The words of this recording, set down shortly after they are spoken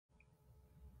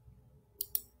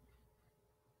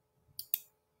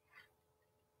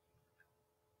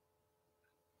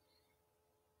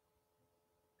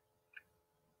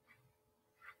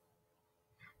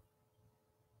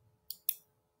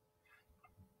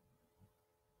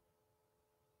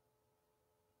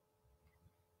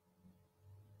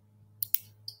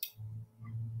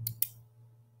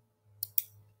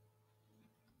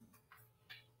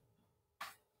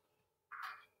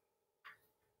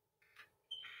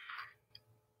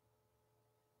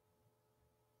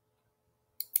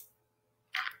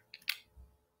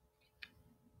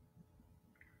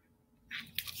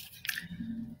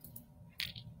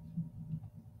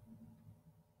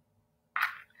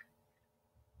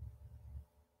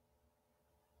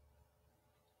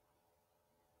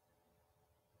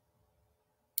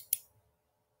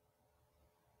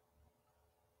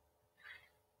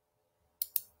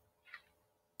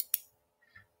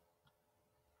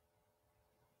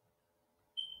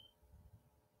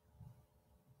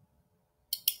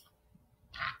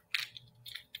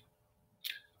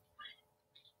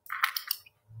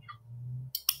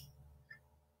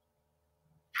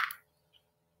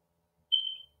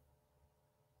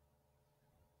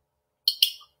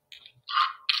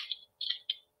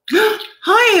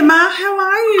Emma, how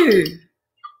are you?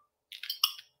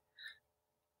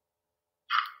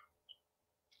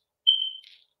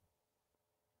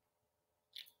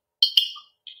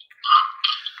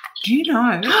 Do you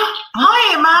know?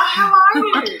 Hi Emma, how are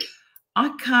you? I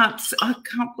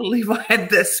can't believe I had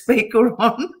the speaker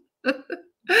on.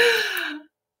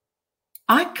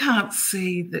 I can't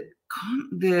see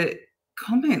the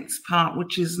comments part,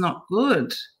 which is not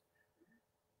good.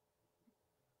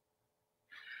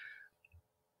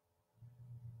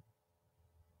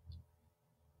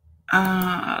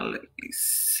 Let me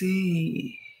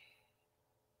see.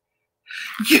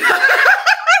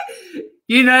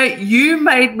 You know, you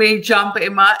made me jump,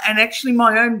 Emma, and actually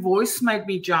my own voice made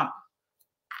me jump.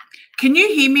 Can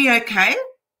you hear me okay?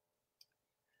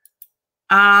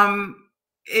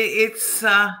 It's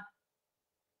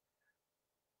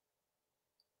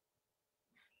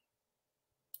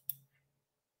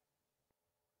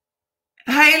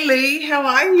Hey Lee, how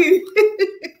are you?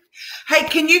 Hey,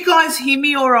 can you guys hear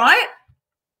me all right?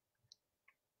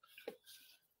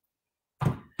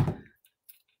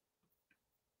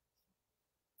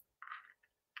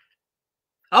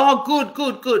 Oh,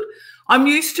 good. I'm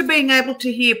used to being able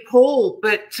to hear Paul,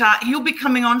 but he'll be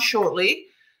coming on shortly.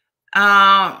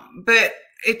 But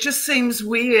it just seems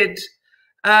weird.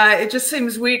 It just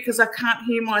seems weird because I can't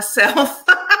hear myself.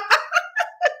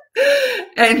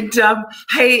 And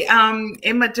hey,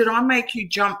 Emma, did I make you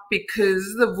jump because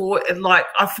the voice? Like,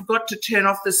 I forgot to turn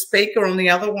off the speaker on the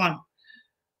other one.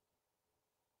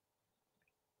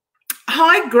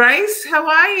 Hi, Grace. How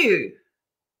are you?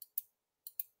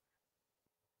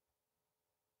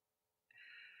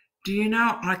 Do you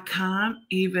know I can't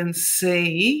even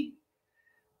see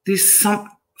this?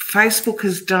 Facebook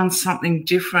has done something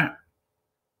different.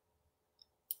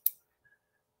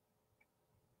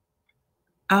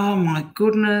 Oh my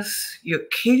goodness, you're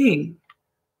kidding.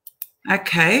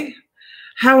 Okay.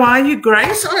 How are you,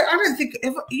 Grace? I don't think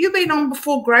you've been on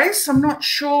before, Grace. I'm not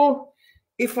sure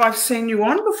if I've seen you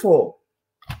on before.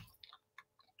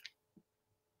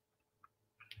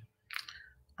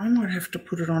 I might have to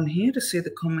put it on here to see the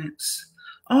comments.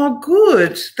 Oh,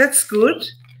 good. That's good.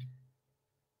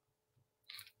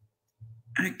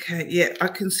 Okay, yeah, I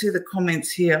can see the comments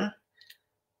here.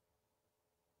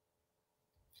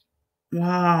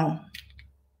 Wow.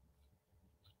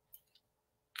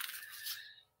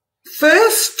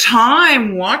 First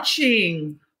time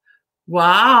watching.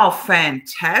 Wow,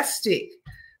 fantastic.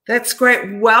 That's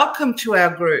great. Welcome to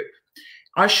our group.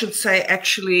 I should say,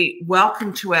 actually,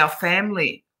 welcome to our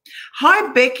family.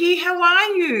 Hi, Becky. How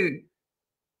are you?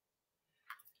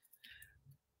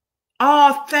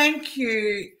 Oh, thank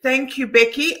you. Thank you,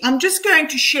 Becky. I'm just going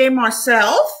to share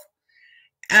myself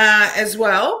as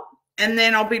well, and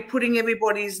then I'll be putting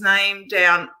everybody's name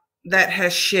down that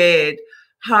has shared.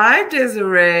 Hi,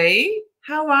 Desiree.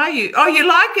 How are you? Oh, you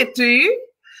like it, do you?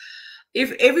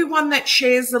 If everyone that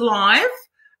shares the live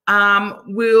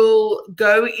will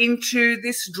go into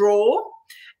this draw,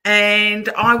 and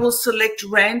I will select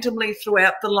randomly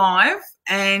throughout the live,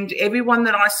 and everyone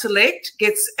that I select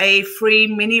gets a free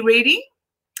mini reading.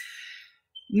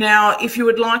 Now, if you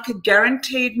would like a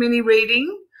guaranteed mini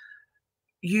reading,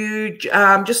 you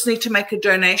just need to make a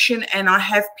donation, and I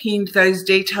have pinned those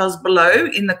details below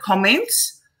in the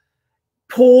comments.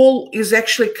 Paul is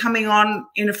actually coming on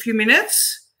in a few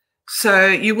minutes, so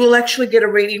you will actually get a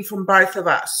reading from both of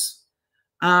us.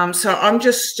 So I'm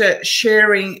just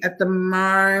sharing at the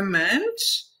moment.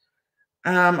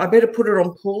 I better put it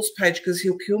on Paul's page because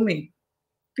he'll kill me.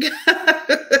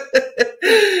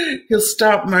 He'll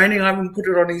start moaning I haven't put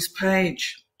it on his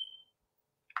page.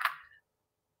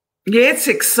 Yeah, it's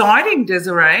exciting,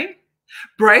 Desiree.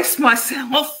 Brace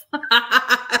myself.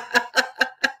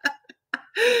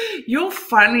 You're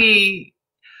funny.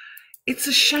 It's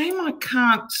a shame I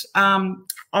can't.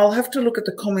 I'll have to look at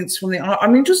the comments from there.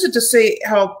 I'm interested to see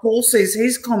how Paul sees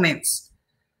his comments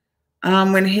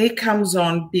when he comes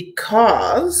on,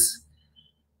 because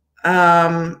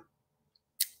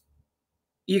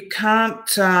you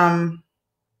can't.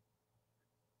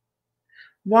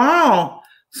 Wow,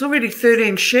 it's already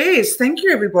 13 shares. Thank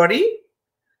you, everybody.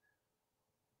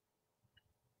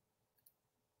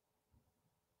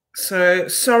 So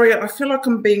sorry, I feel like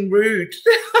I'm being rude.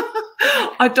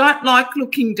 I don't like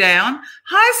looking down.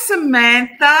 Hi,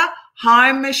 Samantha.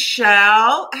 Hi,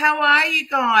 Michelle. How are you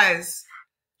guys?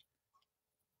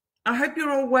 I hope you're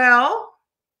all well.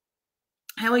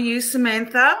 How are you,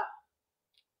 Samantha?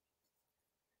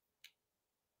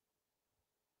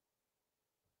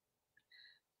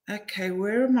 Okay,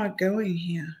 where am I going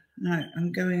here? No,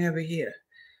 I'm going over here.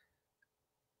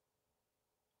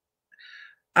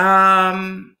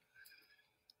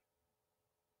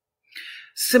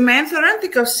 Samantha, I don't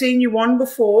think I've seen you on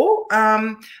before.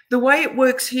 The way it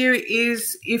works here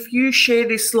is if you share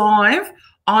this live,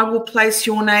 I will place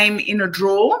your name in a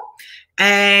draw,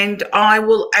 and I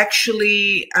will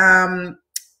actually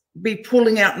be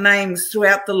pulling out names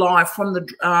throughout the live from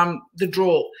the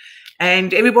draw,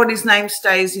 and everybody's name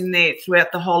stays in there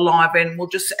throughout the whole live, and we'll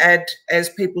just add as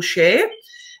people share.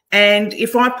 And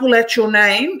if I pull out your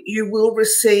name, you will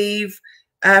receive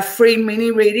a free mini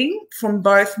reading from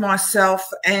both myself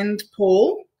and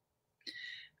Paul,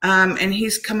 and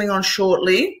he's coming on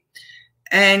shortly.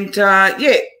 And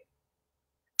yeah,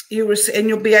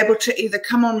 you'll be able to either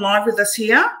come on live with us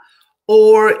here,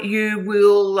 or you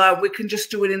will. We can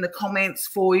just do it in the comments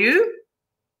for you.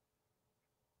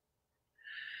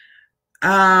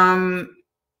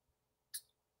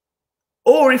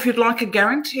 Or if you'd like a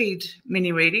guaranteed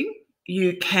mini reading,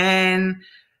 you can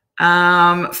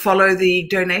follow the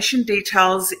donation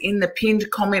details in the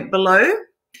pinned comment below.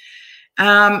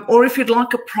 Or if you'd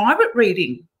like a private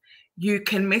reading, you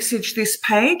can message this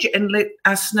page and let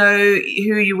us know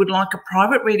who you would like a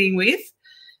private reading with,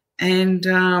 and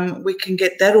we can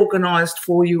get that organised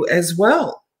for you as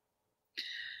well.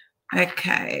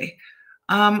 Okay.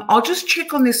 I'll just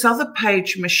check on this other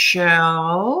page,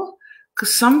 Michelle,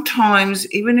 because sometimes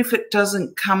even if it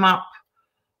doesn't come up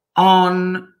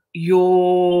on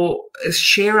your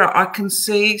sharer, I can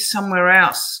see somewhere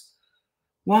else.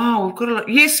 Wow, we've got a lot.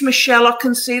 Yes, Michelle, I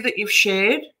can see that you've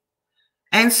shared,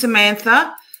 and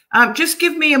Samantha. Just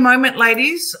give me a moment,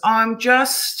 ladies. I'm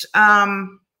just I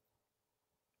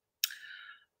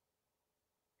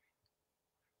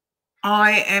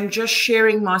am just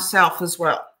sharing myself as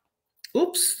well.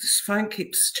 Oops, this phone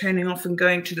keeps turning off and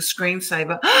going to the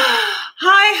screensaver.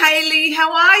 Hi, Hayley.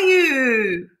 How are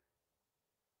you?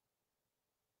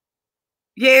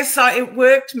 Yes, it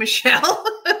worked, Michelle.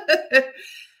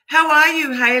 How are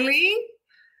you, Hayley?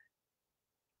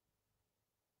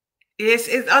 Yes,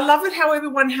 I love it how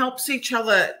everyone helps each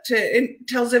other and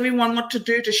tells everyone what to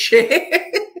do to share.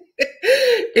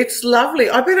 It's lovely.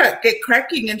 I better get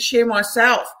cracking and share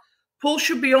myself. Paul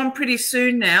should be on pretty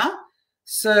soon now.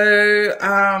 So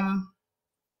I'll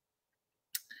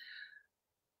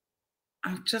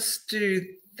just do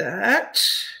that.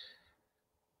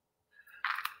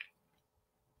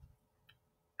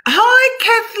 Hi,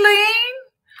 Kathleen.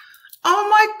 Oh,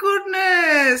 my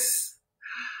goodness.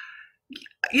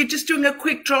 You're just doing a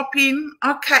quick drop in.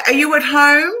 Okay. Are you at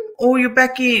home or you're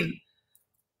back in?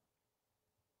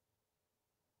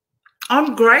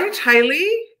 I'm great, Hayley.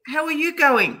 How are you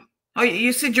going? Oh,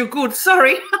 you said you're good.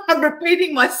 Sorry, I'm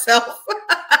repeating myself.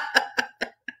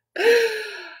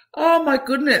 Oh, my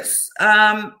goodness.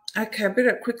 Okay, I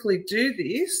better quickly do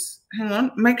this. Hang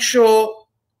on. Make sure.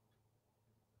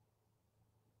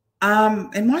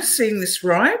 Am I seeing this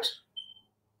right?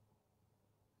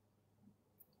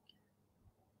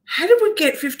 How did we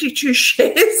get 52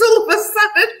 shares all of a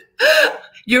sudden?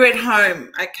 You're at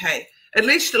home. Okay. At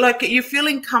least, like, you're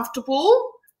feeling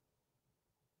comfortable.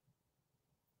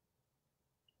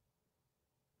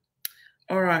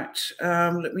 All right.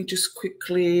 Let me just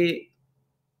quickly.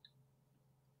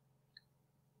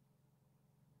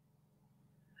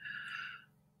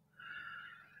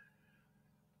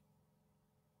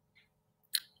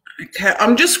 Okay.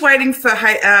 I'm just waiting for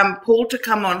Paul to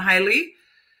come on, Hayley.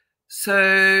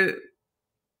 So,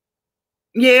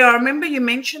 yeah, I remember you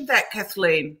mentioned that,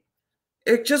 Kathleen.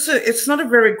 It's not a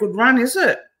very good run, is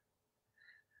it?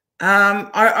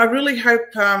 I really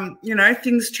hope, you know,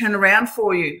 things turn around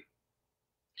for you.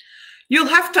 You'll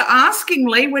have to ask him,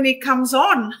 Lee, when he comes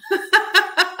on.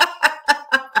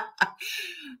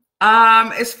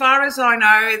 As far as I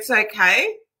know, it's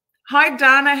okay. Hi,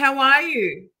 Dana. How are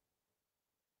you?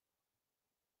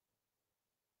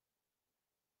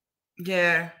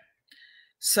 Yeah.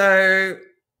 So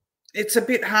it's a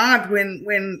bit hard when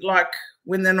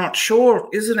they're not sure,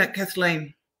 isn't it,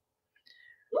 Kathleen?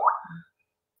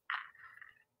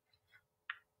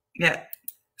 Yeah.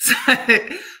 So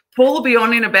Paul will be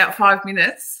on in about 5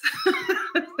 minutes.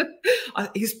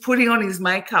 He's putting on his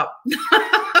makeup.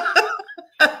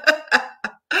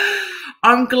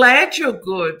 I'm glad you're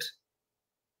good.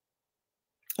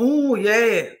 Oh,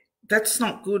 yeah. That's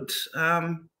not good.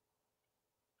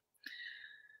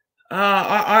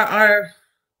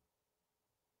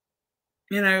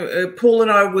 You know, Paul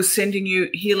and I were sending you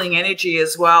healing energy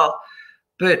as well.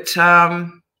 But,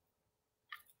 yeah,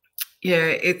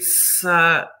 it's...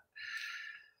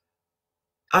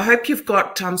 I hope you've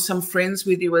got some friends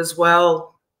with you as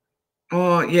well.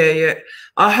 Oh, yeah, yeah.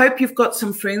 I hope you've got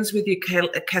some friends with you,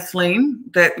 Kathleen,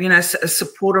 that, you know,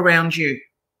 support around you.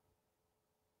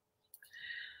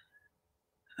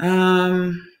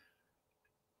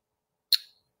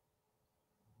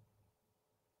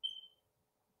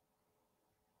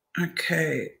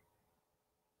 Okay.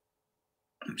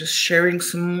 I'm just sharing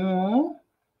some more.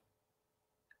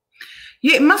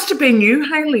 Yeah, it must have been you,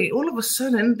 Hayley. All of a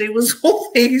sudden, there was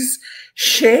all these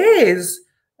shares.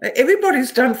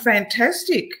 Everybody's done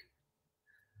fantastic.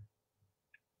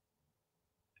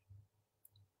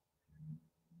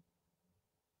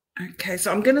 Okay,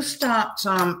 so I'm going to start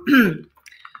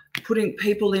putting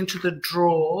people into the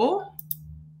draw.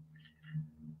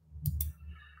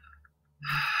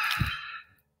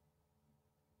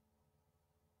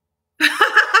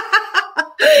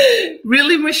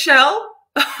 Really, Michelle?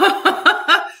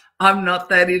 I'm not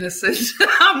that innocent.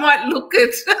 I might look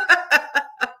it.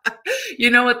 You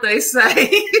know what they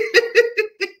say.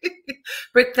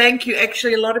 But thank you.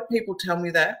 Actually, a lot of people tell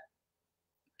me that.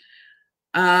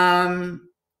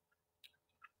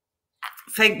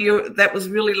 Thank you. That was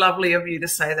really lovely of you to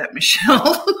say that,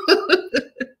 Michelle.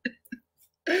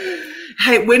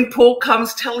 Hey, when Paul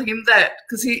comes, tell him that,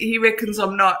 because he reckons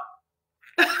I'm not.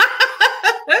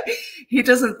 He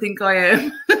doesn't think I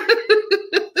am.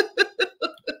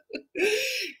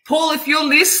 Paul, if you're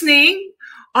listening,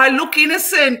 I look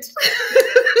innocent.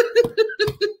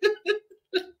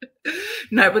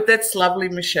 No, but that's lovely,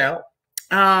 Michelle.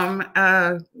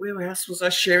 Where else was I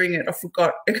sharing it? I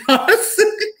forgot.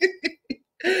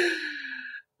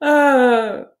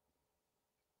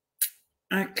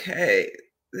 Okay,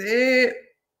 there.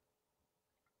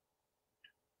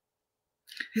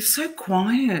 It's so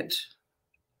quiet.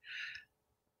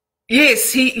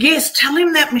 Yes, yes, tell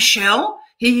him that, Michelle.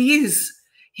 He is.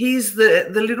 He's the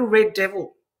little red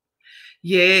devil.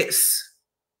 Yes.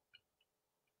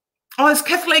 Oh, is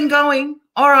Kathleen going?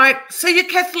 All right. See you,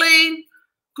 Kathleen.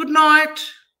 Good night.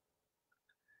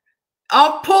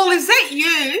 Oh, Paul, is that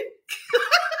you?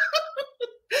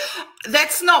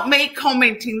 That's not me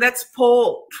commenting. That's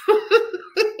Paul.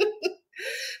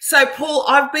 So, Paul,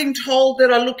 I've been told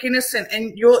that I look innocent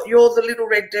and you're the little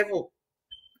red devil.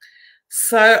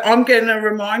 So I'm going to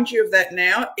remind you of that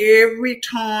now every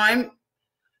time.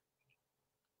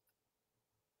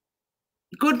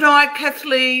 Good night,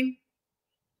 Kathleen.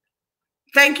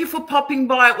 Thank you for popping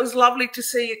by. It was lovely to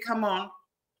see you come on.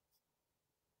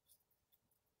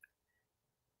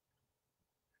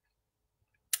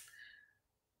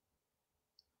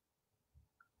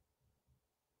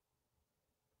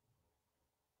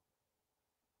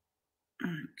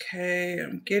 Okay,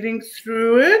 I'm getting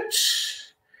through it.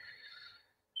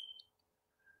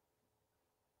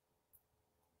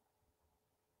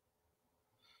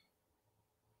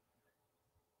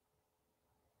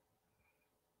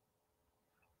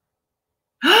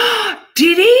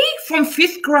 Diddy from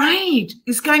 5th grade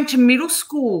is going to middle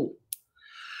school.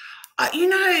 You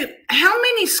know, how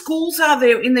many schools are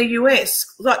there in the US?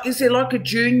 Like, is there like a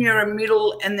junior, a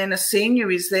middle, and then a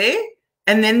senior, is there?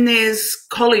 And then there's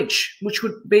college, which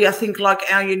would be, I think, like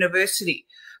our university.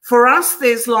 For us,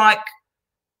 there's like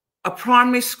a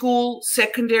primary school,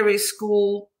 secondary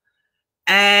school,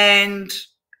 and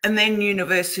then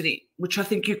university, which I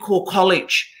think you call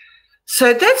college.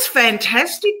 So that's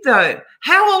fantastic, though.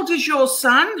 How old is your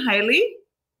son, Hayley?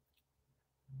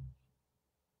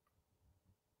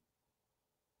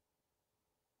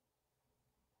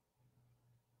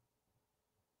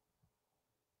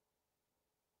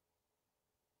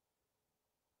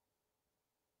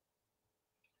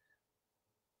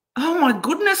 Oh, my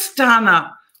goodness,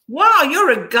 Dana. Wow,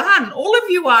 you're a gun. All of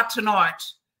you are tonight.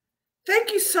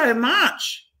 Thank you so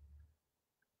much.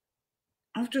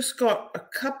 I've just got a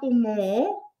couple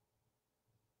more.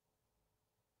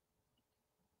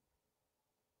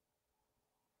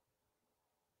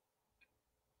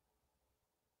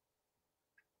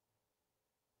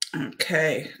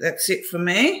 Okay, that's it for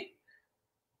me.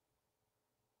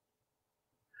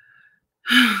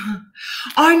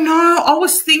 I know, I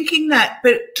was thinking that,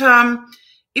 but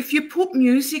if you put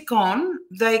music on,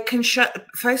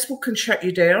 Facebook can shut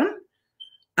you down.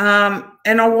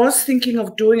 And I was thinking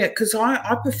of doing it because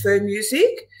I prefer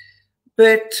music,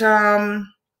 but I'm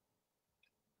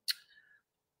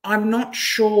not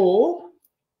sure.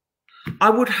 I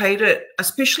would hate it,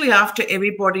 especially after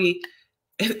everybody.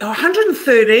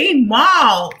 113,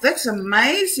 wow, that's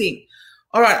amazing.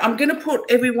 All right, I'm going to put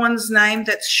everyone's name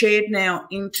that's shared now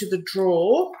into the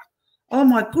draw. Oh,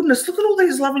 my goodness, look at all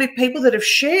these lovely people that have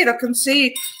shared. I can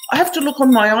see, I have to look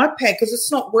on my iPad because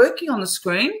it's not working on the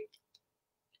screen.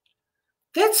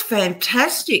 That's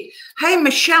fantastic. Hey,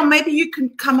 Michelle, maybe you can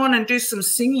come on and do some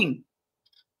singing.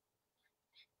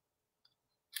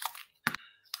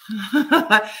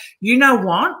 You know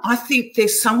what? I think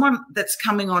there's someone that's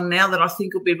coming on now that I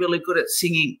think will be really good at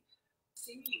singing.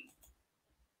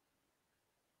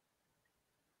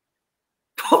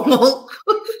 Paul.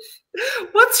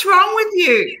 What's wrong with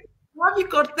you? Why have you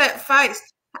got that face?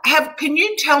 Can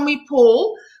you tell me,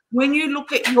 Paul, when you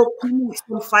look at your comments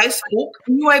on Facebook,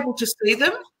 are you able to see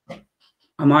them?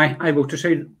 Am I able to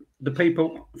see the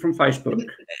people from Facebook?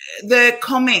 The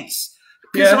comments.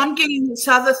 Because I'm getting this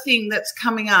other thing that's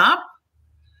coming up.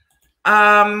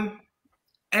 And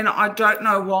I don't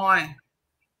know why.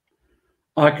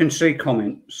 I can see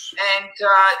comments. And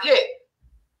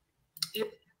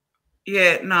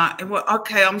no.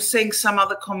 Okay, I'm seeing some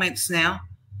other comments now.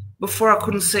 Before I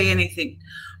couldn't see anything.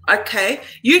 Okay,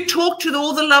 you talk to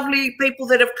all the lovely people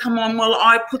that have come on while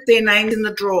I put their names in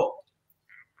the drawer.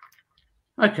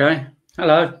 Okay,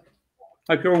 hello.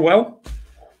 Hope you're all well.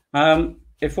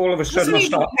 If all of a sudden You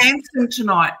look handsome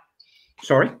tonight.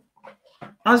 Sorry?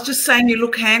 I was just saying you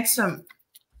look handsome.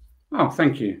 Oh,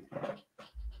 thank you.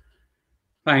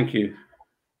 Thank you.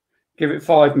 Give it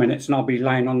 5 minutes and I'll be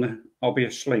laying on I'll be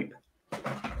asleep.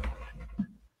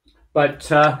 But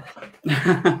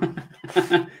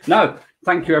no,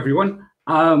 thank you everyone.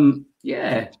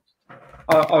 Yeah,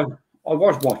 I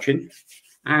was watching,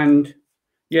 and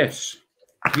yes,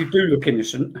 you do look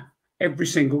innocent every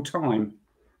single time.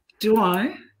 Do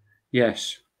I?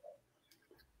 Yes.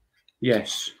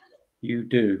 Yes, you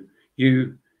do.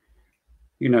 You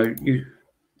know,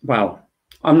 well,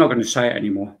 I'm not going to say it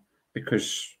anymore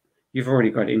because you've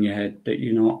already got it in your head that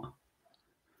you're not.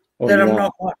 That I'm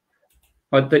not what?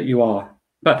 That you are.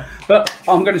 But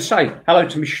I'm going to say hello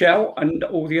to Michelle and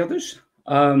all the others.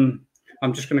 I'm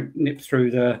just going to nip through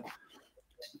the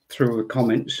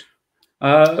comments.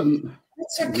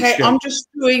 That's okay. Michelle. I'm just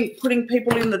putting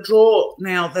people in the drawer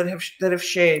now that have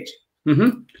shared.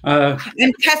 Mm-hmm.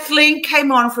 And Kathleen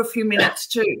came on for a few minutes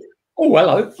too. Oh,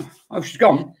 hello. Oh, she's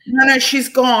gone. No, she's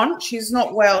gone. She's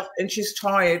not well and she's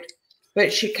tired.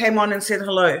 But she came on and said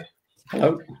hello.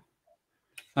 Hello.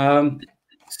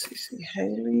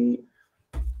 Haley.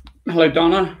 Hello,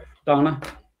 Donna.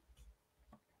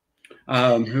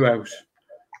 Who else?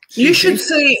 You should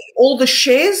see all the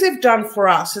shares they've done for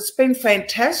us. It's been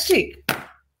fantastic.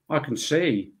 I can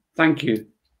see. Thank you.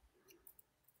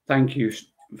 Thank you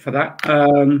for that.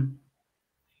 Hang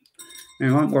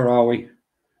on, where are we?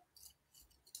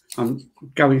 I'm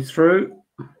going through.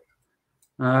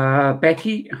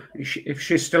 Becky, if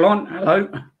she's still on, hello.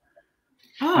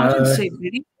 Oh, I didn't see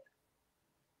Betty.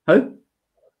 Who?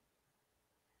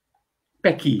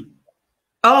 Becky.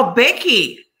 Oh,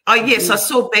 Becky. Oh, yes, I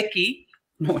saw Becky.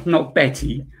 Not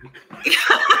Betty. You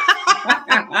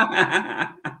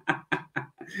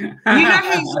know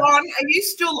who's on? Are you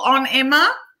still on,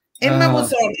 Emma? Emma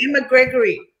was on. Emma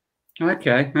Gregory.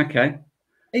 Okay.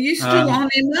 Are you still on,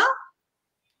 Emma?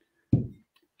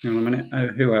 Hang on a minute. Oh,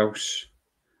 who else?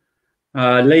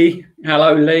 Lee.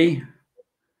 Hello, Lee.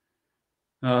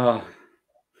 Oh.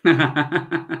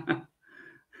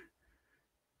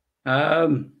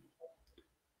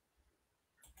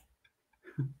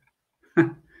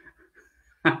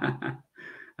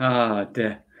 Ah,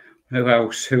 dear. Who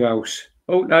else?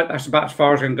 Oh, no, that's about as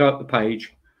far as I can go up the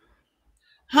page.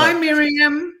 Hi,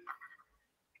 Miriam.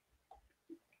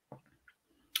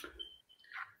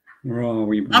 Where are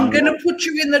we? I'm going to put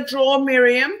you in the drawer,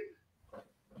 Miriam.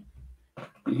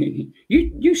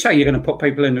 You say you're going to put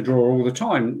people in the drawer all the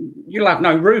time. You'll have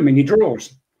no room in your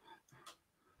drawers.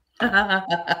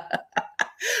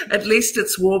 At least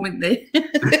it's warm in there.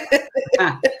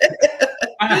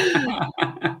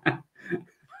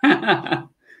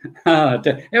 Oh,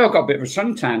 dear. Yeah, I've got a bit of a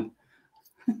suntan.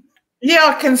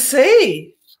 Yeah, I can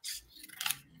see.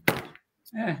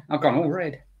 Yeah, I've gone all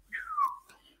red.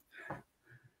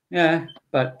 Yeah,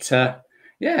 but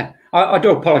yeah, I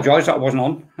do apologise that I wasn't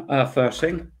on first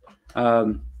thing.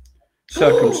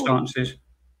 Circumstances. Ooh.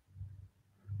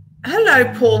 Hello,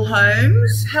 Paul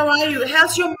Holmes. How are you?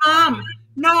 How's your mum?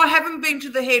 No, I haven't been to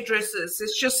the hairdressers.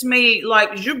 It's just me,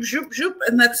 like, zoop, zoop, zoop,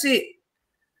 and that's it.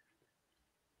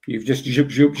 You've just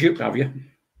zoop, zoop, zoop, have you?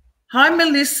 Hi,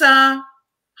 Melissa.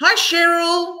 Hi,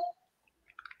 Cheryl.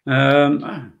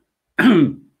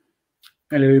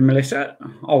 Hello, Melissa.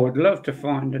 I would love to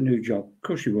find a new job. Of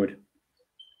course you would.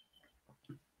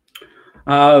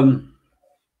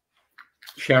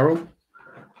 Cheryl.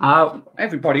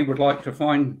 Everybody would like to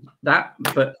find that,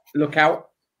 but look out.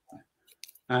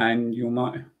 And you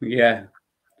might, yeah.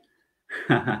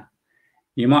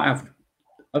 You might have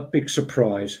a big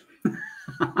surprise.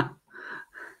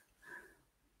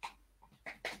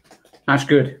 That's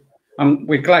good.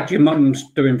 We're glad your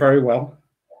mum's doing very well.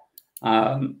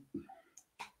 Yeah,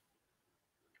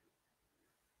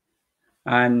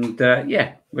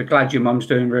 we're glad your mum's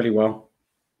doing really well.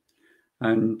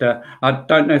 And I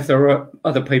don't know if there are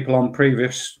other people on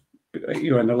previous,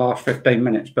 in the last 15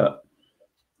 minutes, but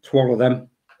swallow them.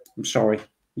 I'm sorry,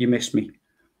 you missed me.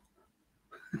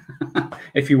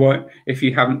 if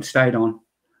you haven't stayed on.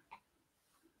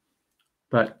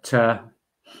 But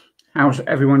how's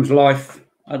everyone's life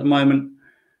at the moment?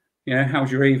 You know,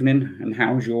 how's your evening and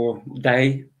how's your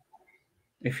day?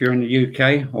 If you're in the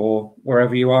UK or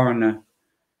wherever you are in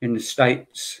the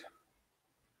States.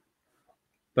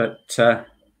 But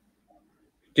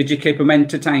did you keep them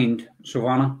entertained,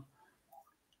 Savannah?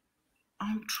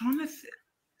 I'm trying to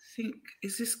think,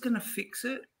 is this going to fix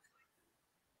it?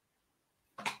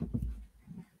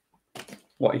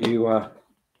 What are you...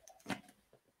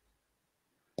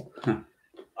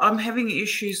 I'm having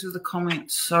issues with the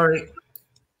comments, sorry.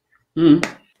 Mm.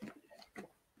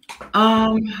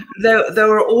 They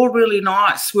were all really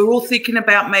nice. We're all thinking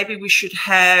about maybe we should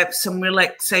have some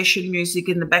relaxation music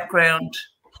in the background.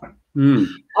 Mm.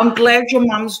 I'm glad your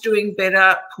mum's doing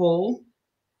better, Paul.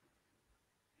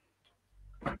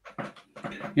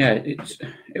 Yeah,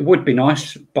 it would be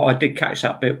nice, but I did catch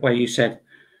that bit where you said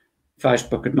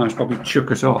Facebook had most probably shook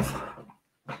us off.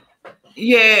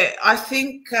 Yeah, I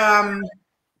think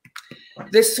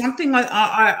there's something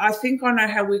I think I know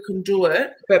how we can do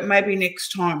it, but maybe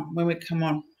next time when we come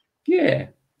on. Yeah,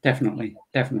 definitely.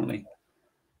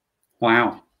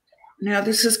 Wow. Now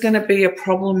this is going to be a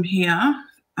problem here.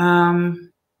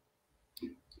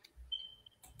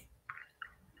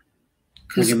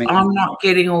 Because I'm not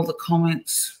getting all the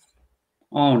comments.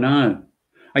 Oh no.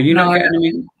 Are you not getting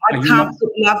any? I can't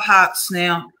put love hearts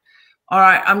now. All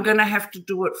right, I'm going to have to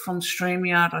do it from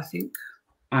StreamYard, I think.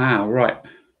 Ah, right.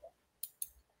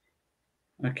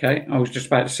 Okay, I was just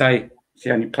about to say it's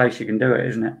the only place you can do it,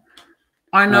 isn't it?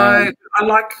 I know. I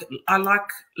like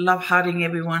love hearting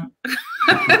everyone.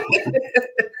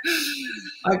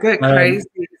 I go crazy.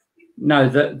 No,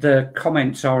 the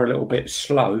comments are a little bit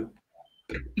slow.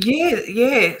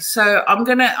 Yeah. So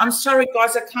I'm sorry,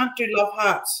 guys, I can't do love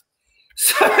hearts.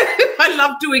 So I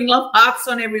love doing love hearts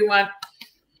on everyone,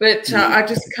 but I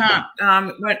just can't.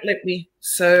 It won't let me.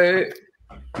 So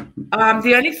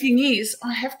the only thing is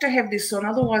I have to have this on,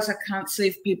 otherwise I can't see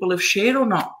if people have shared or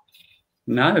not.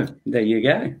 No, there you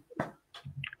go.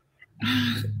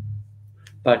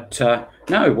 But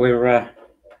no, we're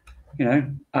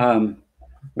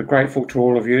we're grateful to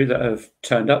all of you that have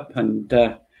turned up, and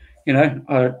I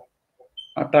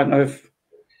don't know if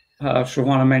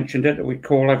Savannah mentioned it, that we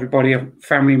call everybody a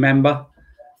family member.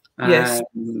 Yes.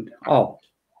 Oh,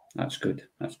 that's good.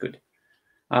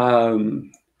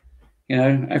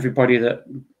 Everybody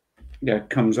that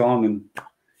comes on,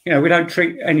 and we don't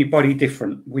treat anybody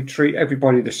different. We treat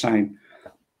everybody the same.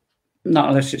 Not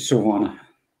unless it's Savannah.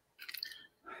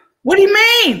 What do you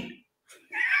mean?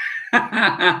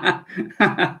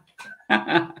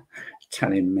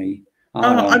 Telling me.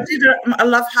 I did a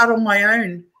love heart on my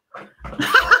own.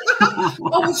 I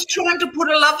was trying to put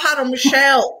a love heart on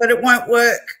Michelle, but it won't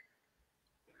work.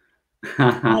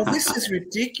 Oh, this is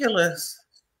ridiculous.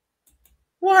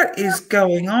 What is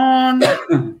going on?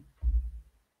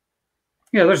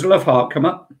 Yeah, there's a love heart come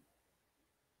up.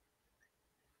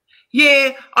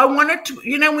 Yeah, I wanted to,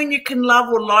 when you can love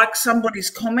or like somebody's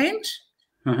comment,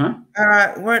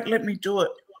 it won't let me do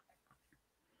it.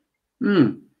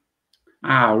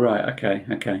 Ah, right. Okay.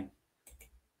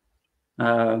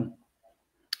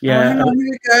 Yeah. Hang on, here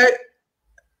we go.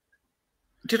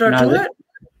 Did I do it?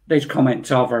 These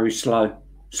comments are very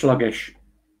sluggish.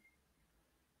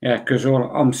 Yeah, because all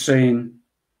I'm seeing.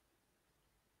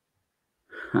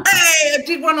 Hey, I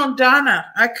did one on Dana.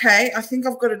 Okay, I think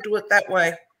I've got to do it that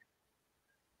way.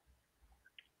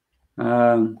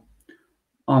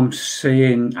 I'm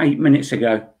seeing 8 minutes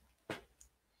ago.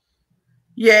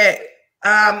 Yeah.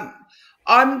 I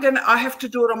have to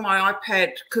do it on my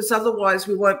iPad because otherwise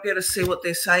we won't be able to see what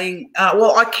they're saying.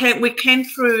 We can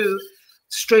through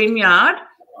StreamYard,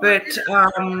 but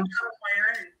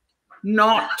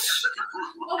not.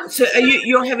 So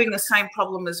you're having the same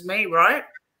problem as me, right?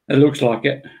 It looks like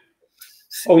it.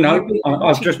 Oh no,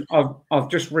 I've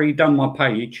just redone my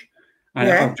page, and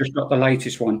I've just got the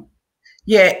latest one.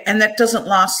 Yeah, and that doesn't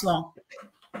last long.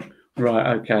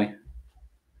 Right. Okay.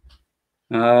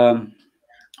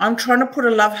 I'm trying to put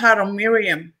a love heart on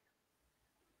Miriam.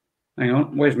 Hang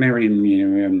on, where's Miriam?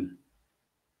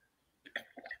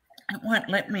 It won't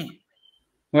let me.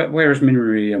 Where is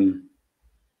Miriam?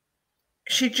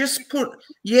 She just put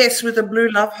yes with a blue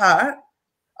love heart.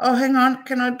 Oh, hang on.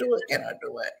 Can I do it?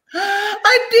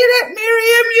 I did it,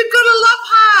 Miriam. You got a love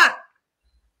heart.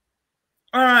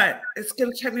 All right. It's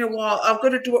going to take me a while. I've got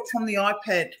to do it from the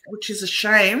iPad, which is a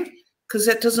shame because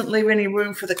that doesn't leave any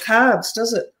room for the cards,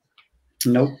 does it?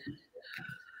 Nope.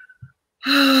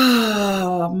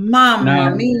 Oh, mamma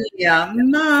No. mia,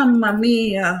 mamma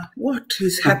mia. What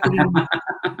is happening?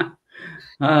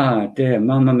 Ah, dear,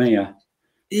 Mamma Mia.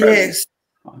 Yes.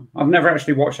 I've never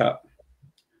actually watched that.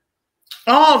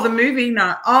 Oh, the movie,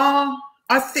 no. Oh,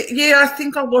 I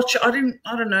think I'll watch it. I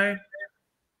don't know.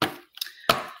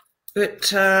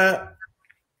 But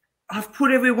I've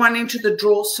put everyone into the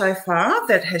draw so far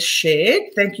that has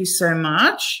shared. Thank you so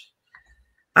much.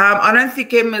 I don't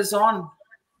think Emma's on.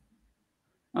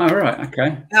 Oh, right,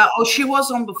 okay. She was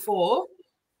on before.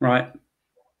 Right.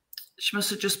 She must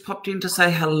have just popped in to say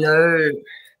hello.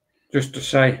 Just to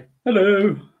say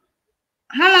hello.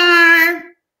 Hello.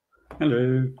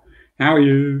 Hello. How are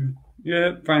you?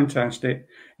 Yeah, fantastic.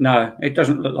 No, it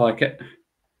doesn't look like it.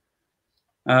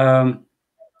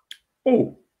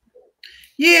 Oh.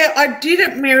 Yeah, I did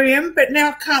it, Miriam, but now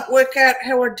I can't work out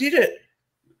how I did it.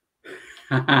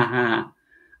 How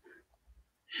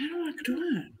do I do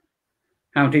it?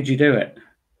 How did you do it?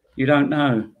 You don't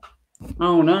know.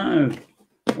 Oh no.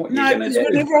 What are you going to do?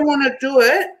 Whenever I want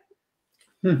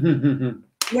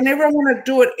to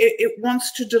do it, it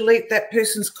wants to delete that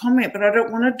person's comment, but I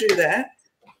don't want to do that.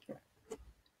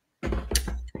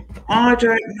 I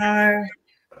don't know.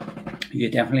 You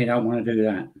definitely don't want to do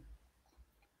that.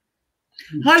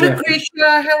 Hi,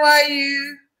 Lucretia. How are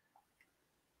you?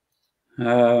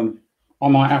 I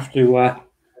might have to.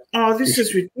 Oh, this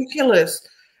is ridiculous.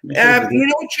 You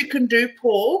know what you can do,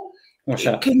 Paul? What's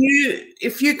that? Can you,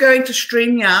 if you go into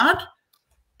StreamYard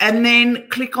and then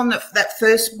click on that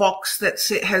first box that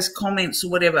has comments or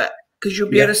whatever, because you'll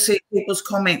be able to see people's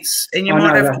comments, and you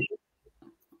might have.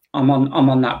 I'm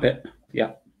on that bit.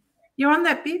 Yeah. You're on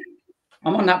that bit.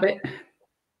 I'm on that bit.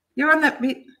 You're on that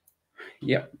bit.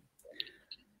 Yep.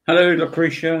 Hello,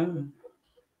 Lucretia.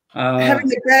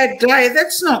 Having a bad day.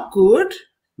 That's not good.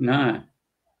 No.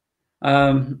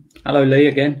 Hello, Lee,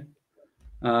 again.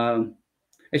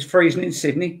 It's freezing in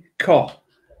Sydney. Cough.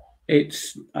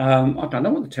 It's, I don't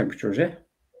know what the temperature is here.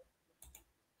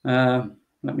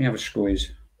 Let me have a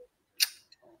squeeze.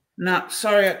 No,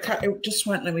 sorry, I can't, it just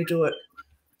won't let me do it.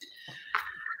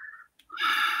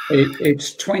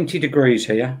 It's 20 degrees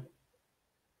here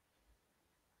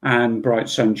and bright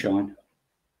sunshine.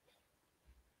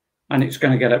 And it's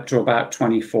going to get up to about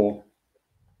 24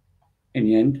 in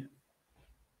the end.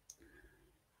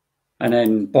 And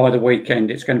then by the weekend,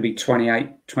 it's going to be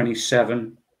 28,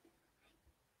 27.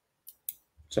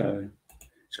 So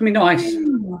it's going to be nice.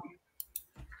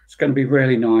 It's going to be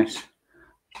really nice.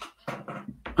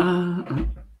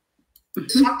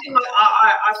 Something like,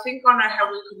 I think I know how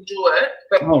we can do it.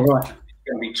 But oh, right. It's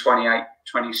going to be 28,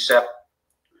 27.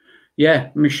 Yeah,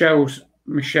 Michelle's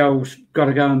got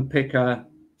to go and pick her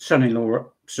son-in-law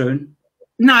up soon.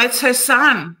 No, it's her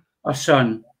son. A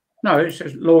son. No, it's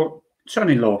his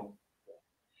son-in-law.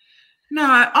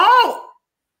 No. Oh,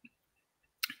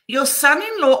 your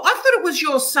son-in-law. I thought it was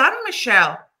your son,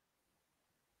 Michelle.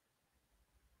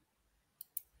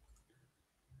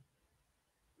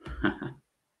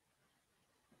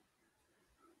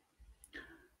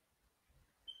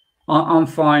 I'm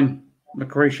fine,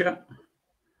 Lucretia.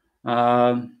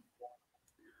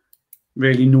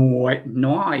 Really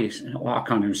nice. Well, I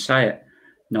can't even say it.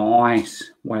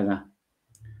 Nice weather.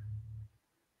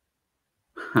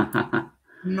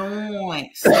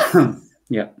 Nice.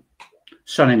 Yeah.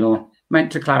 Son-in-law.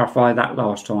 Meant to clarify that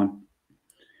last time.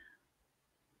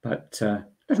 But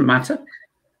doesn't matter.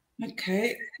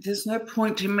 Okay. There's no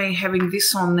point in me having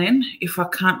this on then if I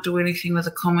can't do anything with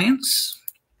the comments.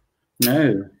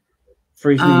 No.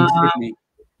 Freezing in Sydney.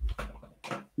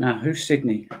 Now, who's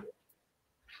Sydney?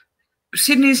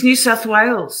 Sydney's New South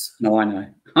Wales. No, I know.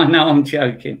 I know, I'm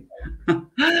joking.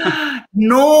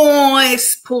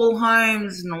 Nice, Paul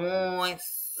Holmes.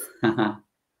 Nice.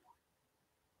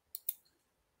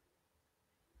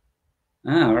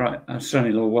 Right. Our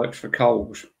son-in-law works for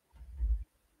Coles.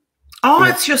 Oh,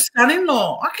 it's your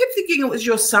son-in-law. I kept thinking it was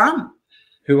your son.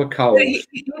 Who are Coles?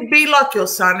 He would be like your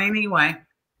son anyway.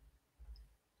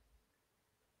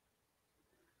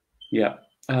 Yeah.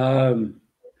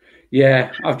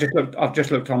 Yeah. I've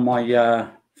just looked on my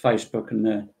Facebook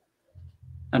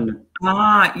and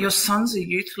your son's a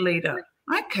youth leader.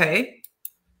 Okay.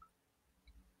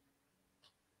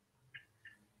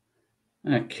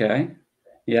 Okay.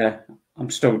 Yeah. I'm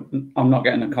not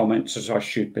getting the comments as I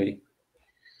should be.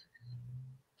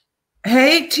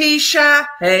 Hey, Tisha.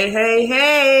 Hey, hey,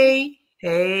 hey.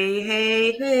 Hey,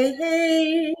 hey, hey,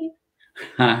 hey.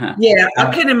 Yeah,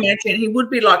 I can imagine. He would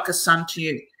be like a son to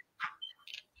you.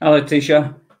 Hello,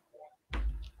 Tisha.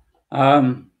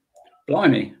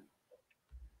 Blimey.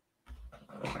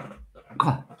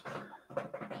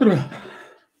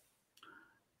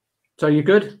 So you're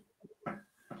good?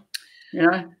 You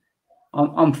know,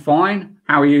 I'm fine.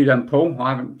 How are you then, Paul?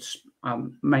 I haven't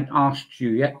asked you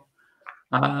yet.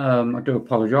 I do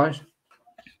apologise.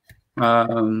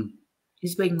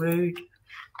 He's being rude.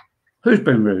 Who's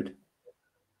been rude?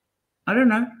 I don't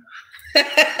know.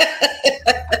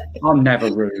 I'm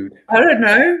never rude. I don't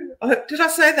know. Did I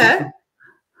say that?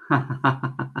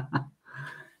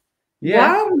 Yeah.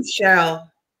 Wow, Michelle.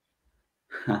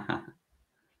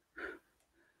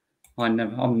 I'm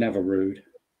never rude.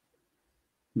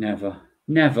 Never.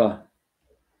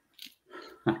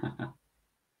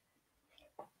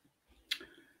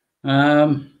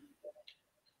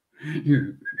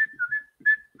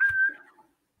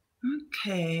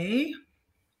 Okay.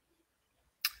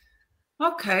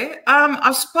 Okay.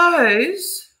 I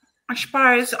suppose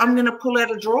I'm going to pull out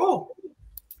a draw.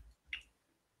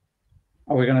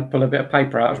 Are we going to pull a bit of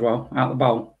paper out as well, out the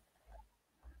bowl?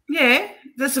 Yeah,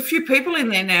 there's a few people in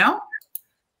there now,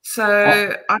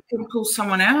 so I can pull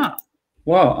someone out.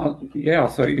 Well, yeah, I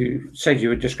thought you said you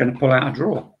were just going to pull out a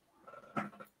draw.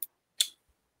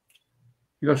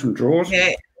 You got some drawers?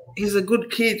 Yeah, he's a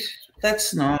good kid.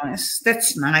 That's nice.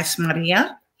 That's nice,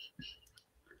 Maria.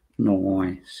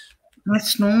 Nice.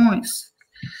 That's nice.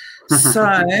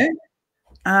 So,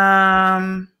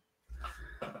 oh.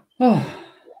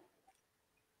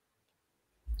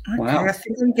 Okay, wow. I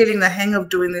think I'm getting the hang of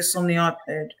doing this on the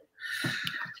iPad.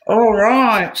 All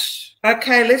right.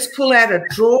 Okay, let's pull out a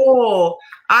draw.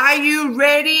 Are you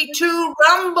ready to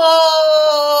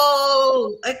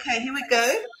rumble? Okay, here we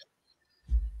go.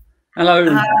 Hello,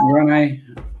 Renee.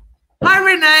 Hi,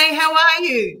 Renee. How are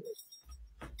you?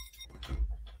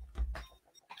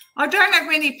 I don't have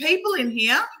many people in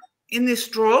here in this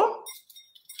draw.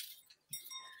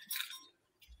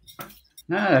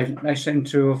 No, they seem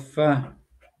to have...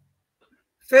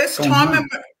 First time,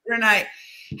 Renee.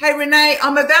 Hey, Renee,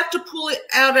 I'm about to pull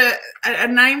out a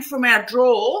name from our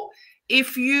draw.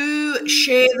 If you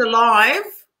share the live,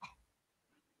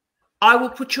 I will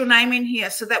put your name in here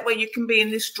so that way you can be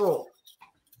in this draw.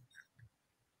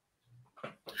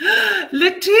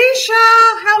 Letitia,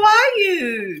 how are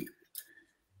you?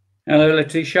 Hello,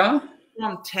 Letitia.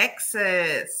 From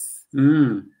Texas.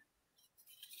 Good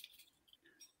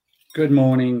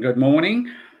morning. Good morning.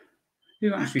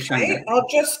 Who actually sang that? I'll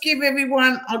just give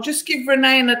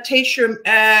Renee and Letitia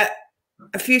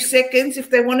a few seconds if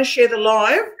they want to share the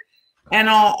live, and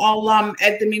I'll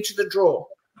add them into the draw.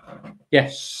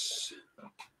 Yes.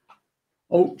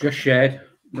 Oh, just shared.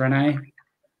 Renee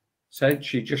said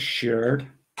she just shared.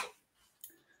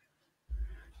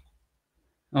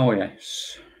 Oh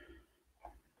yes.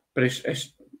 But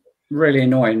it's really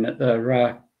annoying that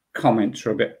the comments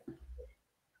are a bit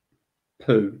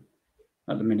poo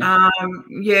at the minute.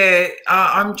 Yeah,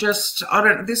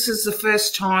 this is the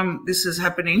first time this is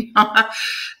happening.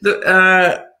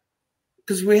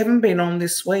 Because we haven't been on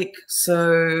this week.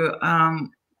 So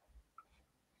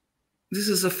this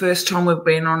is the first time we've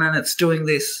been on and it's doing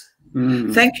this.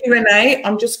 Thank you, Renee.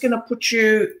 I'm just going to put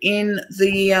you in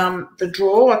the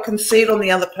draw. I can see it on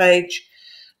the other page.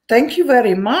 Thank you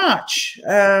very much.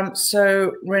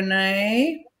 So,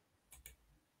 Renee,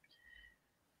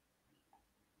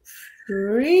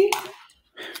 3.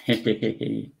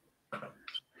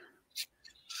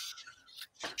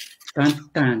 Dun,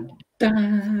 dun,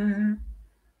 dun.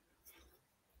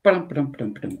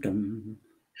 Ba-dum.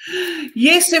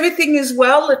 Yes, everything is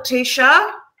well,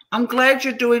 Letitia. I'm glad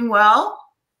you're doing well.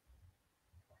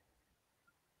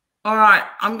 All right,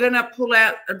 I'm going to pull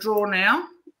out a draw now.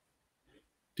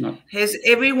 No. Has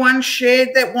everyone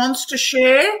shared that wants to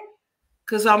share?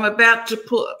 Because I'm about to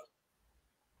put...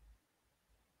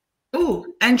 Oh,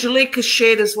 Angelique has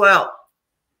shared as well.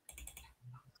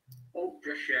 Oh,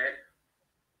 just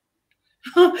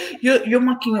shared. You're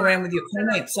mucking around with your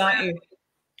comments, aren't you?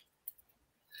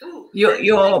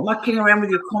 You're mucking around with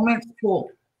your comments,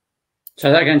 Paul. Say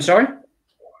that again, sorry?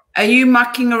 Are you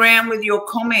mucking around with your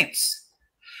comments?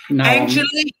 No.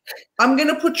 Angelique, I'm going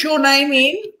to put your name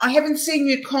in. I haven't seen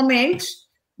you comment,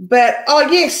 but,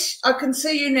 oh, yes, I can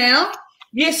see you now.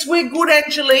 Yes, we're good,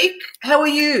 Angelique. How are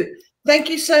you? Thank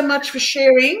you so much for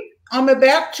sharing. I'm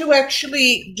about to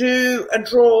actually do a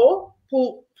draw,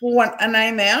 pull a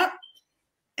name out,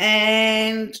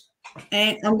 and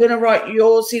I'm going to write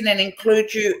yours in and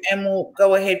include you, and we'll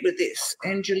go ahead with this.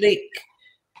 Angelique.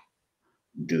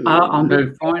 I'm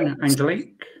doing fine,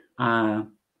 Angelique.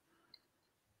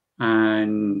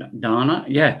 And Dana,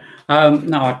 yeah.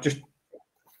 No,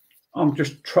 I'm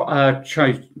just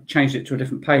changed it to a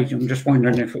different page. I'm just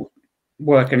wondering if it'll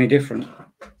work any different.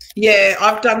 Yeah,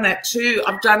 I've done that too.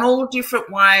 I've done all different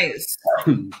ways.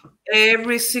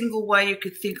 every single way you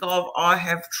could think of. I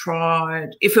have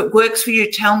tried. If it works for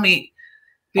you, tell me,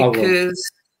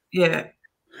 because yeah,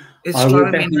 it's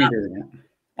driving me nuts.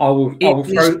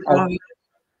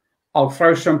 I'll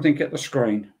throw something at the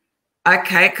screen.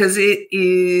 Okay, because it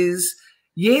is,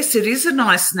 yes, it is a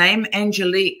nice name,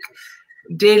 Angelique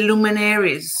de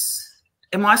Luminaries.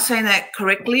 Am I saying that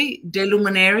correctly? De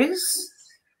Luminaries?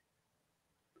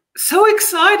 So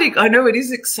exciting. I know it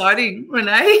is exciting,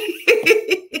 Renee.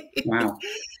 Wow.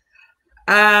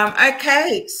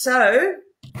 Okay, so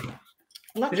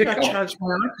lucky I charged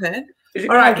my iPad.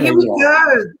 All right, here we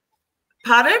go.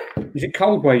 Pardon? Is it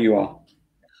cold where you are?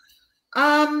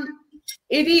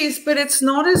 It is, but it's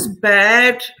not as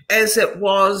bad as it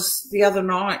was the other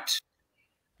night.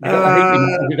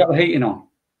 Have you got the heating on?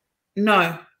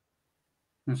 No.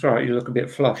 That's all right. You look a bit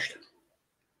flushed.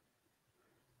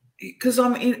 Because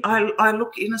I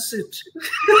look innocent.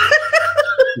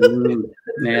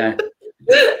 Yeah.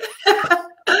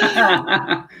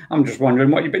 I'm just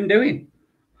wondering what you've been doing.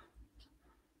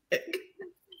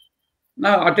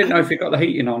 No, I didn't know if you got the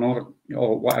heating on or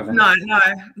whatever. No,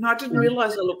 I didn't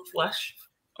realise I looked flush.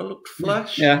 I looked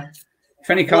flush. Yeah. If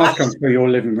any cars come through your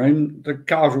living room, the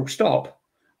cars will stop.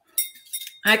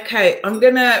 Okay, I'm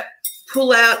going to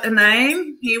pull out a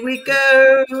name. Here we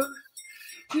go.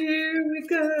 Here we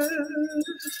go.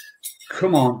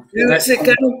 Come on. Who's it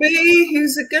going to be?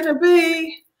 Who's it going to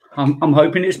be? I'm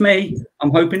hoping it's me.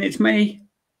 I'm hoping it's me.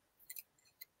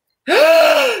 Guess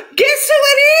who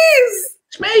it is?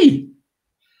 It's me.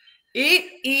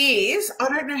 It is, I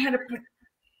don't know how to put,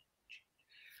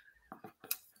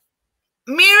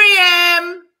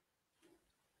 Miriam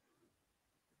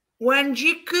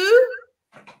Wanjiku.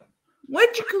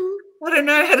 I don't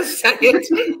know how to say it.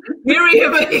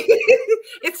 Miriam.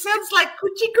 It sounds like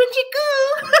kuchi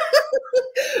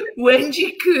ku.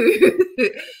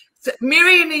 Wanjiku. So,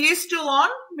 Miriam, are you still on,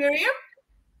 Miriam?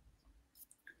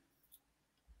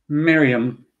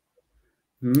 Miriam.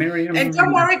 And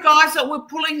don't worry, guys, that we're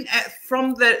pulling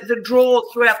from the draw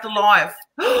throughout the live.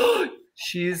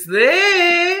 She's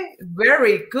there.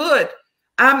 Very good.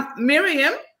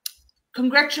 Miriam,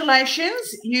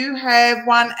 congratulations. You have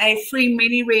won a free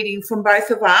mini reading from both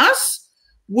of us.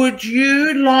 Would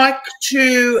you like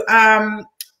to,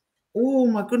 oh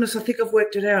my goodness, I think I've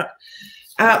worked it out.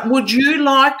 Would you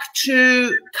like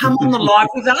to come on the live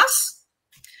with us?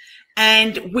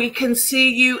 And we can see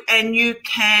you and you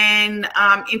can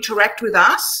interact with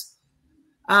us.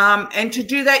 And to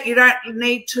do that, you don't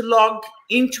need to log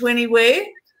into anywhere.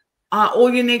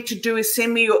 All you need to do is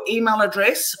send me your email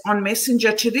address on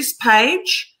Messenger to this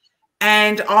page,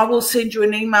 and I will send you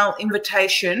an email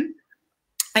invitation.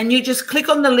 And you just click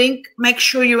on the link, make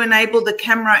sure you enable the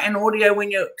camera and audio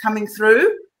when you're coming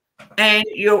through, and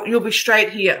you'll be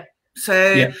straight here.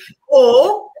 So, yeah.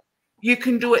 Or you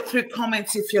can do it through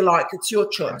comments if you like. It's your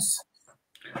choice.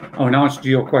 Oh, in answer to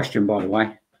your question, by the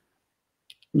way,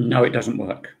 no, it doesn't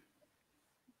work.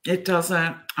 It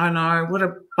doesn't. I know. What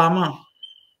a bummer.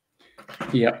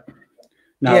 Yeah.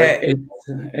 No, yeah.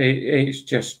 It's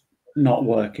just not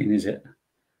working, is it?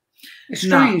 It's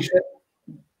strange that,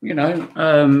 you know,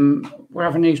 we're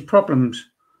having these problems,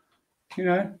 you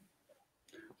know.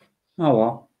 Oh,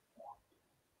 well.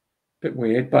 Bit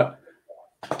weird, but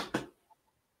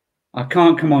I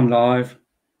can't come on live.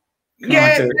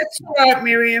 Yeah, that's all right,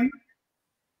 Miriam.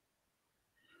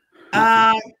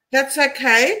 That's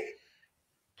okay.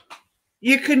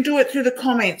 You can do it through the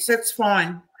comments. That's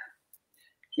fine.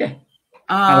 Yeah.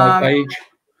 Hello, Paige.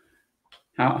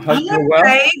 Hope you're well.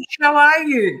 Paige, how are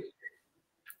you?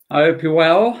 I hope you're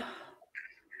well.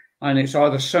 And it's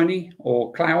either sunny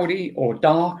or cloudy or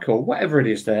dark or whatever it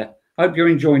is there. I hope you're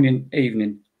enjoying the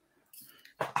evening.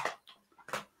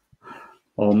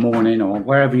 Or morning, or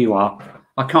wherever you are.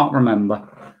 I can't remember.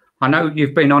 I know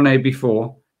you've been on here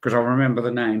before because I remember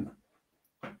the name.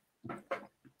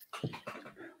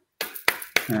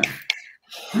 Yeah.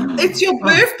 It's your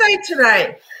birthday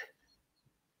today.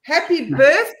 Happy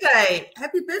birthday.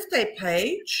 Happy birthday,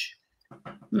 Paige.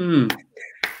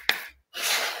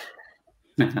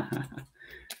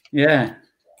 Yeah.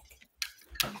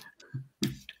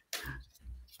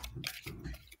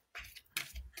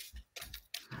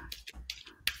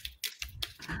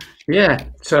 Yeah,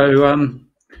 so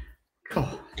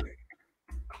oh.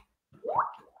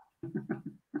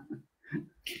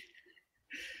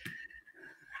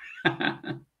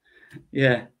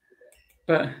 Yeah,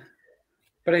 but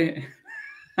it,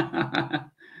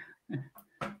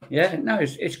 yeah, no,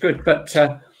 it's good, but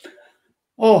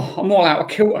oh, I'm all out of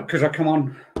kilter because I come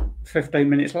on 15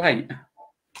 minutes late.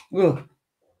 Ugh.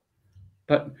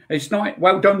 But it's not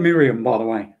well done, Miriam, by the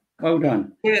way. Well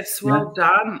done. Yes, well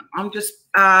done. I'm just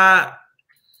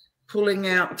pulling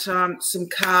out some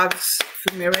cards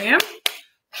for Miriam.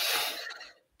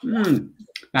 No,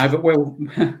 but we'll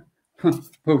do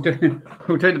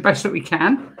the best that we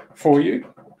can for you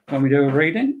when we do a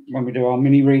reading, when we do our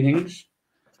mini readings,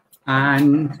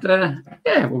 and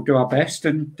yeah, we'll do our best.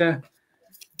 And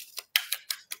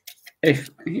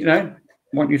if you know,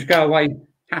 want you to go away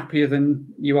happier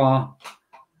than you are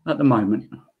at the moment.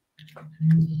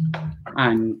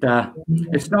 And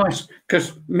it's nice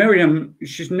because Miriam,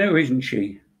 she's new, isn't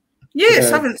she?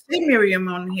 Yes, I haven't seen Miriam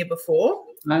on here before.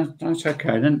 That's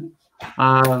okay then.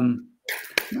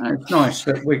 It's nice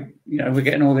that we're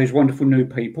getting all these wonderful new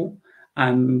people,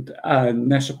 and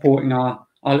they're supporting our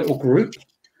little group.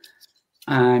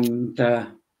 And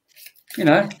you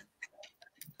know,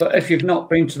 but if you've not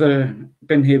been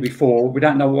here before, we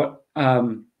don't know what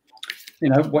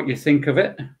what you think of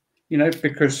it. You know,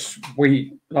 because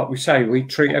we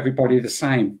treat everybody the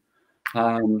same.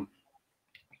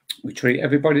 We treat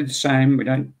everybody the same. We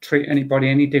don't treat anybody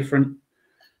any different.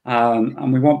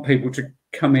 And we want people to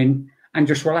come in and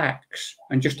just relax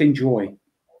and just enjoy.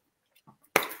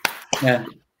 Yeah.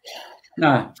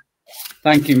 No,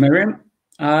 thank you, Miriam.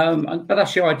 But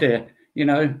that's the idea, you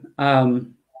know.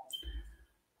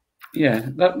 Yeah,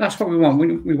 that's what we want.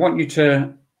 We want you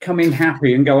to come in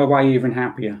happy and go away even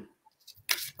happier.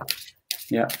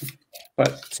 Yeah,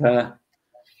 but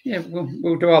yeah,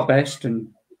 we'll do our best.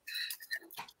 And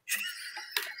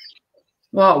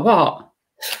what?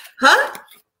 Huh?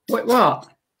 Wait, what?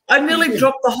 I nearly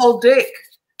dropped the whole deck.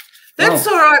 That's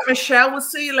all right, Michelle. We'll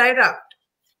see you later.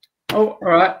 Oh, all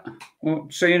right. We'll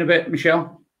see you in a bit,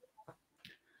 Michelle.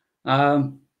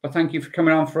 But thank you for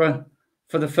coming on for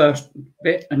the first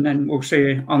bit, and then we'll see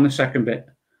you on the second bit.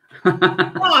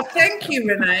 Oh, thank you,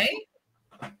 Renee.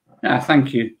 Yeah,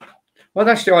 thank you. Well,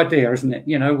 that's the idea, isn't it?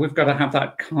 You know, we've got to have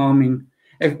that calming.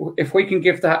 If we can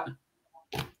give that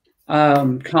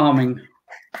calming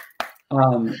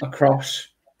across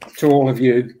to all of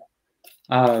you,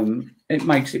 it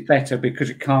makes it better because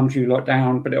it calms you lot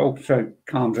down, but it also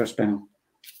calms us down.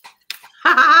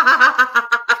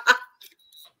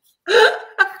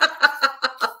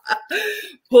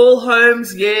 Paul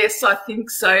Holmes, yes, I think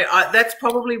so. That's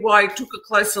probably why I took a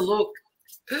closer look.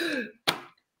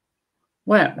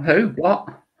 Where? Who? What?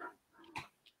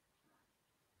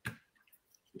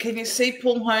 Can you see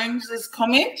Paul Holmes's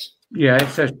comment? Yeah, it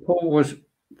says Paul was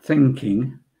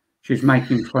thinking she's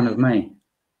making fun of me.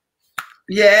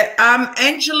 Yeah,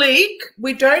 Angelique,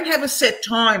 we don't have a set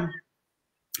time.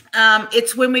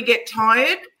 It's when we get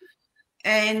tired,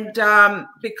 and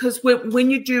because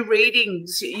when you do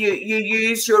readings, you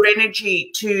use your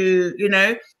energy to, you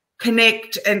know,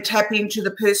 connect and tap into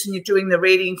the person you're doing the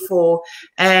reading for.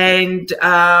 And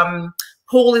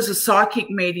Paul is a psychic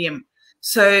medium.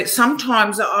 So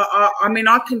sometimes, I mean,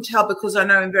 I can tell because I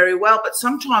know him very well, but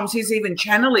sometimes he's even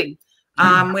channeling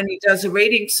when he does a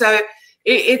reading. So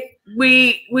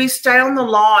we stay on the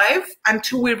live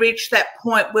until we reach that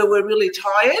point where we're really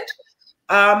tired.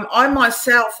 I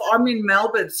myself, I'm in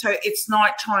Melbourne, so it's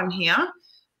nighttime here,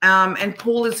 and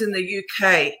Paul is in the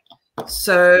UK.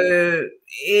 So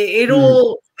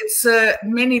it's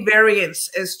many variants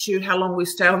as to how long we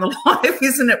stay on the live,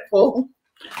 isn't it, Paul?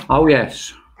 Oh,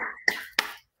 yes.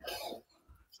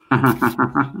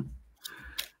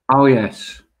 Oh,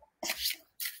 yes.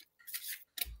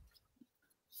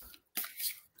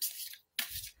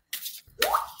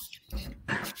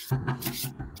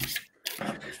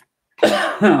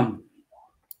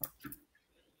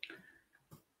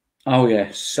 Oh,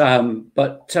 yes.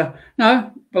 But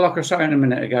no, but like I was saying a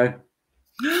minute ago.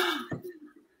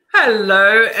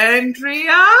 Hello,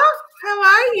 Andrea. How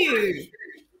are you?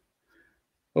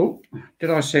 Oh, did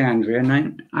I see Andrea's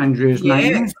name?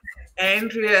 Yes,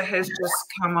 Andrea has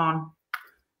just come on.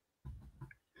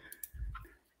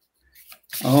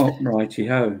 Oh,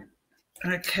 righty-ho.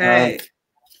 Okay.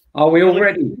 Are we all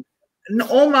ready?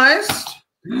 Almost.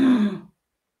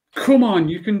 Come on,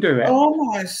 you can do it.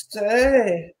 Almost.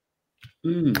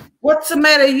 What's the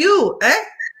matter, you?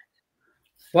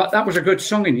 Well, that was a good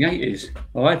song in the 80s.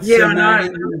 Right? Yeah, I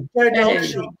know.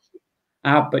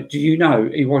 But do you know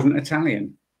he wasn't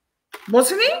Italian?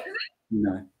 Wasn't he?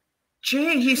 No.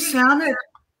 Gee, he sounded.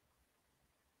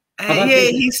 Yeah,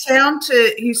 he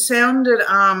sounded.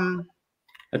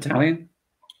 Italian.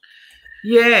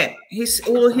 Yeah, his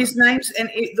name's and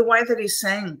the way that he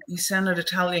sang, he sounded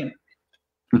Italian.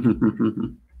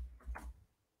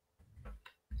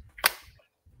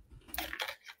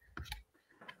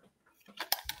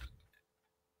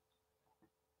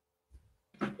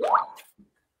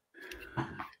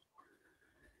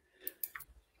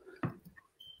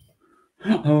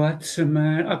 Oh, that's a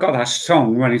man. I've got that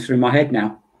song running through my head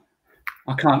now.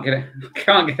 I can't get it. I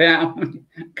can't get it out.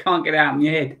 Can't get it out in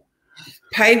your head.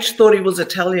 Paige thought he was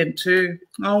Italian too.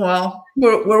 Oh well,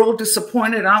 we're all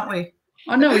disappointed, aren't we?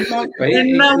 I know he might be.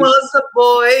 And I was a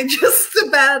boy just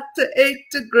about to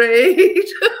 8th grade.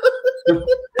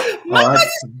 Mama,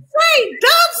 say,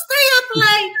 don't stay up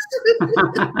late.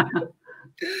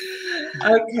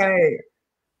 Okay.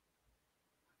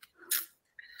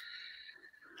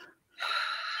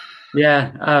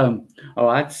 Yeah.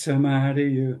 Oh, that's some out of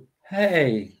you.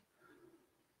 Hey.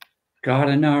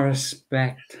 Gotta no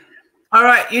respect. All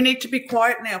right, you need to be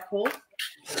quiet now, Paul.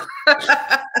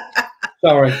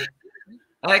 Sorry.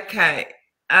 Okay.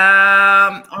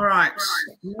 All right.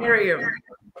 Miriam.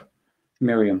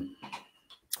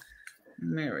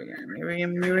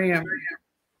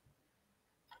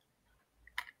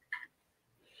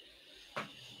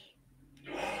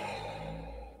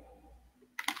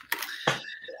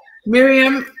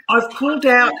 Miriam, I've pulled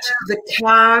out the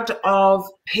card of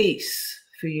peace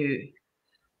for you.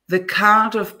 The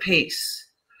card of peace.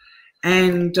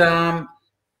 And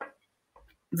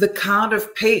the card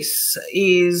of peace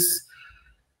is,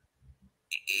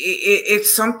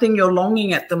 it's something you're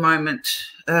longing at the moment.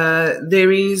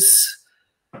 There is,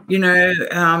 you know,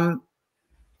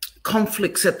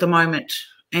 conflicts at the moment,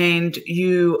 and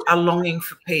you are longing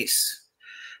for peace.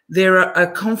 There are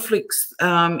conflicts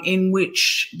in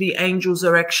which the angels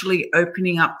are actually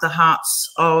opening up the hearts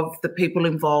of the people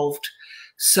involved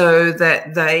so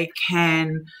that they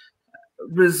can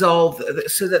resolve,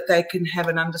 so that they can have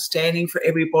an understanding for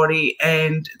everybody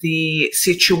and the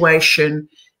situation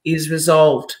is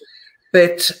resolved.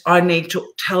 But I need to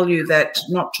tell you that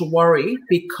not to worry,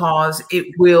 because it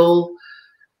will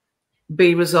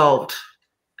be resolved.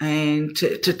 And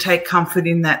to take comfort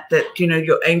in that, you know,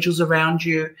 your angels around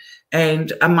you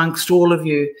and amongst all of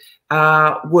you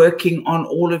are working on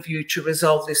all of you to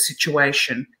resolve this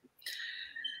situation.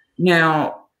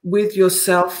 Now, with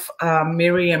yourself,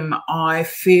 Miriam, I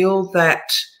feel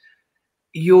that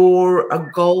you're a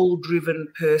goal-driven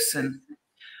person.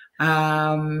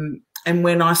 And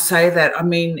when I say that, I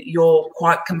mean you're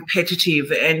quite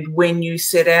competitive, and when you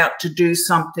set out to do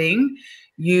something,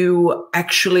 you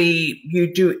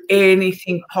do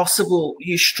anything possible.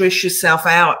 You stress yourself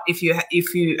out if you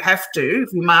have to,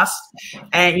 if you must,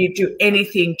 and you do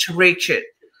anything to reach it.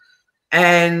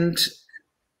 And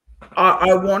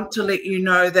I want to let you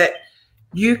know that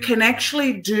you can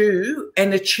actually do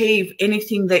and achieve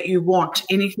anything that you want,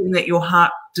 anything that your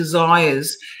heart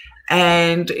desires.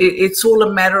 And it's all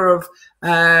a matter of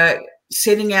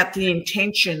setting out the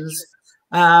intentions.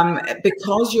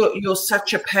 Because you're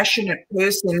such a passionate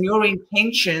person, your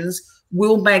intentions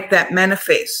will make that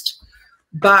manifest.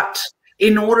 But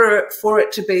in order for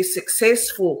it to be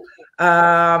successful,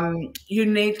 you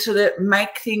need to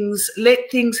let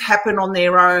things happen on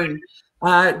their own.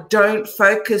 Don't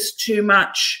focus too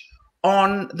much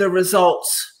on the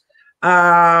results.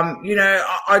 You know,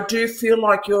 I do feel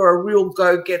like you're a real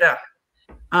go-getter,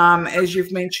 as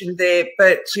you've mentioned there,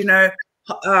 but, you know,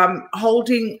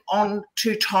 holding on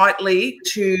too tightly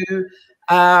to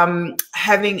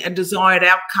having a desired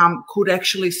outcome could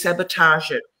actually sabotage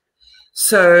it.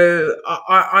 So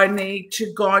I need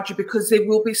to guide you, because there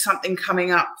will be something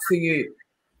coming up for you.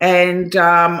 And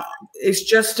it's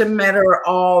just a matter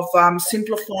of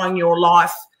simplifying your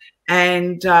life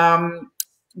and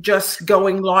just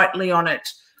going lightly on it.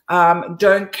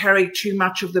 Don't carry too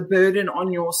much of the burden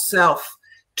on yourself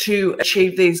to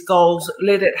achieve these goals.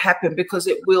 Let it happen, because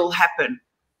it will happen.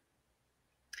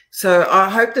 So I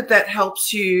hope that that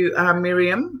helps you,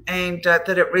 Miriam, and that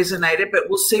it resonated, but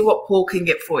we'll see what Paul can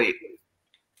get for you.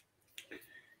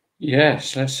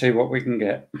 Yes, let's see what we can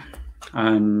get.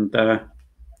 And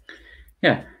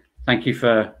yeah, thank you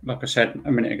for, like I said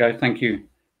a minute ago, thank you,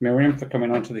 Miriam, for coming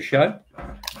onto the show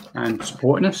and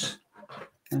supporting us.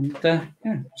 And yeah,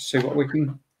 see what we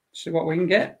can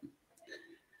get.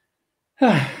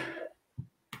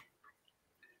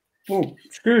 Oh,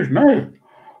 excuse me.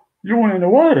 Yawning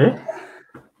away.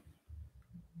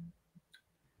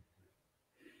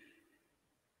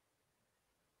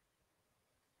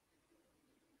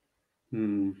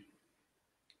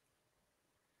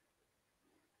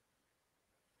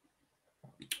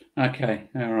 Okay,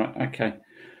 all right, okay.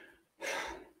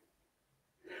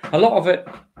 A lot of it,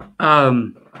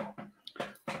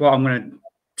 what I'm going to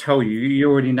tell you, you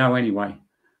already know anyway,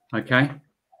 okay?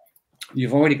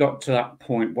 You've already got to that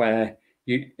point where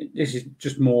this is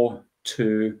just more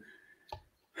to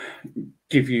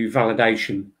give you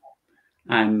validation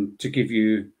and to give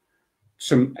you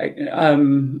some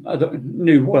other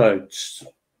new words,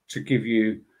 to give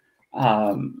you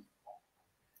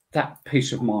that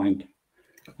peace of mind.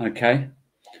 Okay.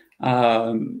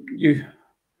 I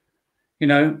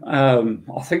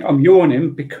think I'm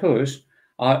yawning because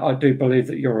I do believe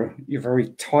that you're very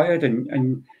tired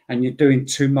and you're doing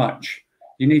too much.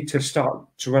 You need to start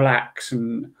to relax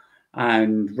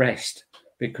and rest,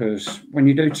 because when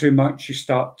you do too much, you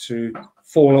start to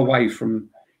fall away from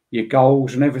your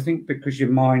goals and everything, because your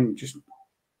mind just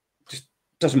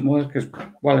doesn't work as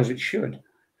well as it should.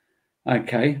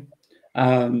 Okay.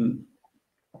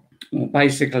 Well,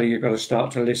 basically, you've got to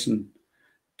start to listen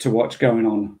to what's going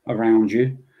on around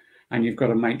you, and you've got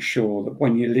to make sure that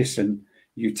when you listen,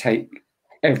 you take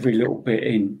every little bit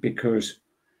in, because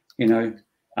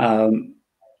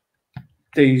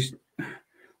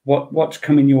what's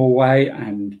coming your way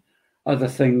and other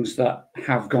things that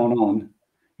have gone on,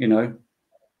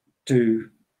 do,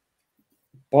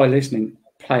 by listening,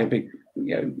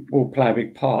 will play a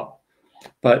big part.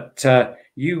 But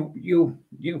you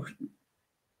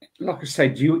like I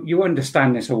said, you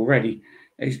understand this already,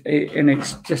 and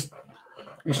it's just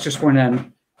when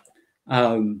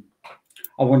I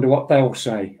wonder what they'll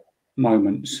say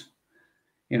moments.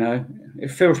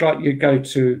 It feels like you go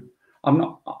to.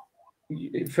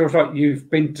 It feels like you've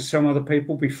been to some other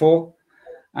people before,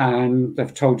 and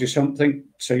they've told you something.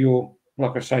 So you're,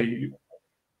 like I say,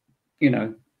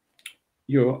 you're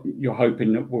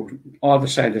hoping that we'll either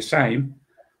say the same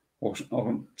or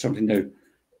something new.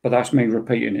 But that's me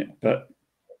repeating it.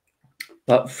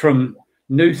 But from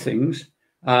new things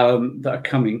that are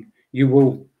coming, you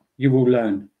will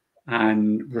learn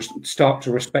and start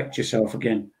to respect yourself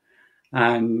again.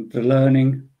 And the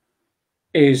learning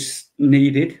is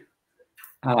needed.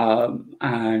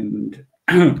 And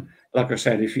like I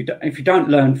said, if you don't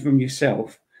learn from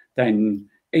yourself, then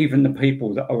even the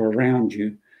people that are around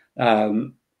you are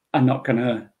not going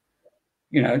to,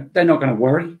 they're not going to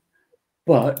worry.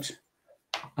 But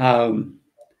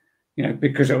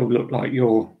because it will look like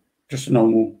you're just a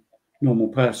normal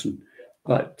person.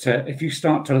 But if you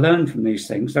start to learn from these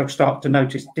things, they'll start to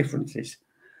notice differences.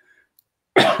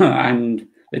 And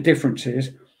the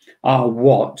differences are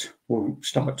what will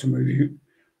start to move you,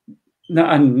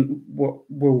 and what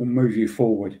will move you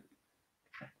forward.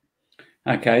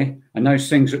 Okay, and those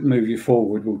things that move you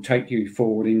forward will take you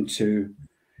forward into,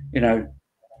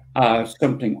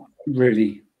 something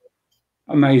really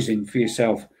amazing for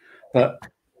yourself. But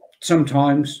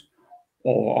sometimes,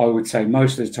 or I would say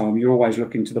most of the time, you're always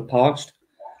looking to the past.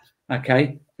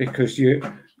 Okay, because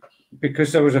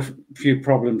there was a few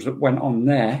problems that went on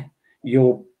there.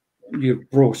 You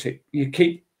brought it. You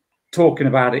keep talking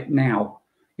about it now.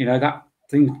 That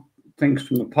things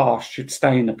from the past should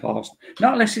stay in the past.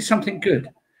 Not unless it's something good.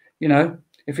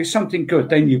 If it's something good,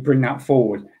 then you bring that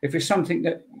forward. If it's something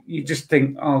that you just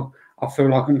think, oh, I feel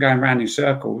like I'm going around in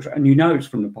circles, and it's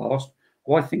from the past,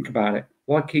 why think about it?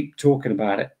 Why keep talking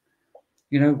about it?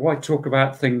 Why talk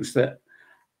about things that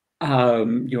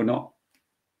you're not,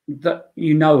 that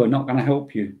are not going to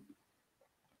help you?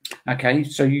 Okay,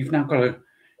 so you've got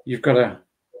to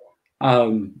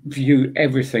view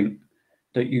everything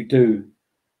that you do,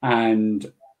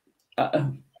 and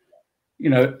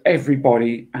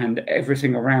everybody and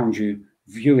everything around you,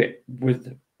 view it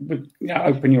with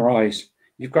open your eyes.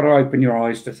 You've got to open your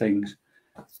eyes to things,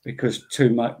 because too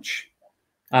much,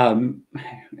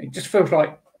 it just feels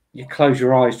like you close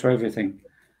your eyes to everything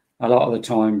a lot of the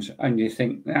times, and you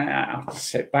think, I'll just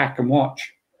sit back and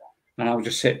watch, and I'll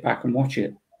just sit back and watch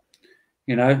it,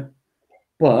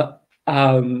 But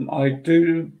I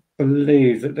do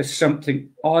believe that there's something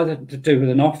either to do with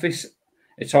an office.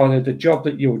 It's either the job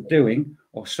that you're doing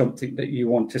or something that you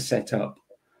want to set up.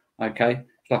 Okay,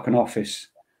 like an office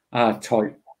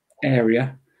type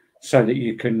area, so that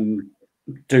you can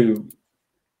do.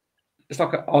 It's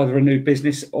like either a new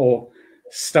business or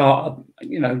start,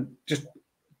 just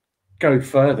go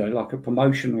further, like a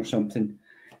promotion or something,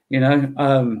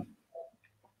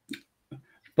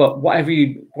 But whatever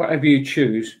you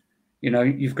choose,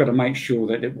 you've got to make sure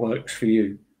that it works for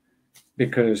you,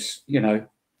 because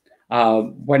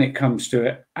when it comes to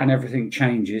it and everything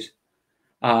changes,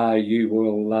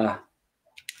 you'll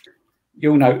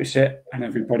notice it, and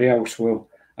everybody else will.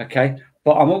 Okay,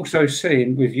 but I'm also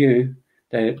seeing with you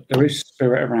that there is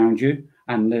spirit around you,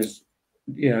 and there's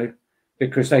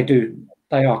because they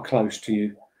are close to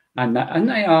you, and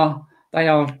they are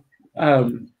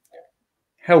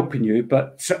helping you.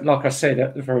 But like I said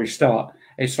at the very start,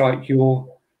 it's like you're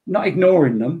not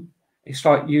ignoring them. It's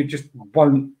like you just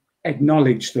won't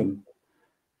acknowledge them,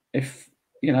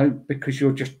 because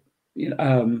you're just you're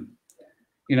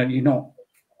not.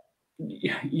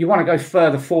 You want to go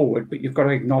further forward, but you've got to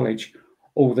acknowledge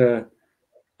all the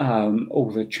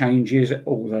all the changes,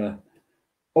 all the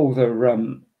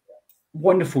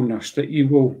wonderfulness that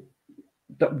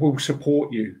will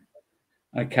support you.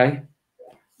 Okay,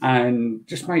 and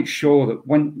just make sure that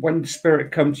when the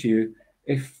spirit comes to you,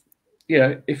 if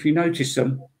you notice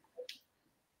them,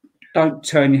 don't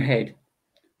turn your head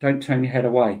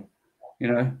away,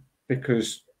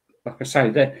 because like I say,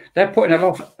 they're putting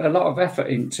a lot of effort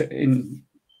into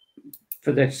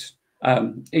this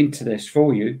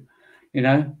for you,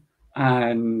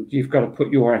 and you've got to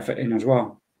put your effort in as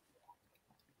well.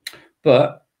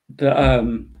 But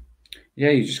you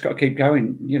just got to keep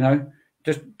going,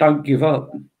 just don't give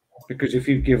up, because if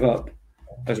you give up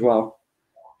as well,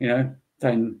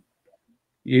 then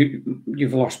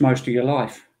you've lost most of your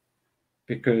life,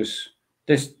 because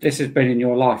this has been in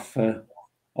your life for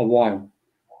a while.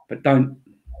 But don't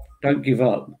give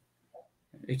up.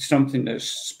 It's something that's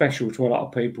special to a lot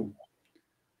of people,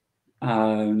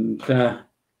 and but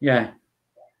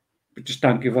just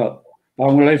don't give up. But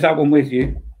I'm going to leave that one with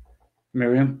you,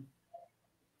 Miriam,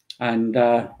 and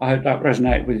I hope that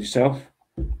resonated with yourself.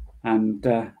 And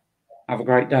have a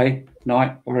great day,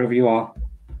 night, wherever you are.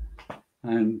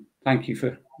 And thank you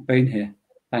for being here.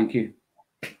 Thank you.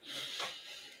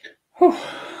 Whew.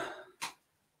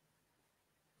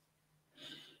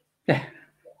 Yeah.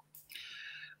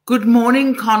 Good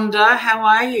morning, Conda. How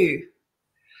are you?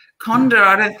 Conda,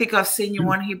 I don't think I've seen you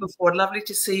on here before. Lovely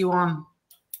to see you on.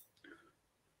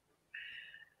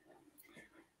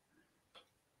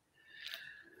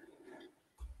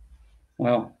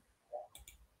 Well,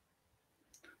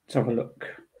 let's have a look.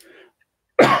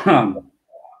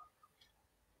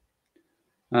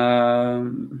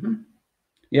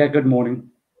 Yeah, good morning,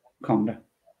 Conda.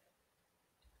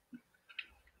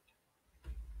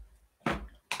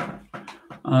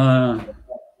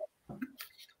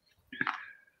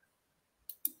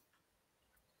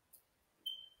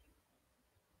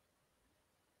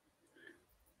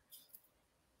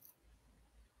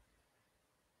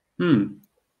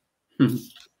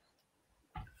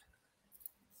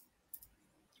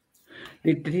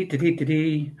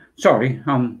 Sorry,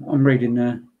 I'm reading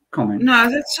the comment. No,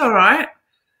 that's all right.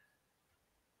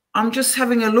 I'm just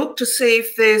having a look to see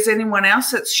if there's anyone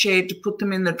else that's shared to put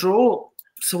them in the drawer.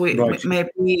 So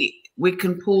maybe we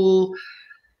can pull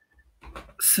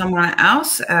someone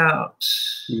else out.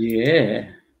 Yeah.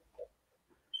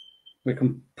 We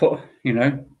can put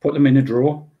them in a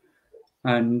drawer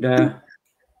and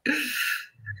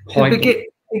It'd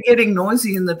be getting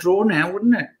noisy in the drawer now,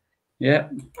 wouldn't it? Yeah.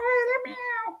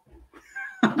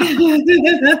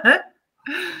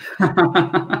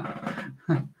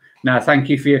 No, thank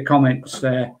you for your comments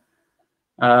there,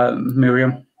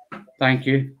 Miriam. Thank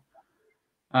you.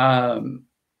 And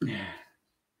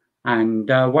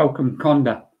welcome,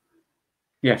 Conda.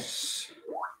 Yes.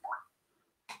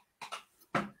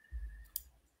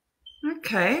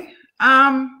 Okay.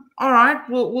 All right.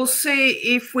 We'll see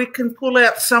if we can pull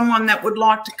out someone that would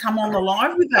like to come on the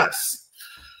live with us.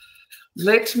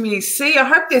 Let me see. I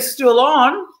hope they're still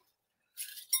on.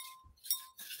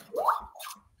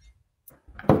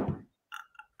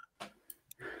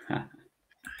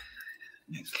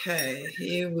 Okay,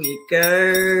 here we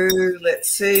go.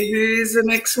 Let's see who's the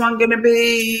next one going to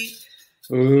be.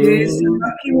 Who's the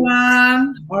lucky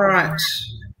one? All right.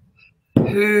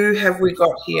 Who have we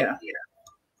got here?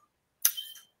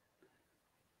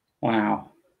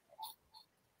 Wow.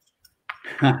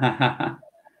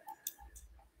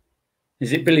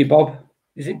 Is it Billy Bob?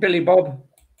 Is it Billy Bob?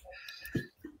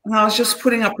 I was just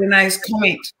putting up Renee's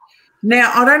comment.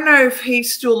 Now, I don't know if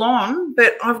he's still on,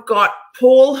 but I've got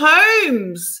Paul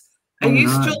Holmes. Are you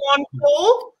still on,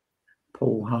 Paul?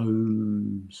 Paul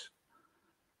Holmes.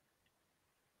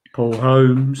 Paul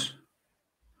Holmes.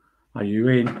 Are you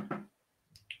in?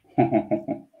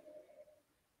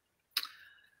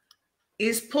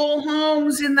 Is Paul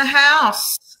Holmes in the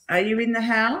house? Are you in the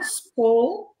house,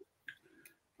 Paul?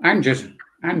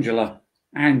 Angela.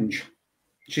 Ange.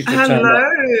 Hello,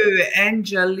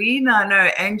 Angelina. No,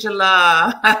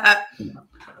 Angela.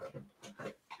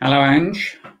 Hello,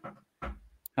 Ange.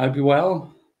 Hope you're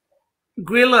well.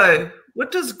 Grillo.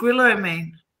 What does Grillo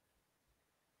mean?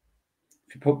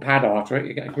 If you put pad after it,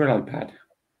 you get a Grillo pad.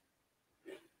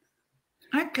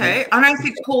 Okay. I don't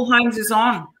think Paul Holmes is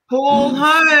on. Paul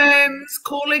Holmes.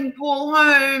 Calling Paul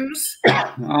Holmes.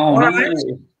 Oh, no. Right.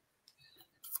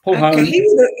 Paul Holmes.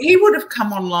 He would have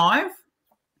come on live.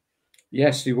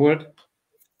 Yes, he would.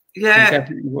 Yeah. He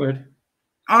definitely would.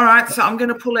 All right, so I'm going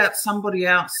to pull out somebody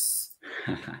else.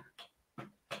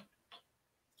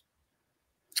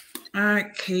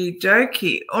 Okie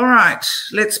dokie. All right,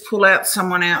 let's pull out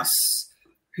someone else.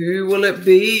 Who will it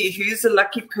be? Who's the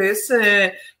lucky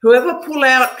person? Whoever pull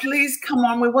out, please come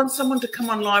on. We want someone to come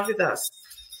on live with us.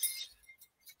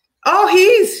 Oh,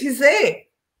 he's there.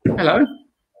 Hello.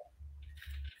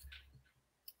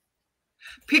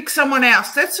 Pick someone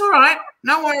else. That's all right.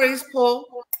 No worries, Paul.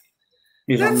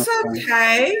 That's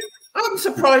okay. I'm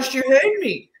surprised you heard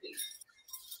me.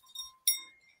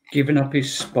 Giving up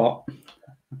his spot.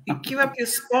 You give up your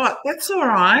spot. That's all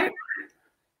right.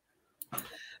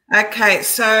 Okay,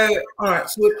 so, all right,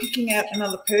 so we're picking out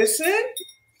another person.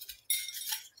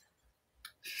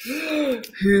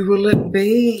 Who will it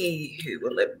be? Who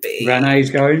will it be? Renee's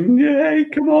going, yay,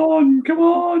 come on, come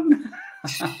on.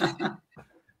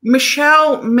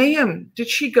 Michelle Meehan, did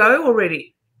she go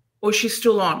already? Or is she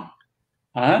still on?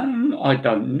 I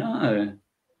don't know.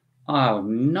 I have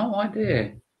no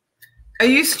idea. Are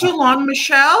you still on,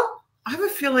 Michelle? I have a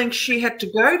feeling she had to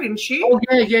go, didn't she? Oh,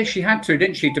 yeah, she had to,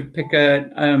 didn't she, to pick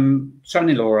a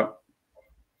son-in-law up.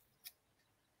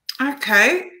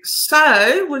 Okay,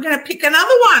 so we're going to pick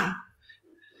another one.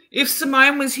 If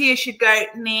Simone was here, she'd go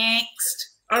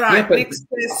next. All right, yeah, next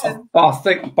person. But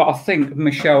I think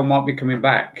Michelle might be coming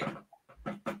back.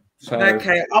 So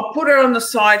okay, I'll put her on the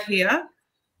side here,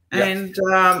 and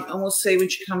we'll see when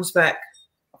she comes back.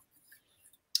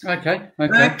 Okay.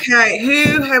 Okay,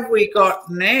 who have we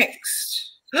got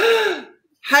next?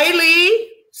 Hayley,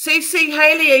 CC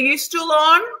Hayley, are you still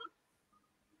on?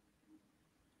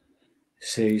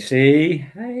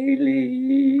 CC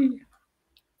Hayley,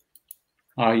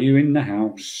 are you in the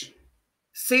house?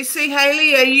 CC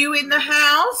Hayley, are you in the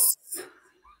house?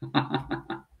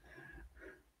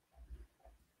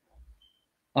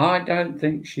 I don't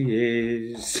think she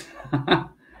is.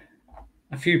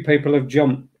 A few people have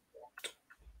jumped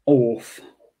off.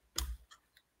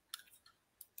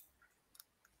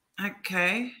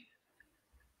 Okay.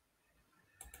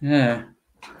 Yeah.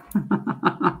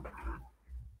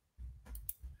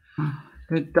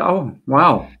 Oh,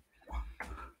 wow.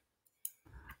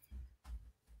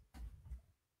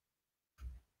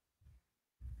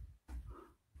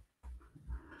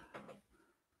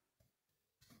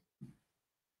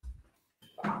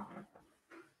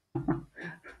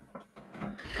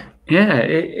 Yeah,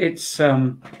 it's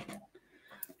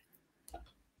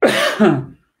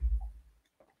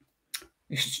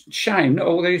it's a shame that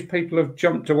all these people have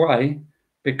jumped away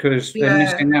because they're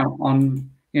missing out on,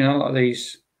 you know, like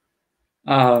these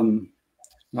like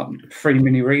free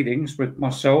mini readings with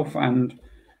myself and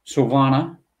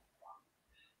Silvana.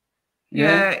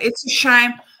 Yeah, it's a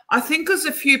shame. I think there's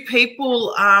a few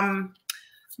people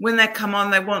when they come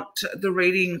on, they want the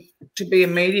reading to be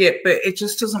immediate, but it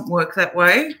just doesn't work that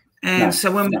way. And so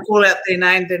when we call out their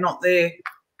name, they're not there.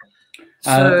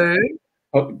 So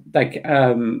they,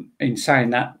 in saying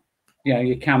that, you know,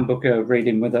 you can book a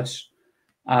reading with us,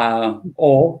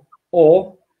 or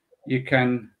you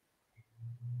can,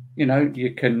 give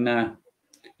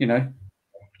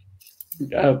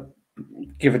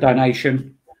a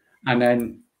donation, and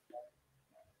then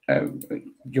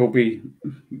you'll be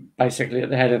basically at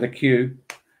the head of the queue.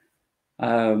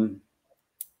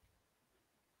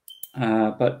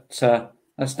 But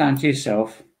that's down to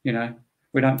yourself, you know.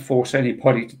 We don't force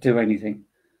anybody to do anything.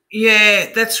 Yeah,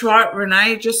 that's right,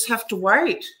 Renee. You just have to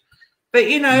wait. But,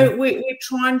 you know, we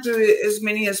try and do as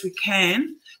many as we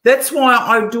can. That's why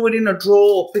I do it in a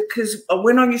draw, because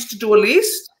when I used to do a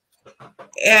list,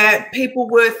 people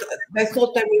they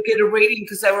thought they would get a reading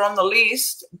because they were on the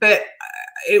list, but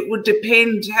it would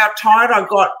depend how tired I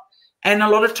got. And a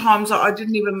lot of times I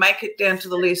didn't even make it down to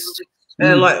the list,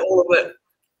 like all of it.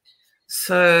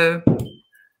 So,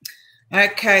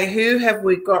 okay, who have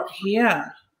we got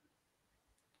here?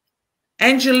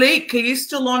 Angelique, are you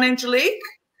still on, Angelique?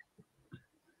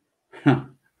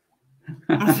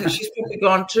 I think she's probably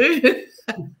gone too.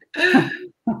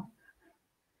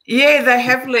 Yeah, they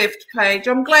have left, Paige.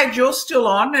 I'm glad you're still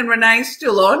on and Renee's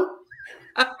still on.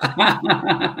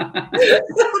 At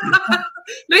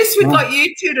least we got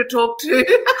you two to talk to.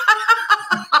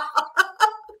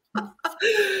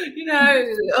 You know,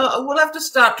 we'll have to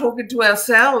start talking to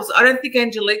ourselves. I don't think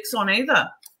Angelique's on either.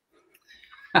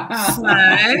 So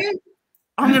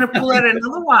I'm going to pull out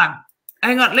another one.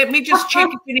 Hang on, let me just check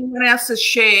if anyone else has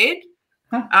shared.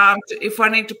 If I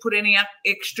need to put any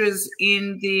extras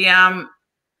in the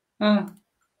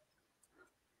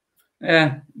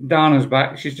yeah, Dana's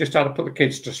back. She's just had to put the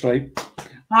kids to sleep.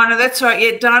 Oh, no, that's right.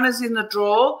 Yeah, Dana's in the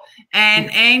draw and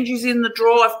Ange is in the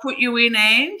draw. I've put you in,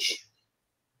 Ange.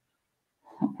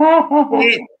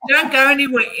 Yeah, don't go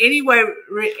anywhere,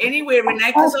 Renee,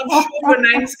 because I'm sure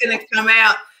Renee's going to come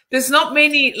out. There's not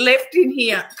many left in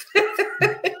here.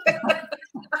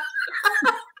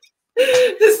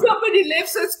 There's somebody left,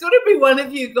 so it's got to be one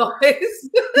of you guys.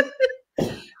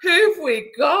 Who have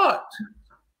we got?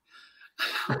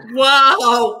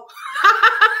 Wow.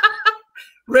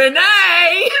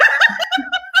 Renee.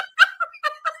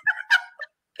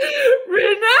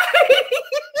 Renee.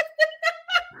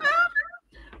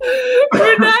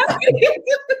 Renee.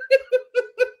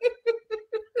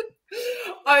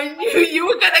 I knew you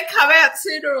were going to come out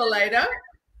sooner or later.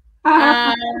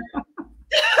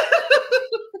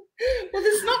 Well,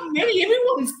 there's not many.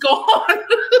 Everyone's gone.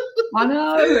 I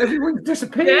know. Everyone's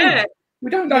disappeared. Yeah.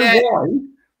 We don't know why.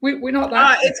 We're not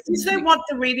that. It's because they want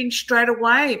the reading straight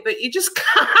away, but you just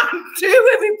can't do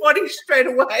everybody straight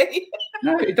away.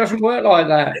 No, it doesn't work like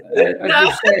that. As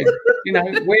you said, you know,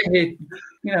 we're here.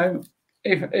 You know,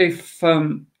 if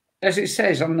as it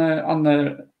says on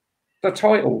the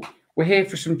title, we're here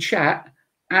for some chat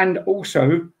and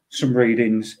also some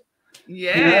readings.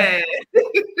 Yeah.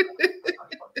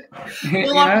 You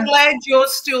know? Well, I'm glad you're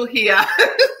still here.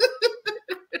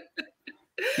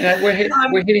 You know, we're here.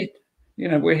 You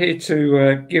know, we're here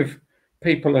to give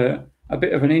people a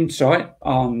bit of an insight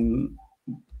on,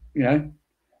 you know,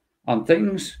 on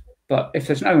things. But if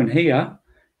there's no one here,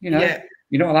 you know,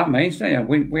 you know what that means, don't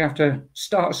you? We have to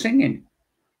start singing.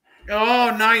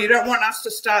 Oh no, you don't want us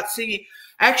to start singing.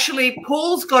 Actually,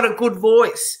 Paul's got a good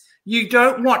voice. You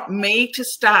don't want me to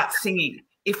start singing.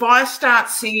 If I start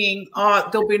singing,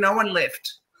 there'll be no one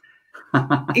left.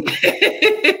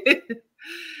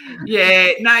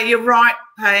 Yeah, no, you're right,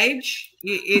 Paige.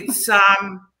 It's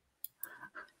oh,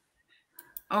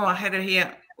 I had it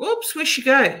here. Oops, where'd she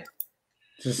go?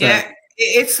 Yeah,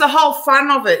 it's the whole fun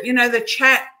of it, you know, the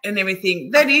chat and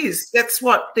everything. That's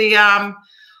what the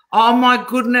oh my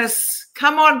goodness.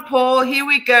 Come on, Paul, here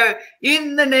we go.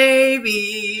 In the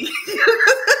Navy.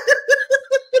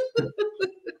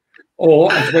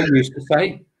 Or, as we used to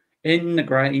say, in the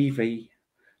gravy.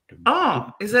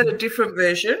 Oh, is that a different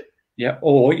version? Yeah,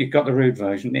 or you've got the rude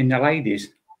version, in the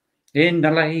ladies. In the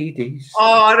ladies.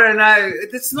 Oh, I don't know.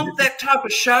 It's not that type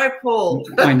of show, Paul.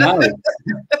 I know.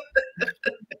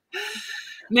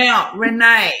 Now,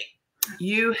 Renee,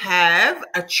 you have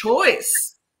a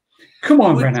choice. Come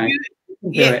on, Renee.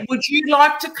 Would you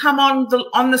like to come on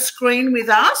the screen with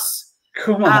us?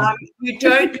 Come on. You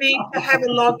don't need to have a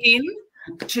login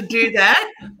to do that.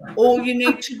 All you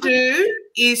need to do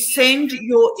is send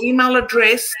your email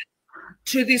address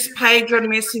to this page on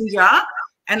Messenger,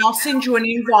 and I'll send you an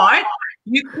invite.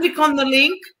 You click on the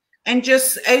link, and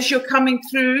just as you're coming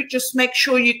through, just make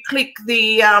sure you click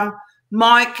the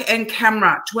mic and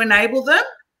camera to enable them,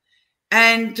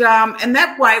 and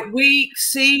that way we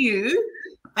see you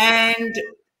and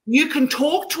you can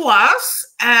talk to us,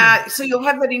 so you'll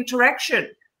have that interaction.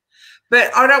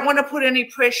 But I don't want to put any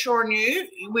pressure on you.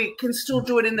 We can still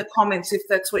do it in the comments if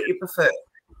that's what you prefer.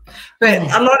 But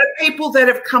a lot of people that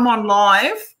have come on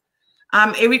live,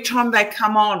 every time they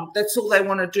come on, that's all they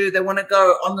want to do. They want to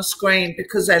go on the screen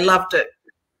because they loved it.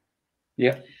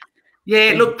 Yeah.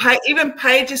 Yeah, look, even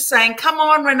Paige is saying, come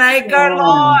on, Renee, go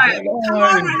live. Come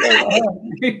on,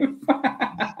 Renee.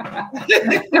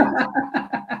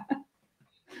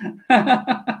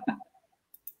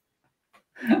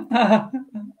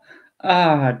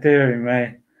 Ah, dearie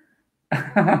me.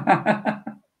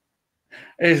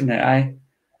 Isn't it, eh?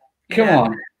 Come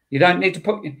on. You don't need to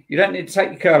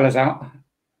take your curlers out.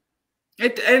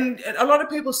 And a lot of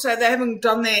people say they haven't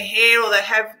done their hair, or they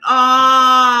have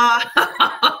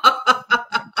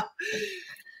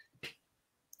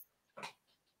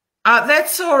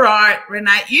that's all right,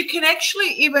 Renee. You can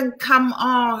actually even come.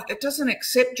 It doesn't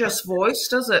accept just voice,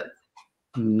 does it?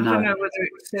 No. I don't know whether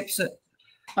it accepts it.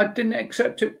 I didn't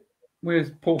accept it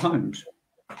with Paul Holmes.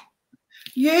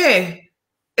 Yeah,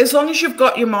 as long as you've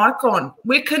got your mic on,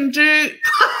 we can do.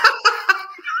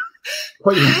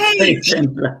 Paige,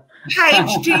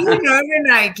 do you know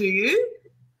Renee? Do you?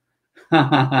 Did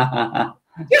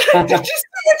you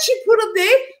see what she put on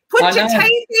there? Put your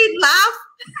teeth in, love.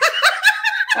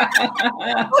 I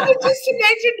can just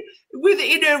imagine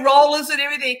in her rollers and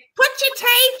everything. Put your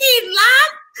teeth in,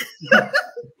 love.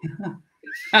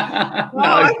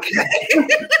 Oh, okay.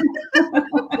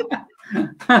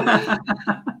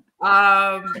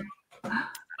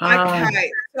 Okay.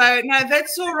 So no,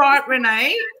 that's all right,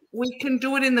 Renee. We can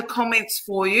do it in the comments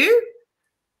for you.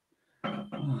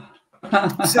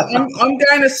 So I'm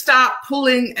going to start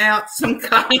pulling out some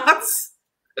cards.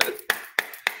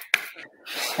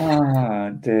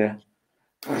 Oh dear.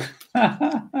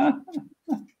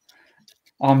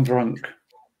 I'm drunk.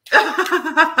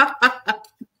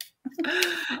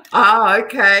 Oh,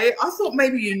 okay. I thought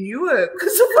maybe you knew it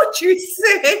because of what you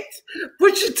said.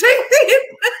 Put your teeth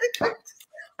in.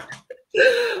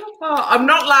 Oh, I'm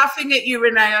not laughing at you,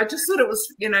 Renee. I just thought it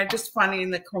was, just funny in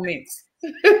the comments.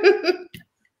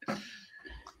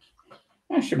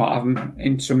 Well, she might have them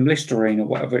in some Listerine or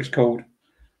whatever it's called.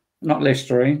 Not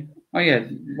Listerine. Oh, yeah.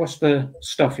 What's the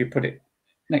stuff you put it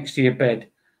next to your bed?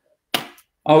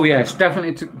 Oh, yeah. It's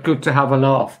definitely good to have a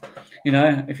laugh.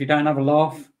 If you don't have a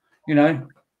laugh,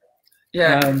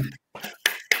 Yeah.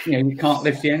 You can't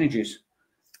lift the energies,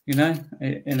 and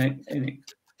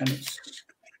it's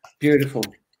beautiful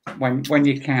when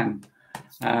you can.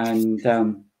 And,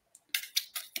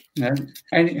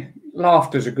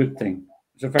 laughter's a good thing.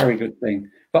 It's a very good thing.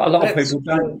 But a lot of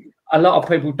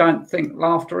people don't think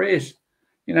laughter is,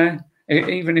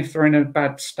 even if they're in a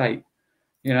bad state,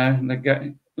 they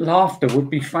go, laughter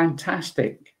would be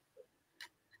fantastic,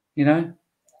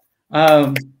 not,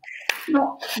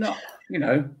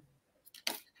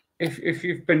 if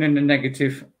you've been in a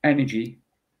negative energy.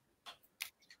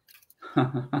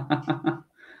 I'm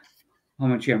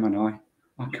a Gemini.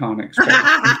 I can't expect.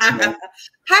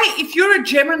 Hey, if you're a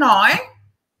Gemini,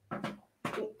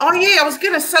 oh yeah, I was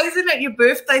going to say, isn't it your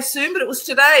birthday soon? But it was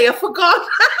today. I forgot.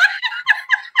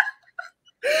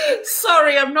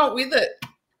 Sorry, I'm not with it.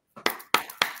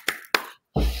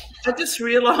 I just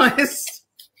realised.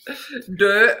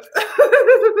 Dirt.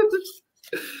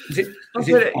 Is it? I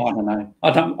don't know.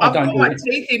 I don't. I've got my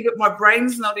teeth in, but my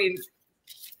brain's not in.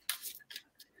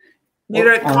 You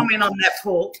don't comment on that,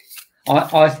 Paul.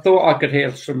 I thought I could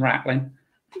hear some rattling.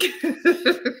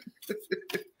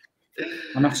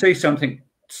 And I see something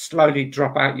slowly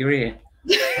drop out your ear.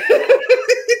 Did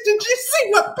you see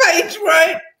what Paige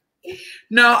wrote?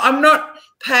 No, I'm not,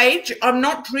 Paige. I'm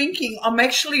not drinking. I'm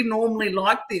actually normally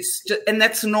like this, and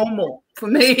that's normal for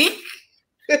me.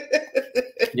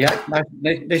 Yeah,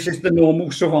 this is the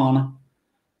normal Savannah.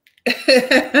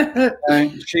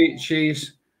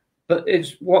 She's, but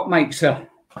it's what makes her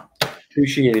who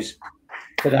she is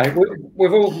today.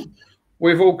 We've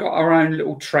all got our own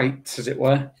little traits, as it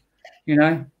were,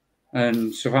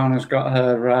 And Savannah's got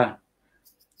her,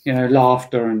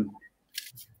 laughter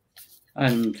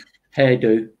and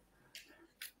hairdo.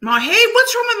 My hair?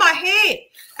 What's wrong with my hair?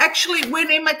 Actually,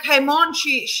 when Emma came on,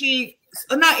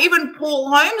 even Paul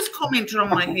Holmes commented on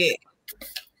my hair.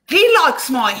 He likes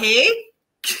my hair.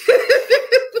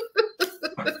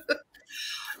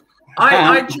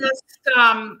 I just,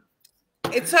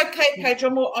 it's okay, Paige.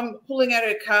 I'm pulling out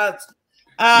her cards.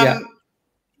 Yeah.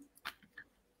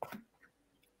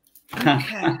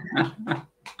 Okay.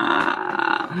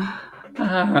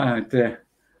 Oh, dear.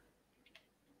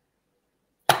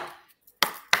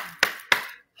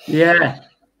 Yeah,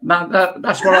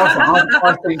 that's what I think.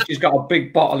 I think she's got a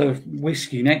big bottle of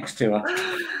whiskey next to her.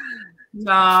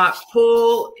 Nah,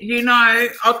 Paul,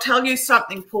 I'll tell you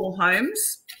something, Paul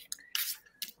Holmes.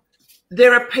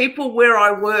 There are people where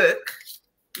I work.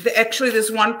 Actually,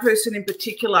 there's one person in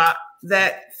particular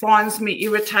that finds me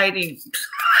irritating.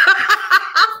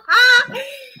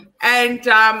 And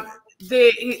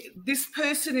this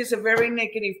person is a very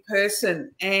negative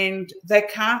person, and they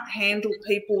can't handle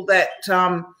people that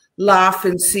laugh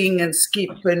and sing and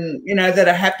skip and, that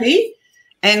are happy.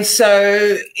 And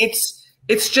so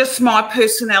it's just my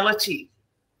personality.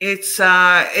 It's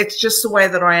just the way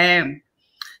that I am.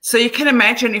 So you can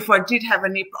imagine if I did have a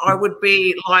nip, I would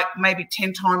be like maybe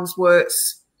 10 times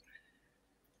worse.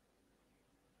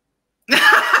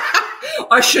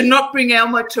 I should not bring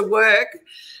Elmo to work.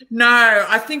 No,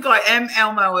 I think I am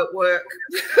Elmo at work.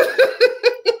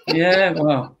 Yeah,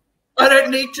 well. I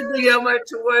don't need to bring Elmo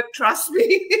to work, trust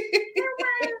me.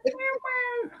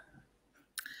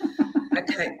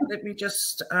 Okay, let me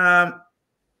just... Oh,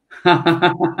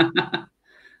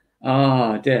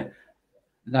 dear.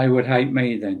 They would hate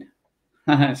me then,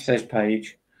 says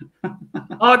Paige.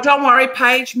 Oh, don't worry,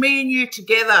 Paige. Me and you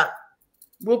together.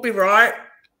 We'll be right.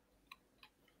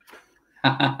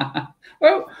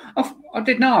 Well, I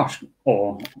didn't ask,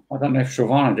 or I don't know if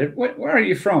Savannah did. Where are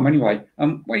you from, anyway?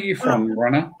 Where are you from,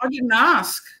 Rana? I didn't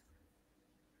ask.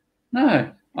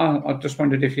 No, I just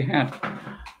wondered if you had.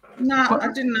 No,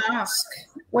 I didn't ask.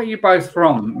 Where are you both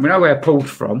from? We know where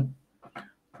Paul's from.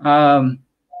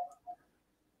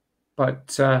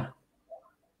 But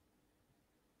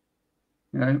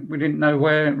we didn't know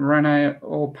where Renee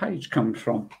or Paige comes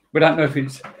from. We don't know if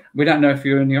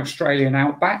you're in the Australian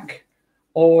outback,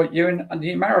 or you're in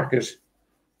the Americas,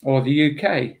 or the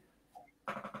UK.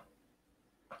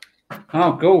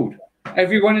 Oh, good.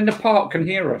 Everyone in the park can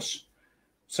hear us,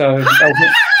 so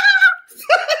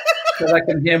they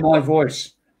can hear my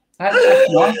voice. That's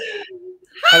nice.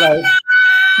 Hello.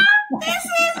 This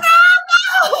is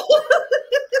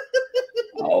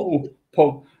Oh,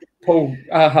 Paul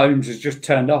Holmes has just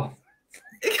turned off.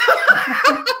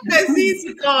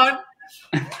 He's gone.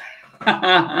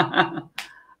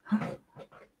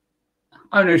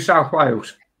 Oh, New South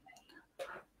Wales.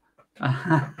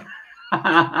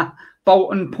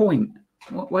 Bolton Point.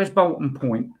 Where's Bolton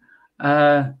Point?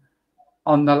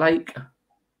 On the Lake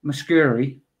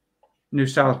Muscuri, New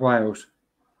South Wales.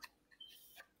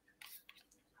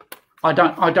 I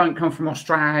don't come from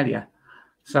Australia,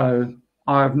 so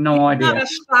I have no idea. Not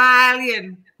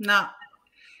Australian. No.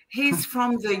 He's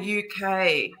from the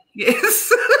UK.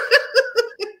 Yes.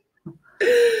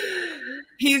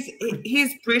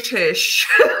 He's British.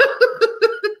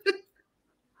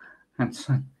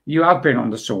 You have been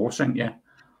on the source, haven't you?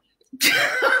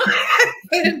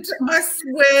 I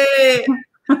swear.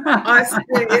 I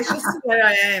swear. It's just the way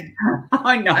I am.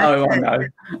 I know. Okay.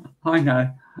 I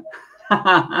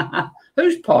know.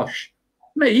 Who's posh?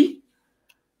 Me?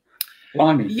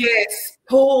 Blimey. Yes,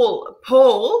 Paul.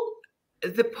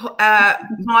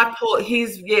 My Paul.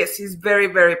 He's very,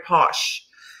 very posh,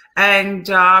 and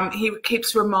he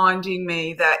keeps reminding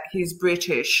me that he's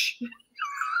British.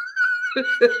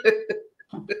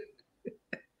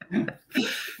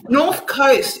 North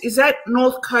Coast, is that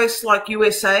North Coast like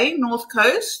USA? North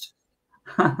Coast?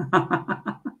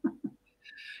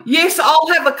 Yes, I'll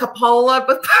have a Capola,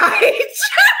 but Paige.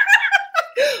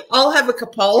 I'll have a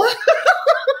Capola.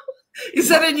 Is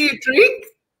that a new drink?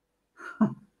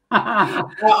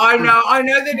 Well, I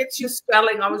know that it's your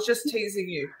spelling. I was just teasing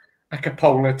you. A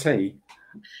Capola tea.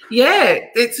 Yeah,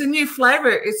 it's a new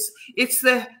flavour. It's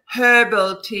the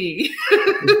herbal tea.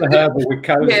 It's the herbal with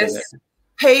cola. Yes.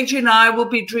 Paige and I will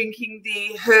be drinking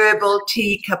the herbal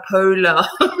tea Capola.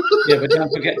 Yeah, but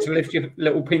don't forget to lift your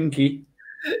little pinky.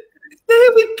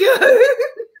 There we go.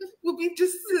 We'll be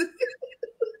just...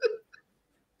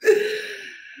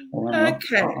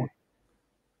 Okay.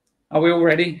 Are we all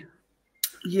ready?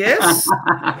 Yes.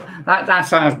 that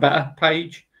sounds better,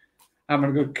 Paige. I'm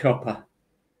a good cuppa.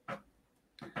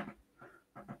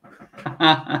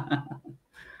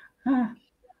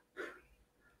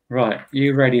 Right,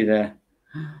 you ready there?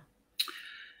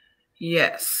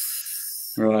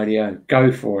 Yes. Rightio,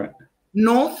 go for it.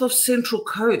 North of Central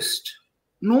Coast.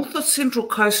 North of Central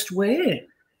Coast where?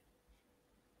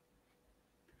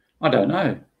 I don't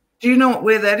know. Do you know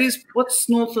where that is? What's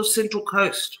north of Central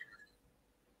Coast?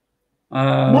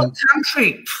 What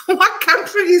country? What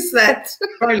country is that?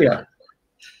 Australia.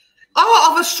 Oh,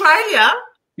 of Australia?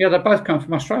 Yeah, they both come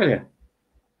from Australia.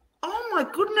 Oh, my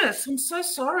goodness. I'm so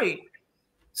sorry.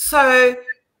 So,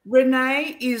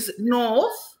 Renee is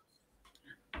north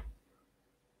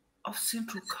of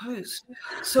Central Coast.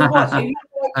 So what? Are you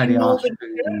like in Northern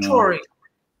Territory?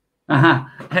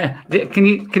 Can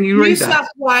you read New that? South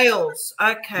Wales.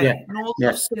 Okay. Yeah. North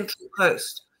of Central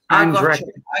Coast. And Okay.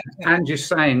 just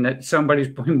saying that somebody's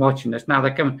been watching us. Now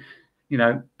they come,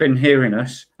 been hearing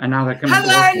us, and now they come.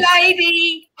 Hello,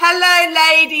 lady. Hello,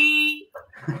 lady.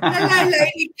 Hello,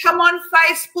 lady. Come on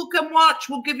Facebook and watch.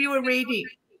 We'll give you a reading.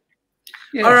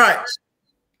 Yeah. All right.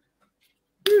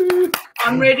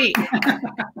 I'm ready.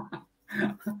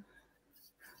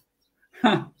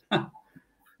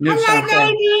 Hello,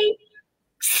 lady.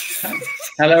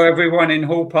 Hello, everyone in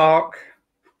Hall Park.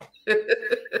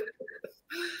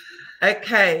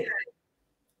 Okay.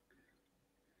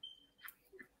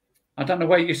 I don't know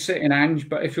where you're sitting, Ange,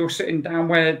 but if you're sitting down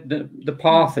where the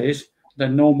path is, the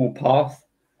normal path,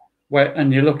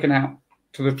 and you're looking out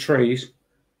to the trees,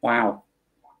 wow.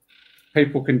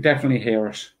 People can definitely hear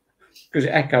us because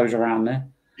it echoes around there.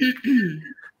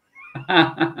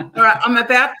 All right, I'm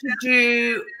about to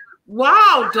do...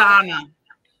 Wow, Dana.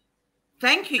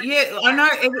 Thank you. Yeah, I know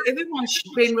everyone's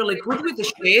been really good with the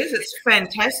shares. It's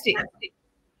fantastic.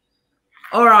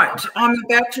 All right, I'm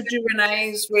about to do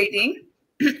Renee's reading.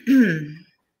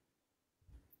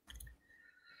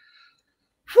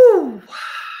 Whew.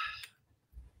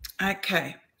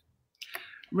 Okay.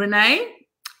 Renee,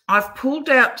 I've pulled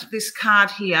out this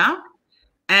card here,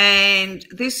 and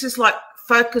this is like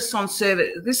focus on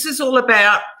service. This is all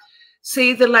about,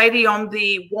 see the lady on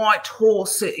the white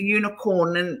horse,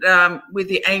 unicorn, and with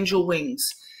the angel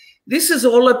wings. This is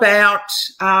all about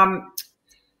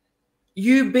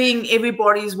you being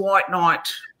everybody's white knight,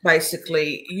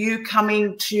 basically. You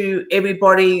coming to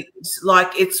everybody like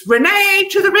it's Renee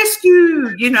to the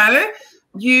rescue,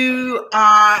 You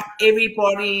are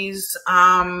everybody's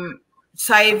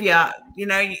savior.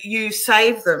 You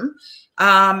save them,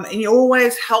 and you're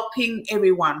always helping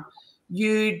everyone.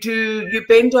 You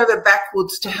bend over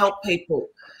backwards to help people.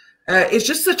 It's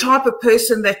just the type of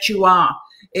person that you are.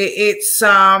 It's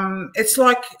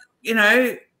like,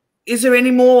 is there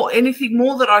anything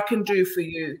more that I can do for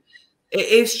you?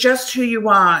 It's just who you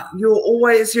are.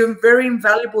 You're very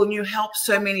invaluable, and you help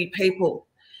so many people.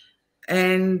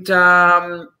 And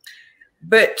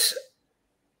but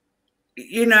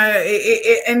you know,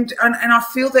 and I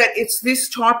feel that it's this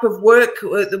type of work,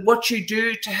 what you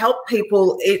do to help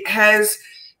people. It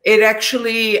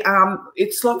actually,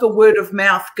 it's like a word of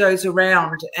mouth goes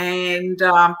around, and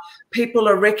people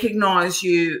are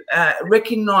recognizing,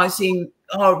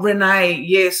 oh, Renee,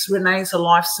 yes, Renee's a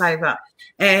lifesaver,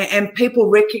 and people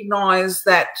recognize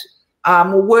that.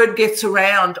 Word gets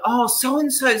around, oh,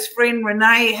 so-and-so's friend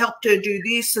Renee helped her do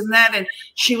this and that, and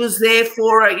she was there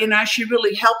for her, you know, she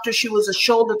really helped her. She was a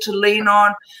shoulder to lean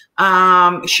on.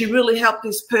 She really helped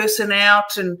this person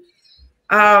out. And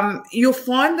you'll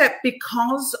find that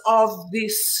because of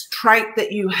this trait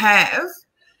that you have,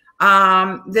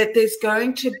 that there's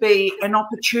going to be an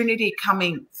opportunity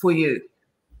coming for you.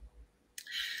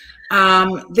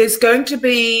 There's going to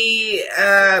be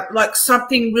like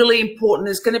something really important.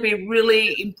 There's going to be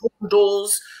really important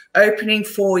doors opening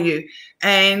for you.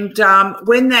 And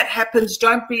when that happens,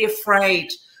 don't be afraid.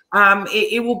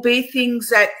 It will be things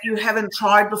that you haven't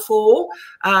tried before.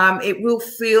 It will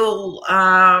feel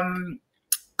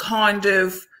kind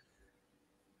of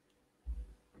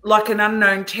like an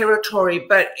unknown territory,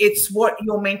 but it's what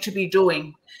you're meant to be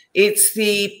doing. It's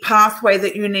the pathway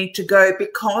that you need to go,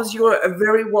 because you're a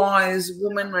very wise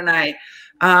woman, Renee.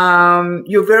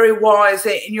 You're very wise,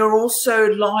 and you're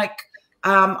also like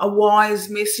a wise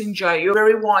messenger. You're a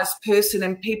very wise person,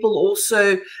 and people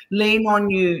also lean on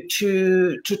you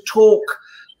to talk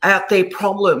out their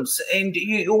problems, and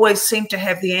you always seem to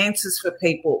have the answers for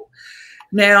people.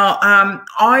 Now,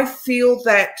 I feel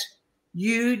that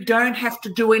you don't have to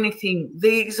do anything.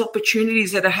 These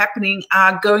opportunities that are happening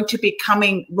are going to be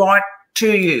coming right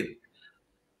to you.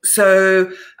 So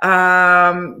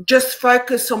just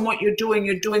focus on what you're doing.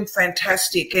 You're doing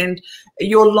fantastic, and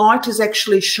your light is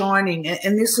actually shining.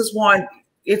 And this is why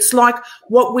it's like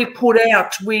what we put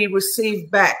out, we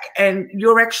receive back, and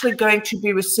you're actually going to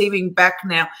be receiving back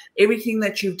now everything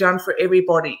that you've done for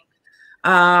everybody.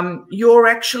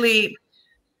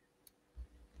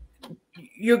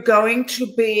 You're going to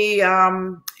be,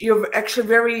 you're actually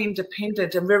very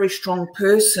independent and very strong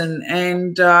person,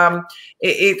 and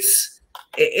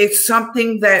it's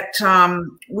something that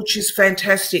which is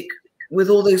fantastic with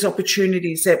all these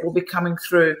opportunities that will be coming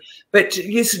through. But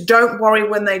yes, don't worry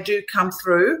when they do come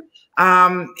through.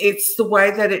 It's the way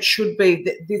that it should be.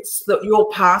 It's your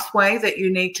pathway that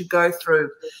you need to go through.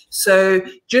 So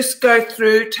just go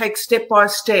through, take step by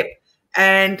step,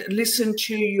 and listen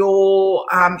to your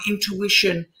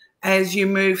intuition as you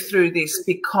move through this,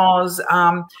 because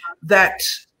that,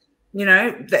 you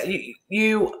know, that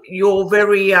you're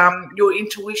very your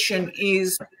intuition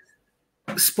is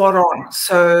spot on.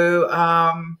 So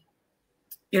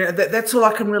you know, that's all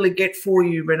I can really get for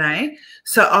you, Renee.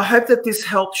 So I hope that this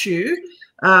helps you.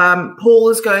 Paul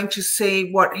is going to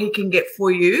see what he can get for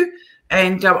you,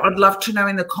 and I'd love to know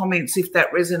in the comments if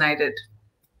that resonated.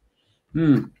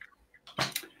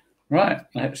 Right,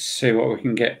 let's see what we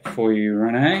can get for you,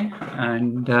 Renee.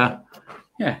 And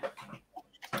yeah,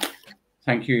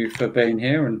 thank you for being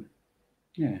here and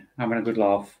yeah, having a good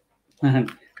laugh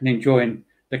and enjoying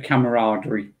the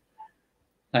camaraderie.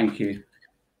 Thank you.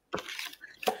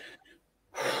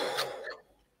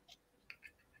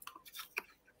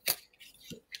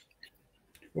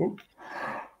 Oh,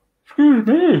 excuse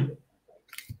me.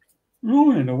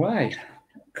 Rolling away.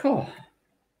 God.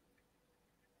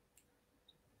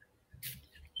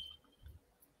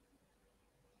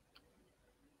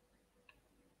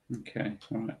 Okay,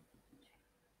 all right.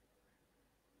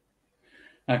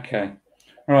 Okay,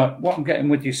 all right. What I'm getting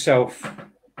with yourself,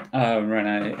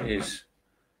 Renee, is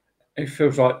it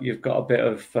feels like you've got a bit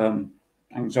of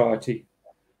anxiety,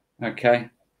 okay,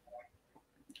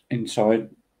 inside,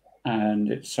 and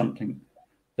it's something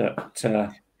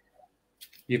that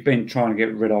you've been trying to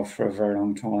get rid of for a very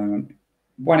long time. And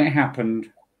when it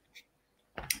happened,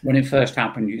 when it first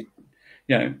happened, you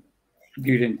know,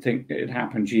 you didn't think it had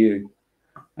happened to you.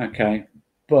 Okay,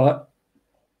 but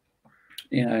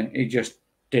you know, it just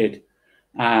did,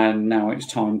 and now it's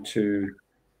time to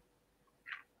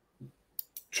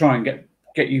try and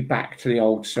get you back to the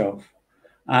old self.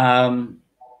 But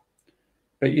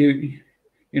you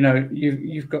know,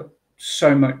 you've got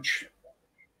so much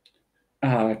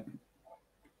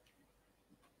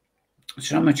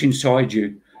inside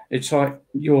you. It's like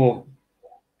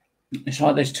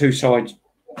there's two sides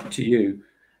to you.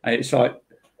 It's like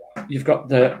you've got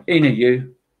the inner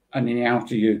you and the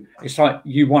outer you. It's like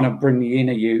you want to bring the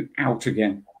inner you out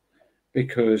again,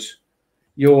 because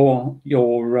you're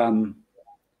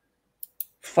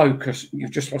focus.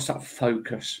 You've just lost that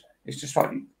focus. It's just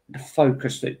like the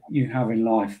focus that you have in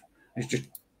life has just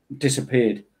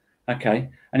disappeared. Okay,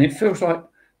 and it feels like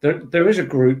there is a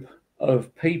group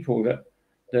of people that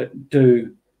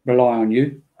do rely on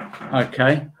you.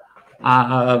 Okay,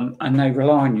 and they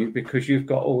rely on you because you've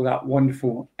got all that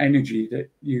wonderful energy that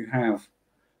you have,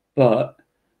 but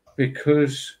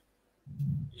because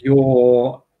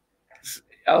you're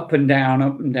up and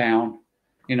down,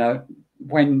 you know,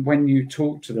 when you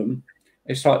talk to them,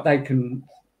 it's like they can,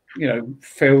 you know,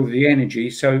 feel the energy,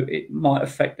 so it might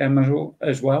affect them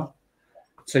as well.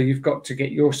 So you've got to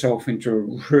get yourself into a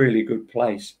really good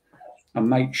place and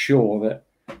make sure that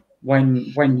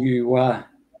when you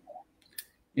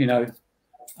you know,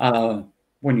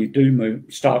 when you do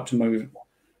start to move,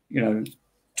 you know,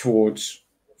 towards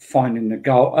finding the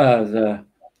goal,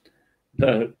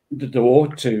 the door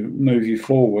to move you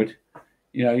forward,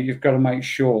 you know, you've got to make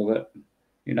sure that,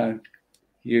 you know,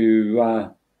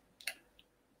 you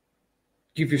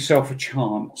give yourself a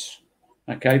chance,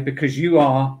 okay? Because you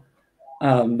are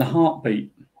the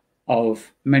heartbeat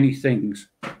of many things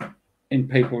in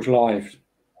people's lives,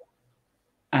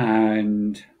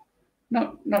 and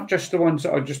not just the ones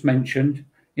that I just mentioned.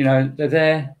 You know, they're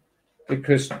there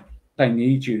because they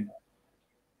need you,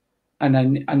 and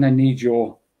they need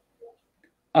your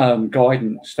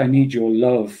guidance. They need your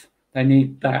love. They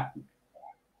need that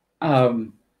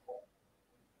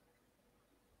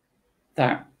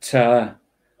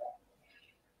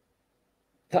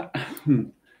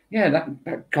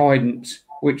that guidance,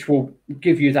 which will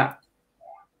give you that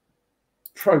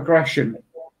progression,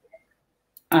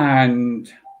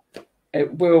 and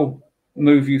it will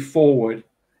move you forward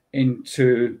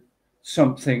into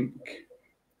something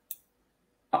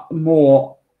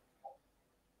more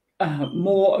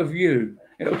of you.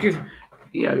 It'll give,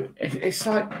 you know, it's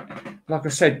like I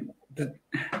said,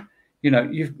 you know,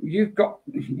 you've got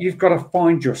to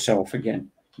find yourself again.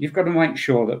 You've got to make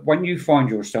sure that when you find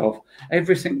yourself,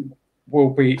 everything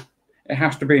it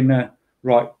has to be in the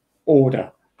right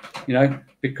order, you know,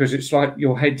 because it's like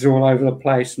your head's all over the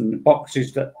place, and the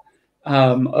boxes that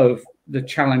of the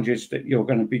challenges that you're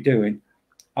going to be doing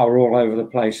are all over the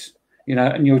place, you know,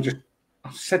 and you're just,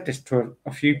 I've said this to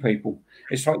a few people,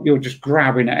 it's like you're just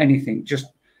grabbing at anything,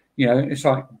 just, you know, it's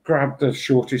like grab the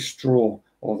shortest straw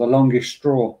or the longest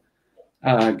straw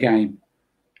game.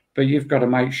 But you've got to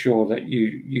make sure that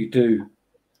you do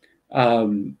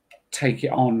take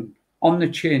it on the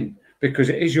chin, because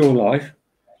it is your life,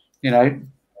 you know,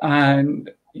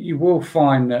 and you will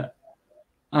find that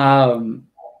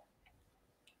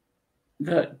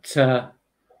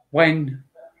when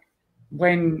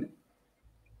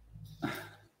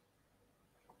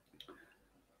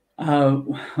I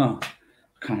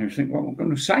can't even think what I'm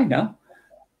going to say now.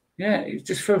 Yeah, it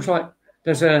just feels like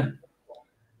it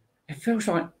feels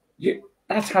like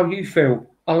that's how you feel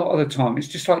a lot of the time. It's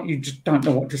just like you just don't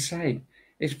know what to say.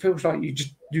 It feels like you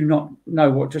just do not know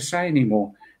what to say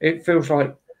anymore. It feels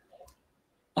like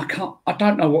I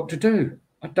don't know what to do.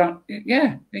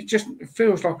 It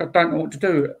feels like I don't know what to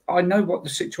do. I know what the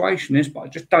situation is, but I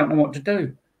just don't know what to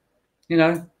do, you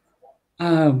know.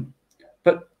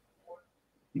 But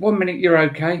one minute you're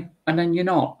okay, and then you're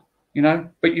not, you know.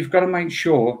 But you've got to make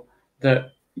sure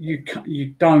that you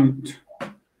don't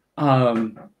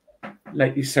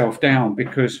let yourself down,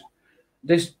 because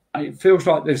it feels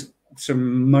like there's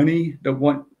some money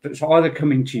that's either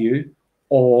coming to you,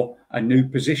 or a new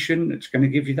position that's going to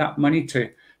give you that money to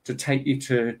take you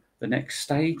to the next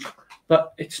stage.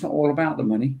 But it's not all about the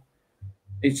money.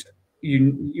 It's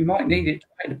you might need it to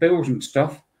pay the bills and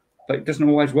stuff, but it doesn't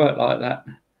always work like that,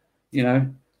 you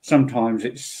know. Sometimes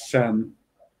it's you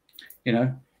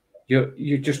know,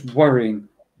 you're just worrying,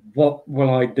 what will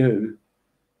I do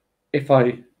if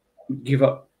I give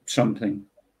up something?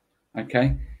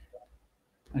 Okay,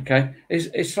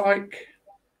 it's like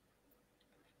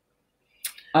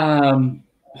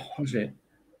what was it?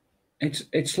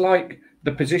 It's like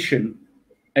the position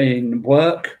in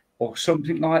work or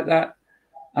something like that.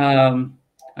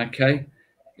 Okay,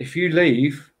 if you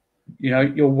leave, you know,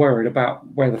 you're worried about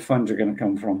where the funds are going to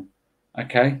come from.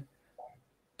 Okay,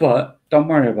 but don't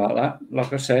worry about that.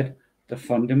 Like I said, the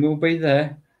funding will be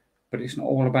there, but it's not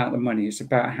all about the money. It's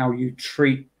about how you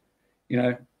treat, you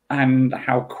know, and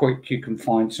how quick you can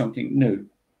find something new.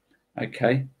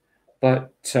 Okay,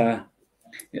 but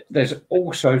there's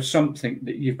also something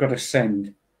that you've got to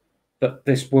send, but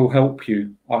this will help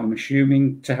you. I'm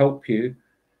assuming to help you,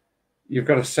 you've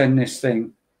got to send this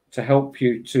thing to help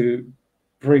you to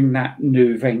bring that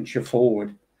new venture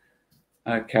forward.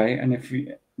 Okay, and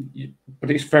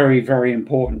but it's very, very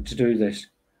important to do this.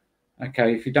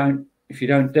 Okay, if you don't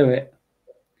do it,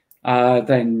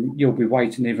 then you'll be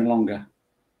waiting even longer.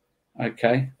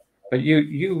 Okay, but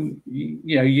you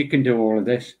know you can do all of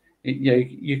this.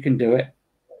 You can do it,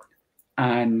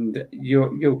 and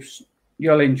you'll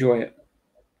enjoy it.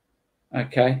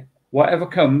 Okay, whatever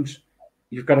comes,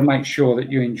 you've got to make sure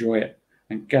that you enjoy it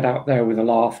and get out there with the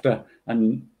laughter,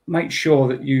 and make sure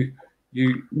that you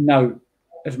know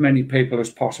as many people as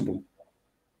possible.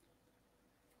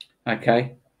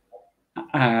 Okay,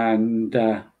 and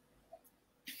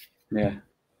yeah,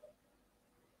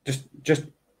 just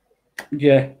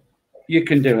yeah, you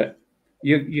can do it.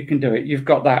 You can do it. You've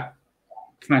got that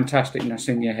fantasticness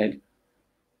in your head,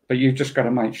 but you've just got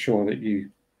to make sure that you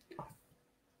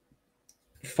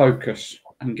focus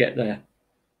and get there.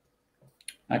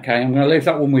 Okay, I'm going to leave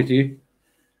that one with you,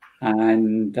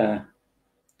 and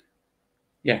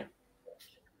yeah,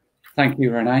 thank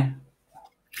you, Renee.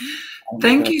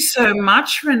 Thank you so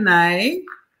much, Renee.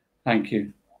 Thank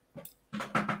you.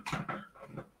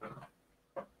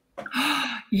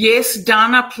 Yes,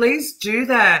 Dana, please do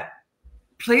that.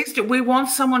 Please do. We want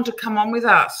someone to come on with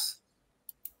us.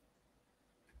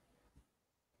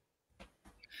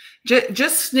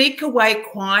 Just sneak away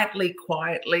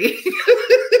quietly.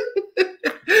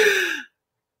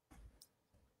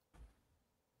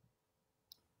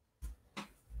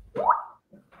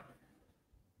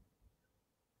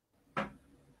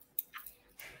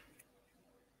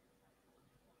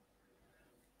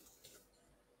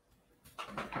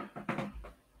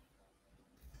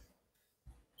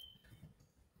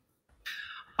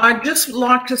 I'd just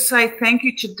like to say thank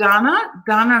you to Dana.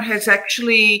 Dana has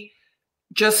actually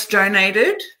just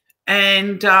donated,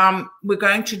 and we're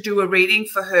going to do a reading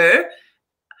for her.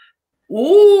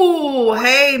 Oh,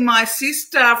 hey, my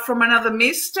sister from another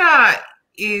mister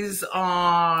is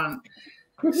on.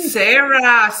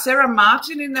 Sarah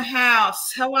Martin in the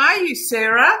house. How are you,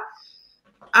 Sarah?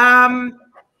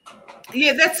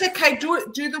 Yeah, that's okay. Do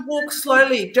the walk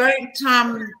slowly. Don't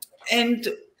and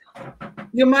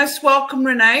you're most welcome,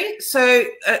 Renee. So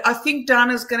I think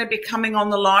Dana's going to be coming on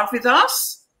the live with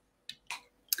us,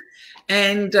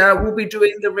 and we'll be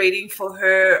doing the reading for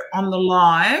her on the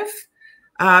live.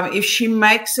 If she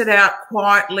makes it out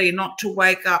quietly, not to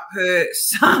wake up her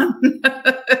son.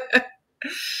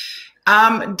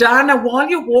 Dana, while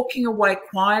you're walking away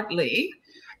quietly,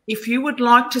 if you would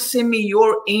like to send me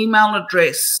your email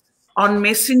address on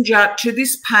Messenger to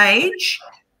this page,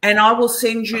 and I will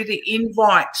send you the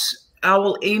invite. I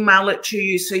will email it to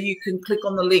you so you can click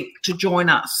on the link to join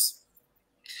us.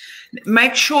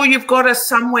 Make sure you've got us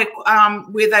somewhere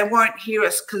where they won't hear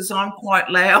us, because I'm quite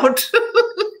loud.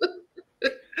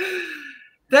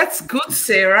 That's good,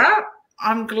 Sarah.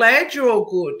 I'm glad you're all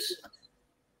good.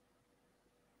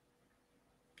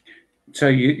 So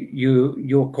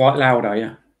you're quite loud, are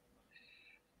you?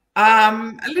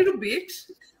 A little bit.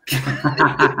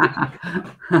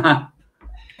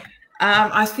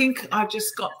 I think I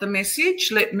just got the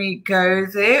message. Let me go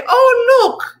there.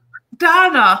 Oh, look,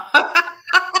 Dana.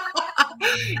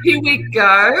 Here we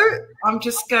go. I'm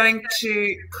just going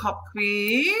to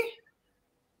copy.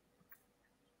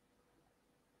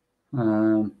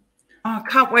 Oh, I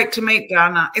can't wait to meet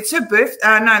Dana. It's her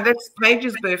birthday. No, that's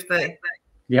Paige's birthday.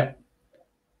 Yeah.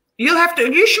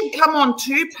 You should come on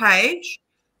too, Paige.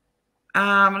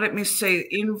 Let me see.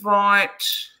 Invite.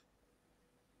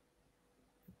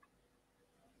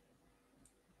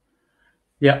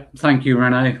 Yeah. Thank you,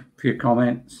 Renee, for your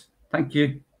comments. Thank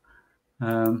you.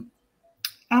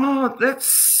 Oh,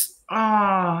 that's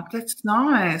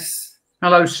nice.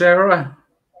 Hello, Sarah.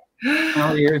 How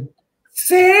are you?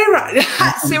 Sarah.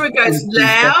 Sarah goes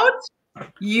loud.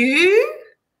 You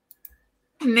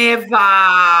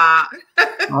never.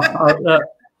 Look.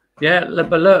 Yeah,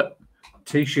 but look.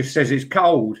 Tisha says it's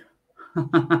cold.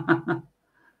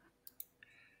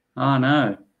 I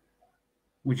know.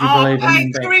 Would you believe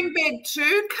Paige, you're in bed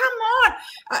too? Come on.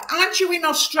 Aren't you in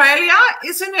Australia?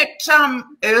 Isn't it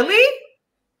early?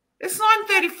 It's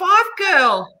 9:35,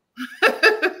 girl.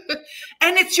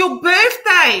 And it's your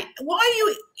birthday. Why are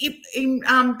you in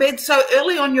bed so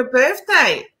early on your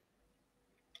birthday?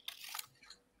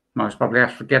 Most probably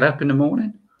have to get up in the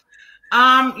morning.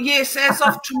 Yes, as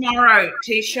of tomorrow,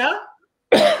 Tisha.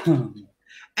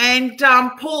 And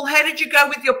Paul, how did you go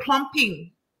with your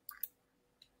plumping?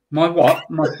 My what?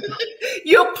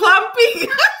 Your plumping.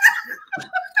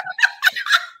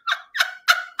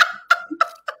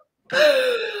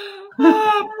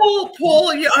 Oh,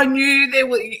 Paul, I knew there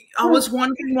were. I was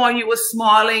wondering why you were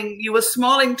smiling. You were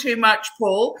smiling too much,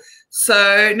 Paul.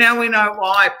 So now we know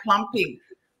why. Plumping.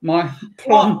 My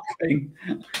plumping.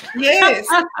 Yes.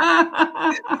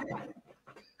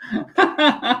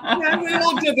 Now we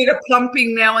will do a bit of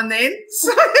plumping now and then.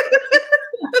 So.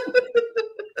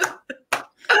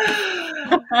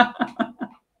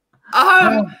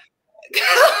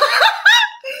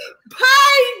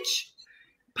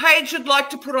 Paige would like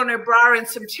to put on her bra and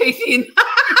some teeth in.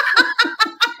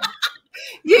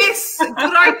 Yes,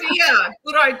 good idea.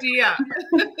 Good idea.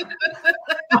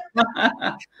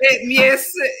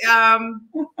 Yes,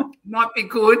 might be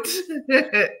good.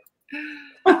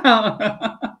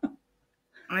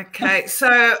 Okay, so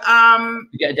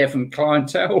you get a different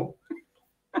clientele.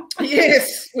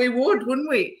 Yes, we would, wouldn't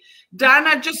we?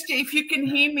 Dana, just if you can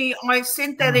hear me, I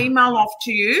sent that email off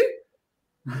to you,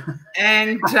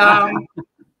 and now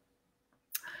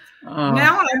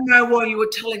I know why you were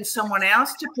telling someone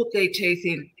else to put their teeth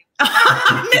in. Now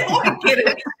I get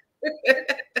it.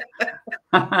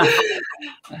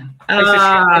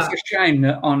 It's a shame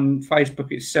that on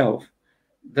Facebook itself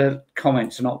the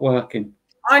comments are not working.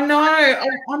 I know.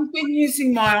 I've been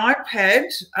using my iPad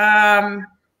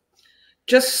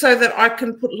just so that I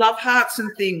can put love hearts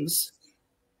and things.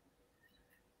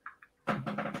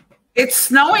 It's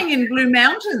snowing in Blue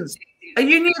Mountains. Are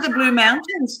you near the Blue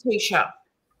Mountains, Tisha?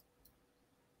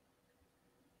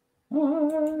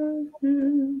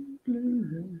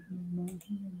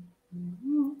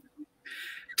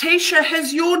 Tisha,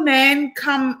 has your nan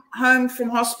come home from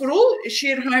hospital? Is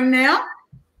she at home now?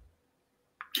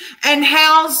 And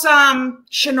how's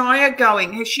Shania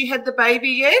going? Has she had the baby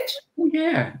yet? Oh,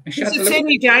 yeah. It's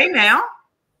any day now.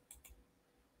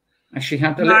 Has she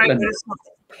had the little one?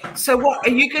 So what,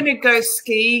 are you going to go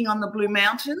skiing on the Blue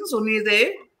Mountains or near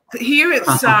there? Here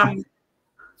it's,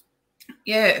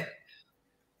 yeah.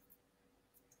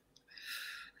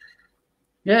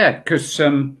 Yeah, because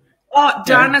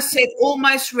Dana said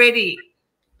almost ready.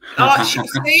 Oh,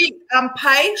 see,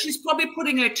 Paige, she's probably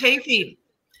putting her teeth in.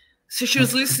 So she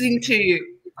was listening to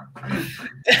you.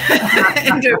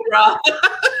 And her bra.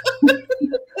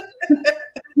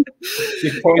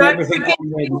 She's pulling everything on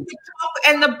the top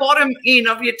and the bottom in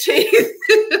of your teeth.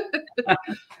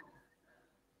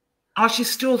 Oh,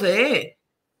 she's still there.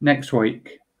 Next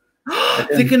week.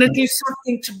 They're going to do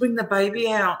something to bring the baby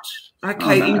out.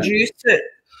 Okay, induce it.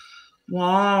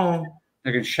 Wow.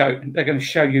 They're going to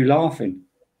show you laughing.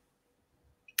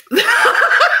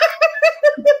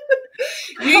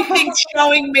 You think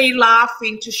showing me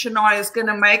laughing to Shania is going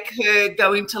to make her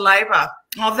go into labour?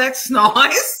 Oh, that's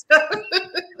nice.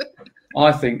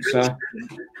 I think so.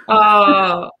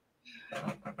 Oh.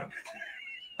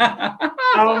 Oh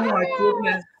my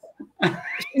goodness.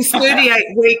 She's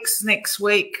 38 weeks next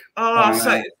week. Oh,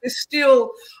 so it's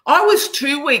still, I was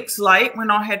 2 weeks late when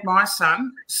I had my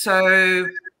son. So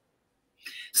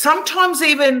sometimes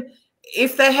even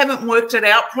if they haven't worked it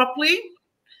out properly,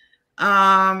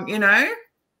 you know.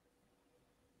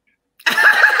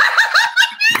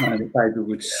 No, the baby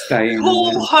would stay in.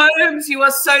 Paul Holmes, you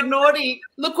are so naughty.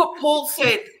 Look what Paul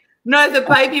said. No, the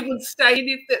baby would stay in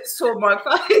if that saw my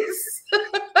face.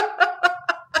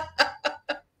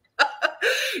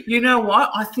 You know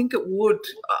what? I think it would.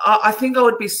 I think I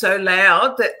would be so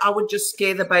loud that I would just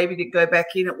scare the baby to go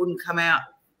back in. It wouldn't come out.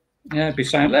 Yeah, it'd be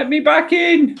saying, let me back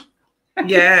in.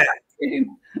 Yeah,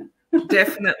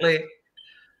 definitely.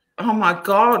 Oh, my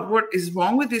God, what is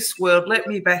wrong with this world? Let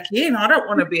me back in. I don't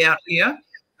want to be out here.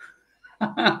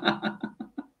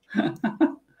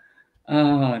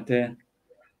 Oh, dear.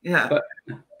 Yeah.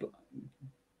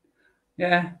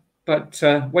 But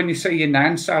when you see your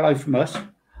nan, say hello from us.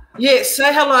 Yes,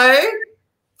 say hello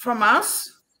from us.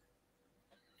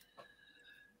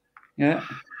 Yeah.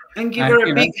 And give her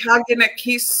a big hug and a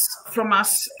kiss from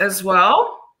us as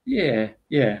well. Yeah,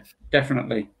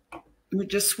 definitely. We're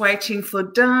just waiting for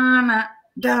Dana.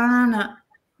 Do.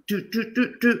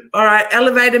 All right,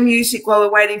 elevator music while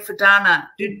we're waiting for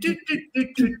Dana. It'll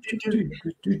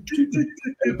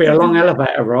be a long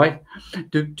elevator ride.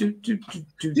 Dana.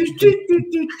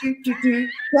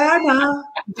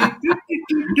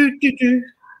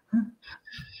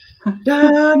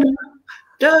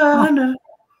 Dana.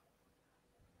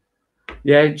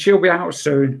 Yeah, she'll be out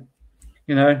soon.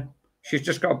 You know, she's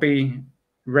just got to be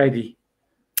ready.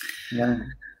 Yeah,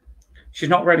 she's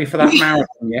not ready for that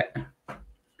marathon yet.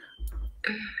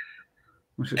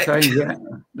 What's it say? Yeah,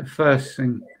 the first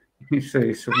thing you see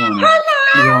is someone.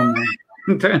 Almost.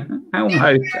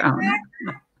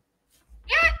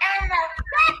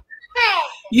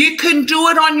 You can do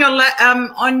it on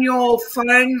your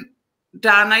phone,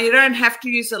 Dana. You don't have to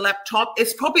use a laptop.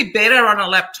 It's probably better on a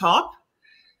laptop,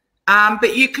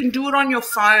 but you can do it on your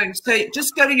phone. So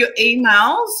just go to your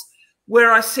emails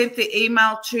where I sent the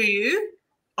email to you.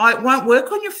 It won't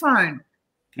work on your phone.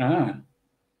 Ah.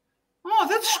 Oh,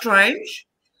 that's strange.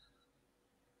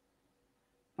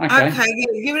 Okay. Okay,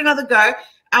 give it another go.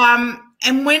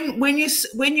 And when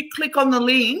you click on the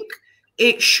link,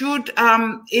 it should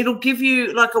it'll give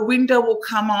you like a window will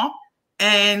come up,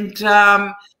 and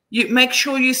you make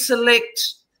sure you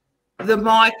select the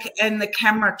mic and the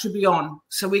camera to be on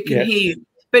so we can hear you.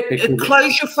 But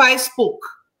close your Facebook.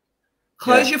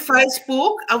 Close your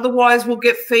Facebook, otherwise we'll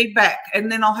get feedback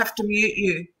and then I'll have to mute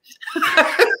you.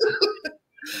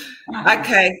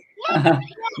 Okay.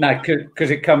 No,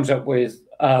 because it comes up with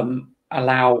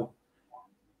allow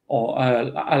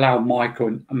Mike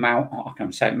and Malcolm. I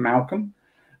can't say it, Malcolm.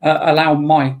 Allow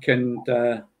Mike and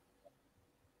a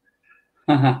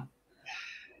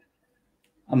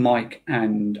mic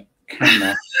and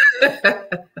camera.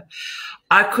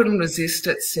 I couldn't resist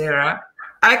it, Sarah.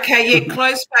 Okay,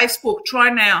 close Facebook. Try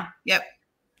now. Yep.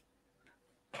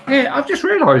 Yeah, I've just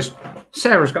realised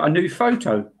Sarah's got a new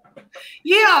photo.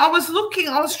 Yeah, I was looking.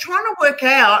 I was trying to work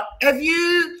out. Have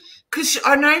you? Because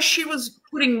I know she was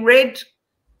putting red,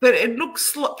 but it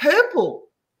looks like purple.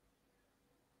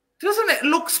 Doesn't it?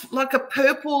 Looks like a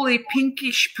purpley,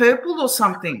 pinkish purple or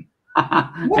something.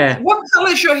 What colour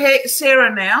is your hair,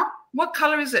 Sarah? Now, what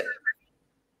colour is it?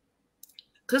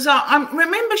 Because I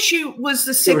remember she was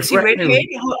the sexy redhead,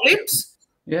 hot lips.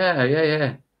 Yeah.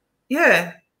 Yeah.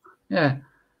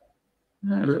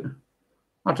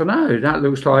 I don't know. That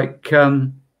looks like I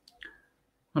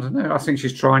don't know. I think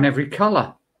she's trying every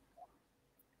colour.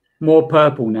 More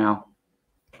purple now.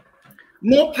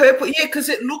 More purple, yeah, because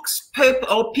it looks purple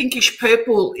or pinkish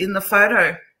purple in the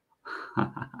photo.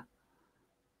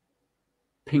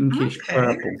 Pinkish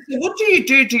purple. So what do?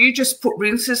 Do you just put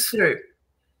rinses through?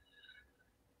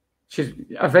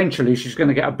 Eventually she's going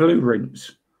to get a blue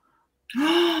rinse.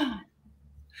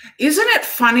 Isn't it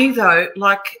funny though?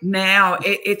 Like now,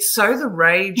 it's so the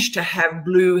rage to have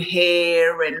blue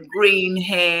hair and green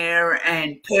hair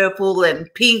and purple and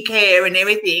pink hair and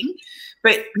everything.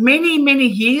 But many, many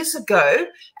years ago,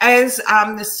 as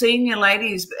the senior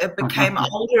ladies became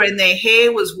older and their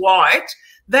hair was white,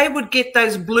 they would get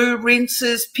those blue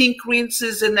rinses, pink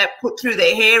rinses, and that put through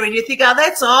their hair, and you think, oh,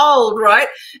 that's old, right?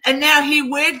 And now here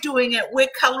we're doing it. We're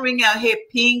colouring our hair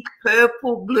pink,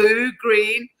 purple, blue,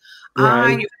 green.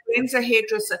 Right. Your friend's a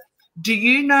hairdresser. Do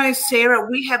you know, Sarah,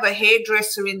 we have a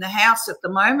hairdresser in the house at the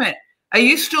moment. Are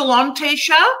you still on,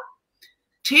 Tisha?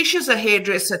 Tisha's a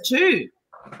hairdresser too.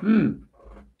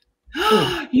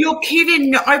 You're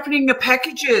kidding. You're opening the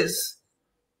packages.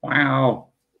 Wow.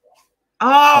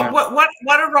 Oh,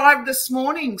 what arrived this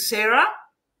morning, Sarah?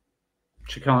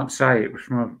 She can't say. It was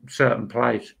from a certain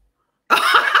place.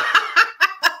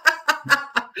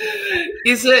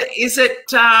 Is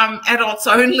it adults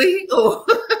only? Or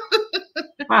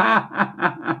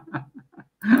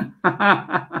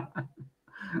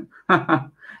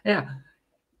yeah.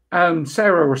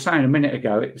 Sarah was saying a minute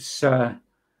ago,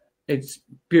 it's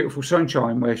beautiful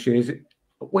sunshine where she is.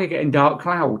 We're getting dark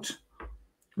clouds.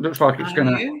 Looks like it's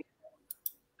going to.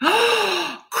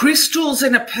 Crystals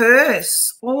in a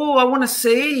purse. Oh, I want to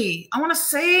see. I want to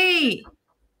see.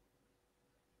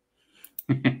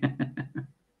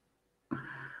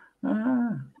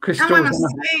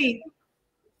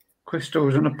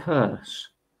 Crystals in a purse.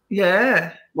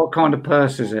 Yeah. What kind of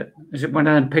purse is it? Is it one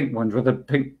of them pink ones with the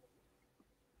pink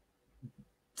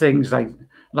things like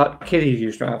kiddies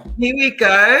used to have? Here we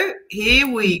go. Here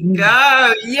we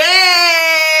go.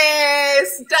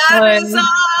 Yes! Dana's on!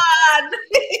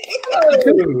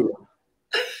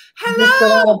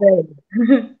 Hello.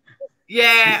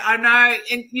 Yeah, I know.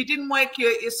 And you didn't wake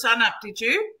your son up, did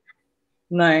you?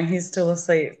 No, he's still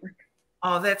asleep.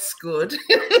 Oh, that's good.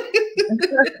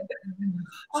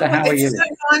 So how are you? It's so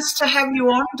nice to have you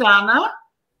on, Dana.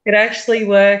 It actually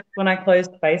worked when I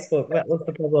closed Facebook. That was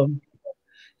the problem.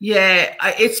 Yeah,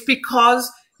 it's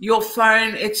because your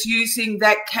phone, it's using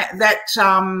that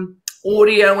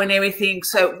audio and everything,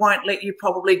 so it won't let you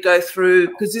probably go through,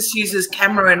 because this uses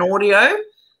camera and audio.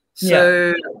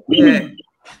 So, yeah.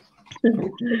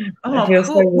 Oh,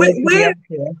 cool.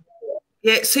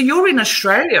 Yeah, so you're in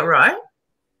Australia, right?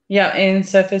 Yeah, in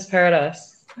Surfers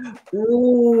Paradise.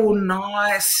 Oh,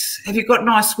 nice. Have you got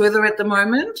nice weather at the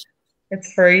moment?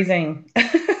 It's freezing.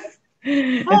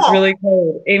 It's really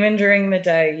cold. Even during the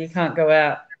day, you can't go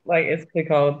out. Like, it's too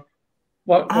cold.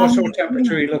 What sort of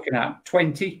temperature are you looking at?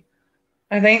 20?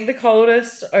 I think the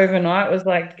coldest overnight was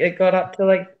like, it got up to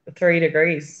like 3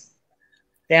 degrees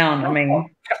down. I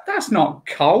mean, that's not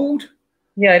cold.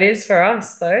 Yeah, it is for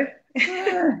us though.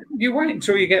 You wait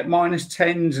until you get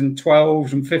 -10s and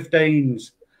 12s and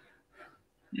 15s.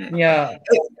 Yeah.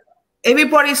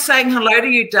 Everybody's saying hello to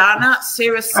you, Dana.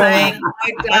 Sarah's saying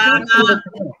hi, Dana.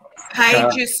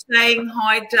 Paige is saying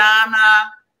hi,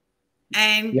 Dana.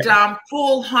 And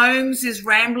Paul Holmes is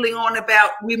rambling on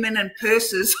about women and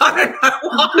purses. I don't know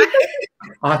why.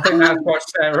 I think that's what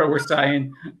Sarah was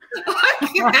saying.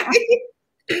 Okay.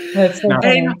 That's so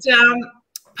funny. And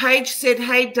Paige said,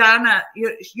 "Hey Dana,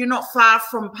 you're not far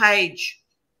from Paige."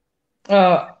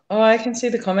 Oh, I can see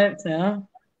the comments now,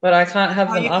 but I can't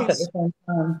have them up at the same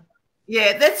time.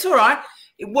 Yeah, that's all right.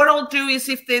 What I'll do is,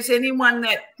 if there's anyone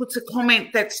that puts a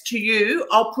comment that's to you,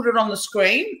 I'll put it on the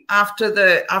screen after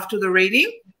the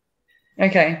reading.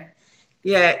 Okay.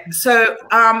 Yeah. So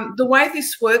the way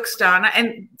this works, Dana,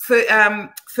 and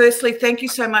firstly, thank you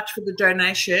so much for the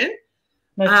donation.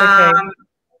 That's okay.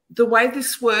 The way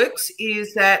this works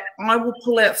is that I will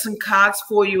pull out some cards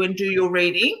for you and do your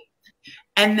reading,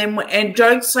 and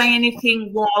don't say anything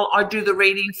while I do the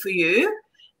reading for you.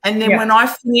 And then when I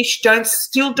finish, don't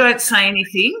say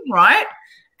anything, right?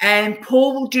 And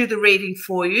Paul will do the reading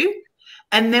for you.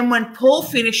 And then when Paul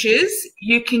finishes,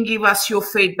 you can give us your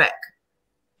feedback.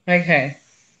 Okay.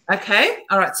 Okay.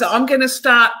 All right. So I'm going to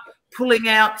start pulling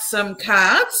out some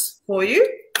cards for you.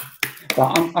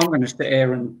 Well, I'm going to sit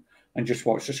here and just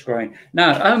watch the screen.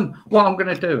 Now, what I'm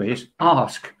going to do is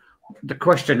ask the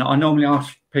question that I normally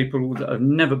ask people that have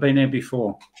never been here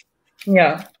before.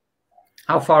 Yeah.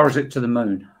 How far is it to the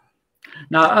moon?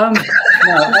 No,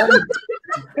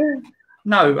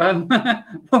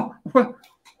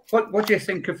 what do you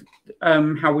think of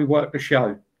how we work the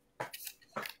show?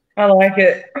 I like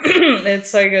it. It's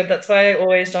so good. That's why I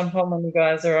always jump on when you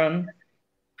guys are on.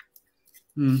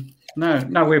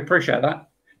 No, we appreciate that.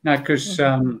 No, because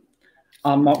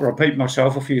I might repeat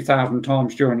myself a few thousand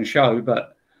times during the show,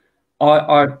 but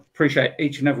I appreciate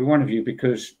each and every one of you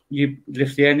because you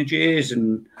lift the energies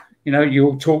and, you know, you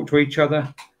all talk to each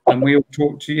other and we all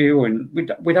talk to you and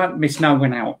we don't miss no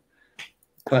one out.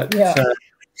 But,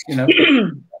 you know,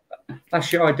 that's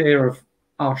the idea of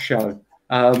our show.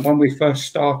 When we first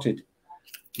started,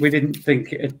 we didn't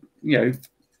think it'd, you know,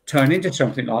 turn into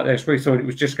something like this. We thought it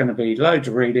was just going to be loads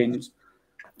of readings.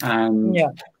 And,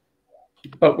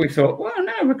 but we thought, well,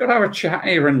 no, we've got to have a chat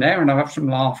here and there and have some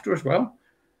laughter as well.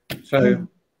 So,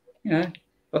 you know,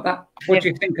 but that, what do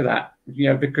you think of that? You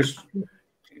know,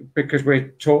 because we're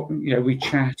talking, you know, we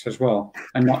chat as well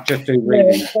and not just do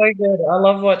reading. Yeah, it's so good. I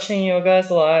love watching you guys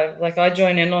live. Like, I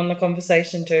join in on the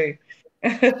conversation too.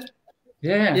 Yeah,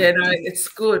 no, it's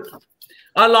good.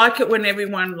 I like it when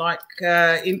everyone like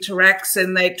interacts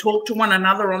and they talk to one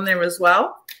another on there as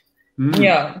well.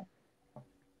 Yeah.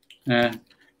 Yeah,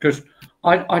 because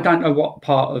I don't know what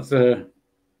part of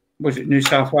was it New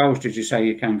South Wales, did you say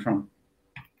you came from?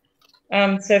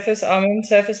 I'm in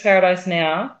Surfers Paradise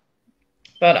now,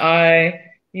 but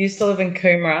I used to live in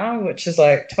Coomera, which is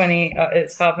like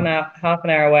it's half an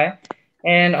hour away,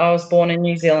 and I was born in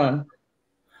New Zealand.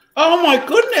 Oh my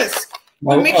goodness.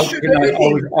 I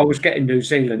was getting New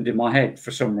Zealand in my head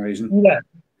for some reason. Yeah.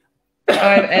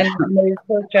 And moved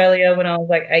to Australia when I was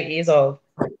like 8 years old.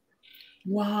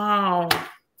 Wow.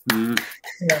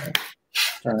 Yeah.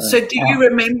 So do you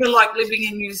remember like living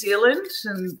in New Zealand?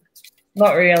 And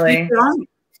not really.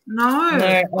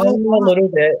 No. Only a little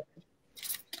bit.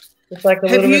 It's like a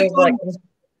little bit of like.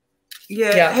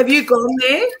 Yeah. Have you gone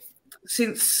there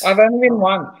since? I've only been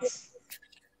once.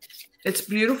 It's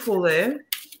beautiful there.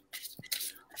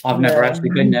 I've never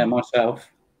actually been there myself.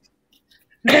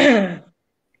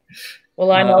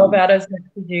 Well, I know about as much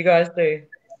as you guys do.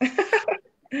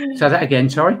 Say that again,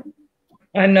 sorry?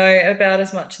 I know about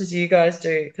as much as you guys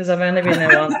do because I've only been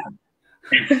there once.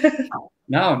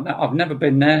 No, I've never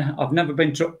been there. I've never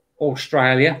been to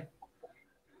Australia.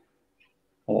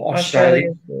 Or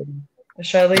Australia.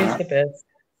 Australia is the best.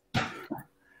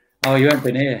 Oh, you haven't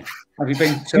been here. Have you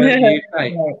been to the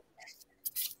UK? No.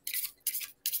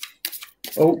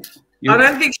 Oh, I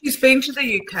don't think she's been to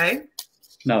the UK.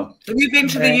 No. Have you been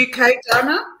to the UK,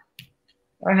 Dana?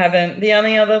 I haven't. The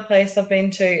only other place I've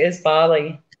been to is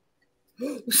Bali.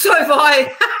 So have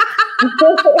I.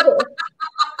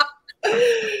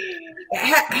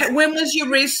 When was your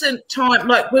recent time?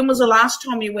 Like, when was the last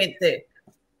time you went there?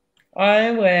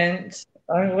 I went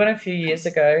a few years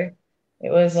ago.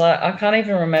 It was like, I can't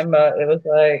even remember. It was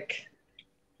like,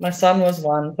 my son was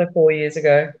 1, so 4 years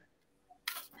ago.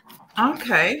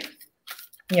 Okay.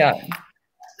 Yeah.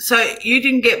 So you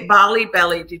didn't get Bali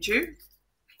belly, did you?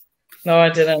 No, I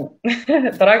didn't.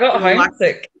 But I got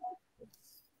homesick.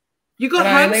 You got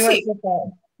homesick?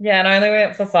 And I only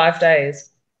went for 5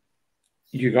 days.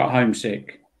 You got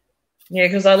homesick? Yeah,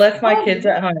 because I left my kids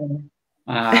at home.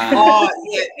 Yeah,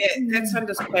 that's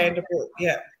understandable.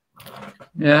 Yeah.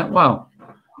 Yeah, well,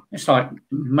 it's like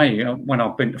me when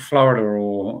I've been to Florida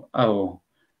or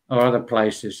other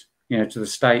places, you know, to the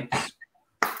States,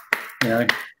 you know,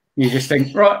 You just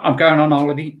think, right, I'm going on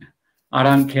holiday. I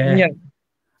don't care. Yeah.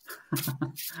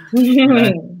 You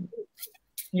know,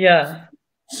 Yeah.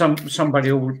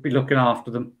 somebody will be looking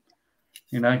after them.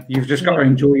 You know, you've just got Yeah. to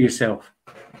enjoy yourself.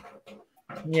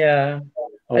 Yeah.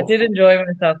 I Oh, did enjoy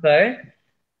myself though,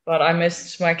 but I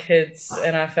missed my kids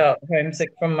and I felt homesick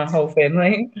from my whole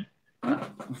family.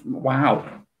 wow.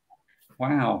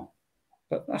 Wow.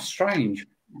 But that's strange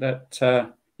that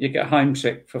you get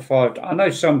homesick for 5 days. I know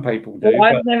some people do, Well,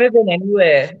 I've but never been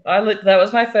anywhere. That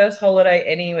was my first holiday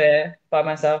anywhere by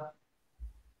myself.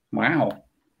 wow.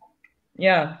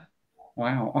 Yeah.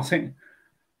 Wow. I think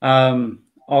I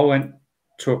went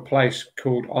to a place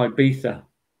called Ibiza.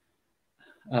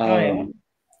 Oh yeah.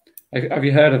 Have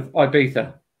you heard of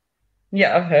Ibiza?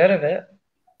 Yeah, I've heard of it.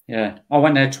 Yeah. I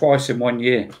went there twice in 1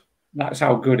 year. That's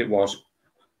how good it was.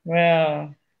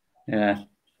 Wow. Yeah.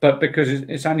 But because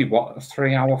it's only, what, a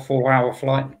 3-hour, 4-hour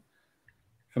flight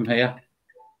from here.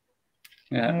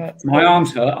 Yeah. Oh, that's My cool.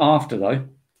 arms hurt after, though.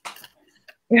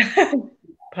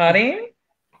 Partying?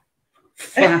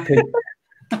 Flapping.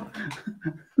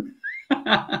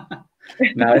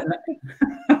 No,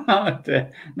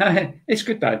 no, it's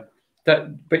good though.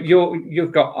 But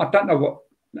you've got, I don't know what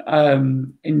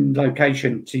in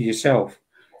location to yourself.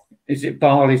 Is it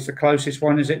Bali's the closest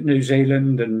one? Is it New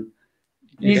Zealand and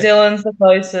New Zealand's the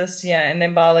closest, yeah, and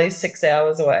then Bali's 6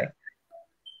 hours away.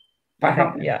 I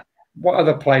think, yeah. What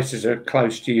other places are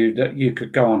close to you that you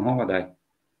could go on holiday?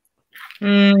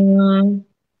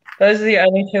 Those are the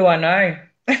only two I know.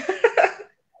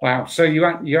 Wow. So you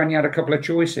only had a couple of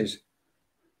choices.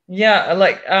 Yeah,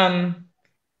 like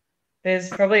there's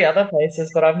probably other places,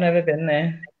 but I've never been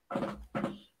there.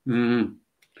 Mm.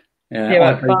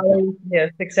 Yeah, but Bali,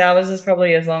 6 hours is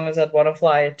probably as long as I'd want to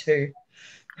fly it too.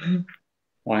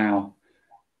 Wow.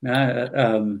 No,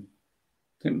 I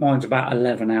think mine's about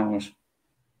 11 hours.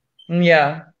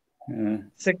 Yeah.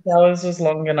 6 hours was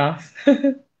long enough.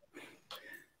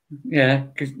 Yeah,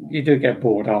 because you do get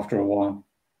bored after a while.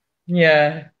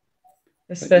 Yeah,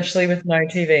 especially with no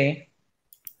TV.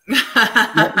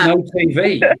 No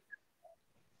TV.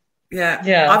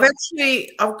 Yeah.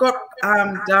 I've got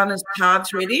Dana's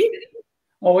cards ready.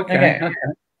 Oh, okay.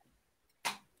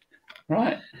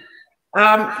 Right.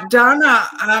 Dana,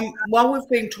 while we've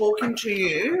been talking to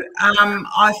you,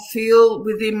 I feel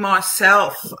within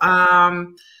myself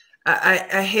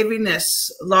a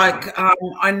heaviness, like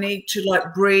I need to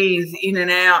like breathe in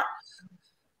and out.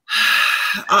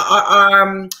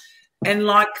 And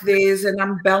like there's an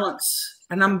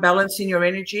imbalance in your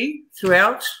energy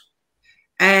throughout.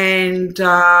 And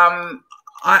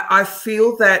I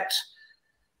feel that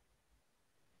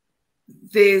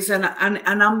there's an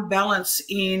unbalance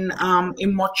in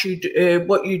what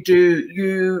you do.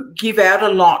 You give out a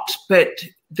lot, but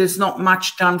there's not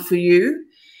much done for you.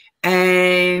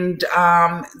 And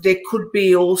there could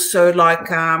be also like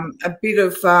a bit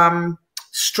of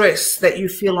stress that you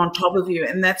feel on top of you,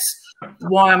 and that's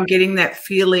why I'm getting that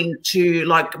feeling to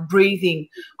like breathing.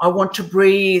 I want to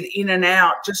breathe in and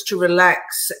out just to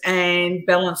relax and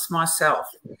balance myself.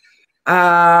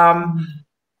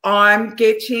 I'm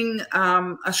getting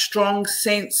a strong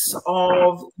sense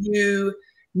of you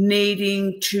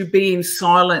needing to be in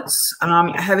silence,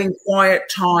 having quiet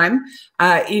time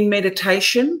in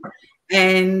meditation,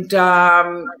 and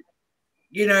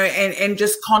you know, and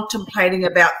just contemplating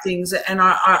about things. And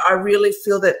I really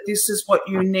feel that this is what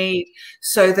you need,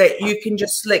 so that you can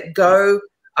just let go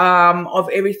of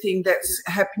everything that's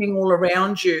happening all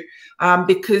around you,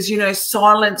 because, you know,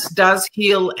 silence does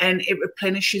heal and it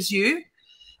replenishes you.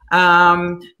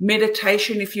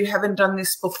 Meditation, if you haven't done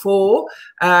this before,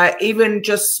 even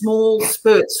just small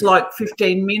spurts like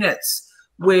 15 minutes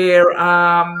where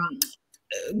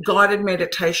guided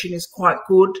meditation is quite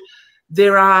good.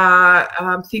 There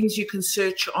are things you can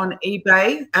search on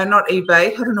eBay, not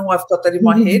eBay, I don't know why I've got that in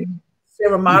my head.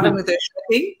 Sarah Martin with her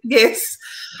shopping, yes.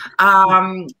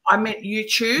 I meant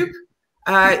YouTube.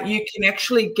 You can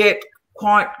actually get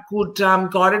quite good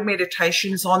guided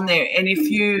meditations on there. And if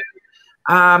you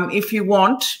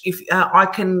want, I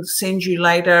can send you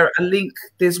later a link.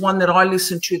 There's one that I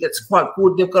listen to that's quite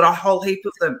good. They've got a whole heap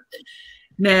of them.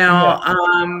 Now,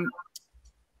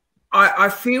 I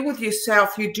feel with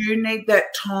yourself, you do need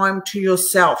that time to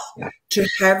yourself, to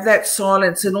have that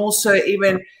silence, and also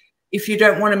even if you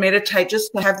don't want to meditate,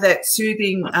 just to have that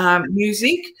soothing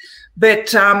music.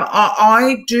 But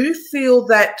I do feel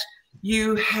that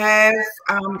you have,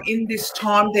 in this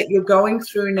time that you're going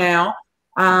through now,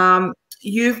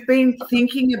 you've been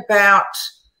thinking about,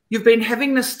 you've been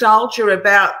having nostalgia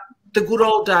about the good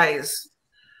old days.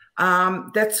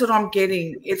 That's what I'm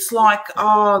getting. It's like,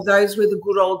 oh, those were the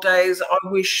good old days. I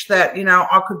wish that, you know,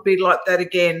 I could be like that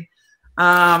again.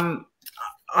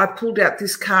 I pulled out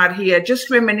this card here, just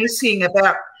reminiscing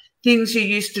about things you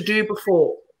used to do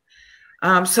before.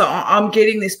 So I'm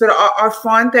getting this, but I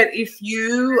find that if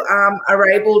you are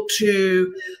able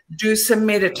to do some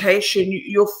meditation,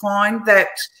 you'll find that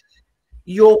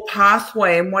your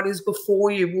pathway and what is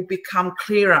before you will become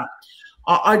clearer.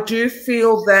 I do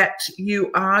feel that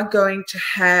you are going to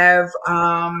have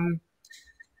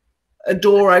a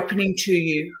door opening to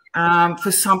you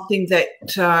for something that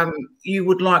you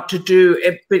would like to do,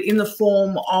 but in the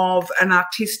form of an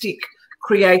artistic,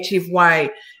 creative way.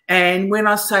 And when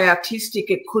I say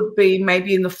artistic, it could be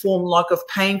maybe in the form like of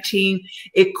painting.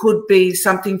 It could be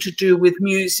something to do with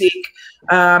music.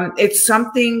 It's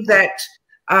something that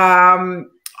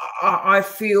I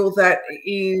feel that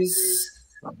is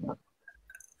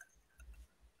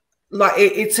like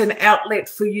it's an outlet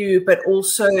for you, but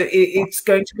also it's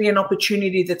going to be an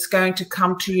opportunity that's going to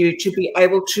come to you to be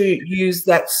able to use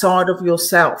that side of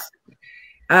yourself.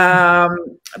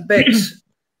 But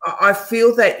I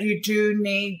feel that you do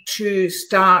need to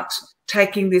start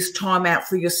taking this time out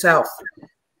for yourself,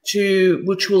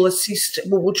 which will assist,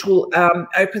 which will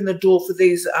open the door for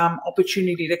these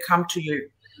opportunity to come to you.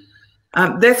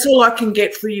 That's all I can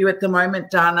get for you at the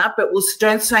moment, Dana, but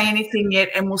don't say anything yet,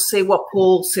 and we'll see what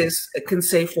Paul can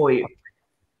see for you.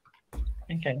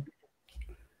 Okay.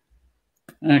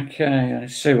 Okay,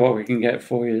 let's see what we can get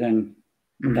for you then,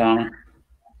 Dana.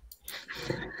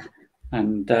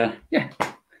 And yeah.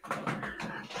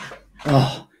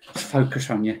 Oh, let's focus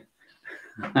on you.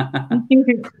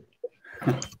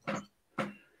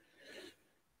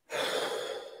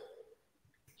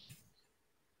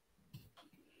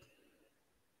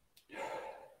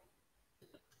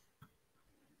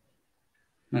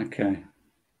 Okay.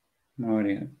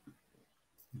 Righty.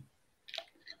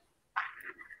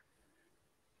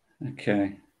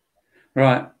 Okay.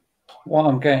 Right. What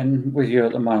I'm getting with you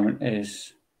at the moment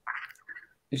is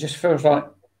it just feels like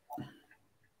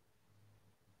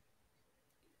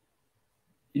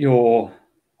the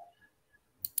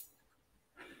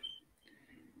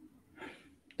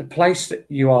place that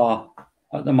you are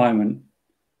at the moment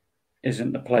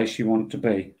isn't the place you want to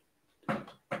be,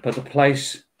 but the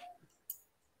place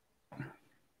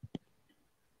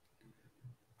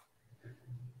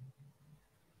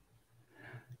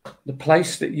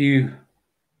that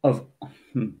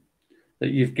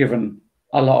you've given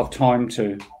a lot of time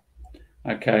to,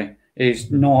 okay,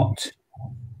 is not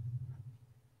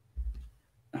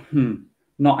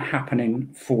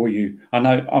happening for you. I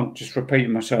know I'm just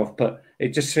repeating myself, but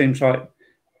it just seems like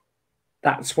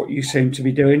that's what you seem to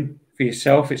be doing for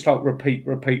yourself. It's like repeat,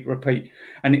 repeat, repeat.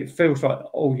 And it feels like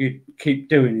all you keep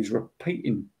doing is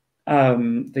repeating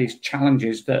these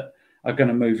challenges that are going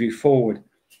to move you forward.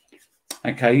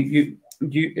 Okay,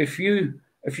 if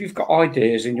you've got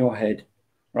ideas in your head,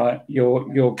 right,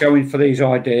 you're going for these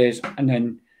ideas, and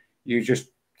then you just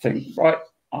think, right,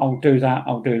 I'll do that,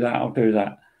 I'll do that, I'll do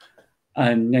that.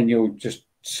 And then you'll just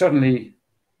suddenly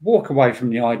walk away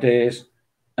from the ideas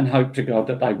and hope to God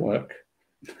that they work,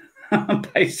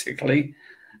 basically.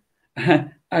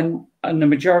 And the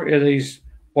majority of these,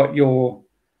 what you're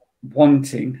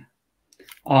wanting,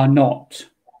 are not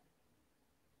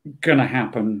going to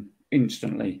happen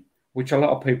instantly, which a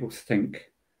lot of people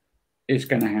think is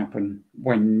going to happen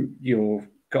when you've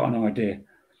got an idea.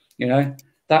 You know,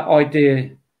 that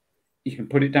idea, you can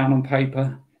put it down on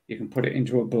paper, you can put it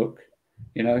into a book,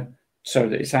 you know, so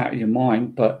that it's out of your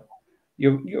mind, but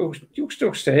you'll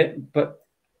still see it, but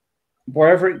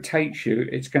wherever it takes you,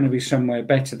 it's going to be somewhere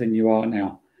better than you are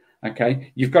now.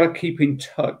 Okay, you've got to keep in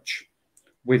touch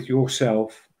with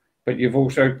yourself, but you've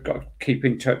also got to keep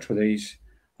in touch with these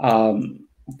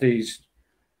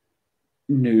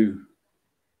new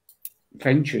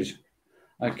ventures.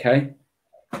 Okay,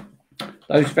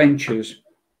 those ventures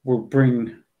will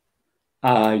bring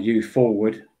you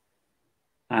forward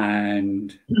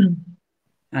and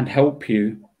help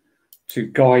you to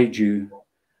guide you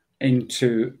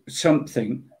into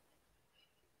something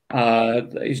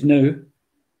that is new,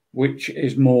 which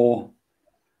is more,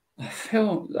 I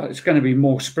feel like it's going to be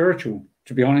more spiritual,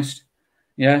 to be honest.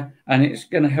 Yeah, and it's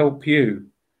going to help you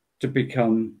to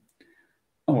become,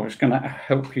 or it's going to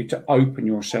help you to open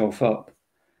yourself up.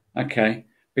 Okay,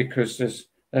 because there's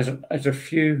a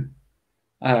few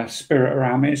spirit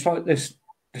around me. It's like there's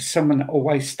someone that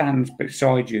always stands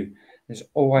beside you. There's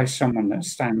always someone that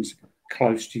stands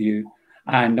close to you,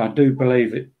 and I do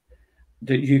believe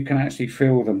that you can actually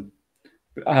feel them.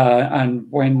 And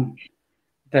when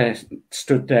they're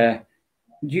stood there,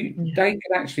 they can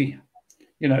actually,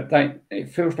 you know, it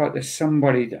feels like there's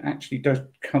somebody that actually does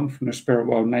come from the spirit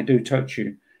world, and they do touch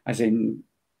you, as in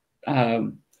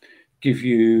give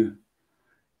you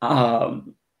that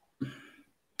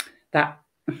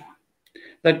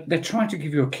they're trying to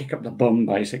give you a kick up the bum,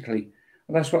 basically.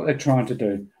 That's what they're trying to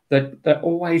do. They're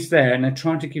always there, and they're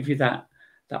trying to give you that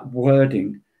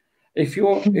wording. If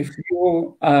you're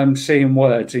seeing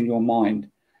words in your mind,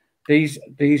 these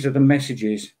are the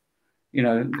messages, you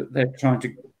know, that they're trying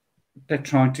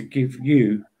to give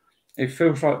you. It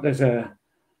feels like there's a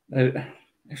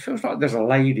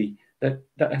lady that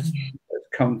has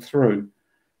come through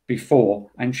before,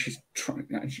 and she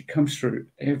comes through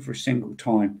every single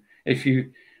time.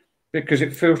 Because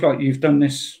it feels like you've done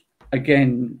this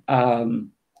again.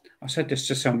 I said this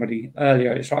to somebody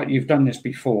earlier. It's like you've done this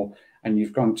before, and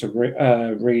you've gone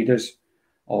to readers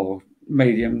or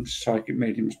mediums, psychic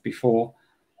mediums before,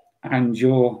 and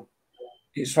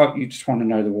it's like you just want to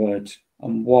know the words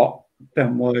and what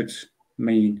them words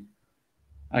mean.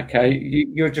 Okay,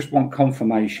 you just want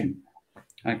confirmation.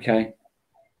 Okay,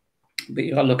 but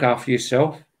you got to look after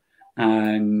yourself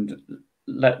and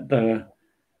let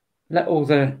all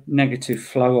the negative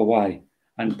flow away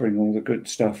and bring all the good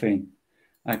stuff in.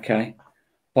 Okay,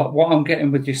 but what I'm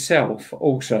getting with yourself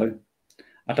also,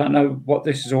 I don't know what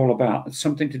this is all about. It's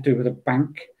something to do with a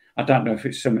bank. I don't know if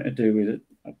it's something to do with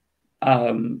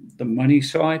the money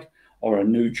side, or a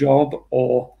new job,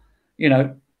 or, you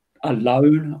know, a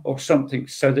loan or something,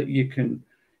 so that you can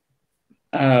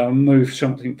move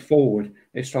something forward.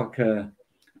 It's like I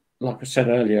said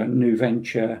earlier, a new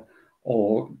venture,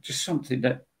 or just something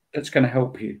that's going to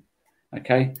help you.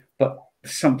 Okay, but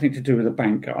something to do with a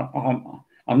bank.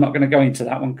 I'm not going to go into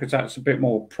that one because that's a bit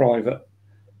more private.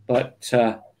 But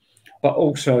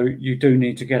also, you do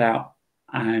need to get out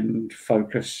and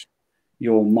focus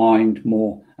your mind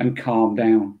more and calm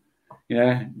down. You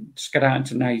know, just get out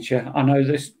into nature. I know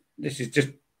this is just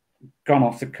gone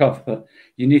off the cuff, but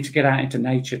you need to get out into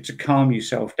nature to calm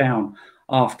yourself down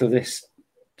after this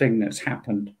thing that's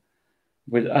happened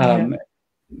with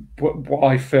what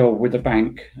I feel with the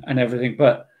bank and everything.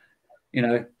 But, you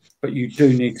know, but you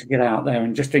do need to get out there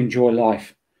and just enjoy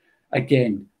life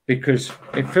again, because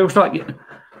it feels like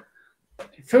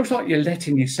you're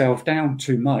letting yourself down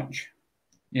too much,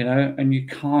 you know, and you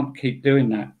can't keep doing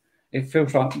that. It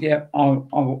feels like, yeah, you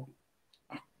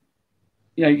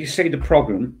know, you see the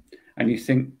problem and you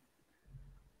think,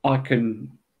 I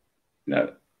can, you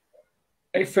know,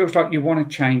 it feels like you want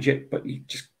to change it, but you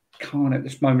just can't at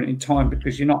this moment in time,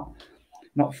 because you're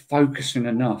not focusing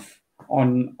enough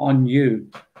on you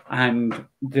and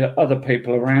the other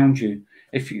people around you.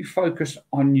 If you focus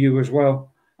on you as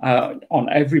well, on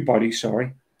everybody,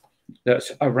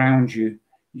 that's around you,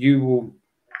 you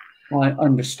will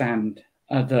understand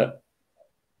that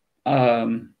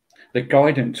the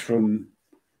guidance from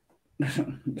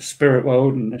the spirit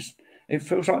world, and this, it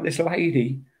feels like this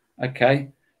lady, okay,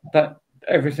 that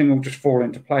everything will just fall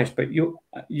into place. But you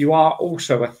are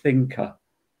also a thinker.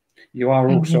 You are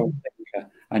also a thinker,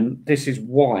 and this is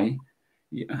why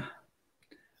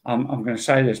I'm going to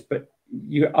say this, but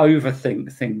you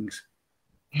overthink things,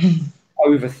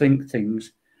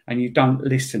 and you don't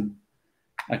listen,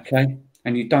 okay,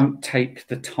 and you don't take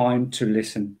the time to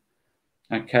listen,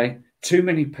 okay. Too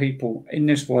many people in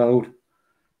this world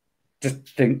just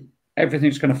think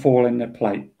everything's going to fall on the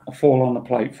plate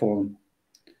for them,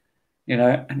 you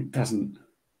know, and it doesn't.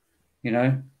 You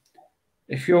know,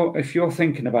 if you're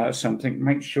thinking about something,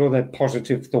 make sure they're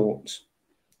positive thoughts,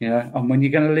 you know. And when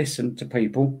you're going to listen to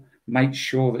people, make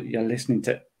sure that you're listening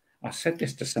to. I said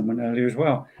this to someone earlier as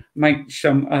well. Make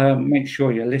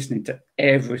sure you're listening to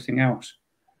everything else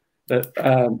that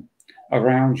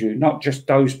around you, not just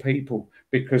those people,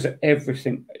 because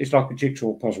everything is like a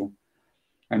jigsaw puzzle.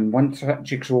 And once that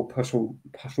jigsaw puzzle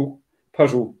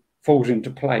falls into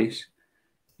place,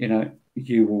 you know,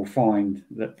 you will find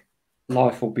that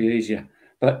life will be easier.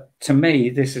 But to me,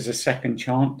 this is a second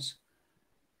chance.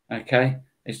 Okay,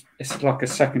 it's like a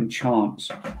second chance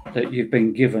that you've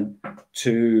been given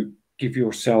to give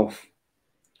yourself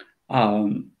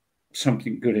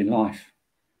something good in life.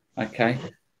 Okay,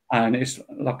 and it's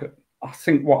like I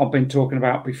think what I've been talking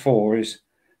about before is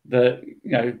the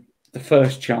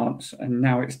first chance, and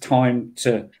now it's time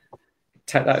to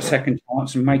take that second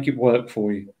chance and make it work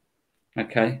for you.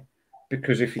 Okay,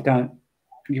 because if you don't,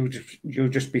 you'll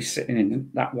just be sitting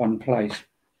in that one place.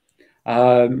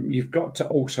 You've got to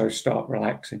also start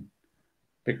relaxing,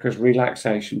 because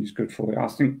relaxation is good for you. I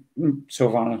think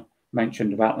Silvana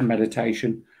mentioned about the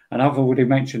meditation, and I've already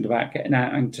mentioned about getting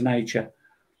out into nature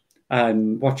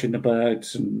and watching the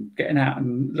birds and getting out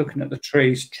and looking at the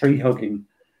trees, tree hugging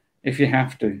if you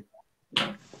have to.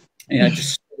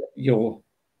 just so that you're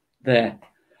there.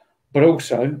 But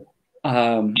also,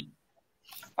 I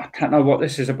don't know what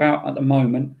this is about at the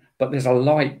moment, but there's a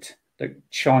light that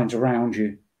shines around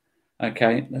you.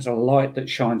 Okay, there's a light that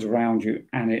shines around you,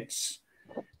 and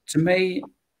to me,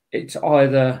 it's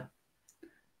either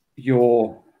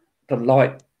the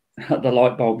light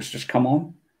bulbs just come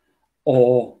on,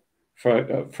 or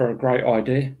for a great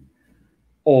idea,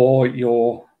 or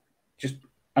you're just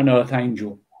an earth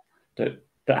angel that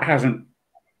hasn't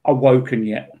awoken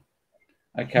yet.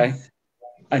 Okay,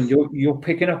 and you're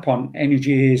picking up on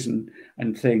energies and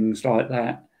things like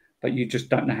that, but you just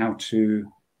don't know how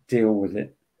to deal with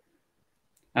it.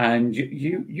 And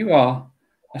you are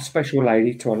a special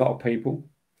lady to a lot of people,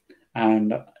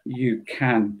 and you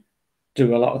can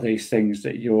do a lot of these things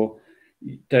that you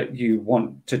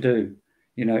want to do.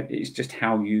 It's just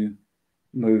how you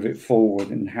move it forward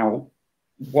and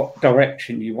what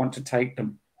direction you want to take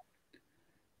them.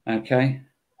 Okay,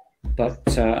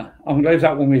 but I'm going to leave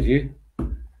that one with you,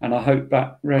 and I hope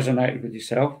that resonated with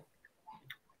yourself.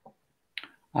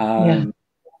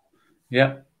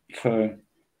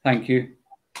 Thank you.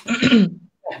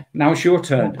 Now it's your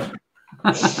turn.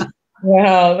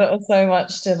 Wow, that was so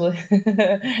much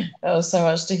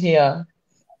to hear.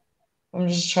 I'm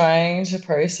just trying to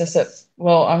process it.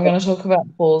 Well, I'm going to talk about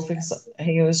Paul's because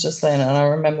he was just then, and I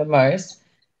remember most.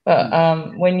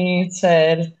 But when you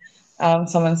said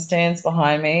someone stands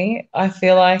behind me, I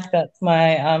feel like that's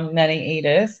my nanny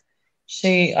Edith.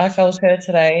 I felt her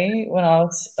today when I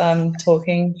was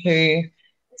talking to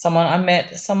someone. I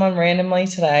met someone randomly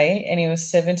today, and he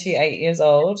was 78 years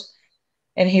old,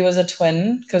 and he was a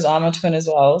twin because I'm a twin as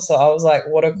well. So I was like,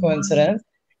 what a coincidence.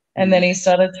 And then he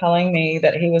started telling me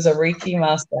that he was a Reiki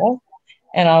master.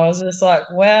 And I was just like,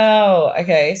 wow,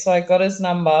 okay. So I got his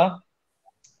number,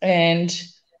 and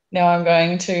now I'm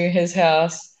going to his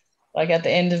house like at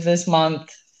the end of this month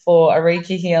for a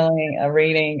Reiki healing, a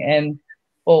reading. And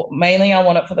well, mainly I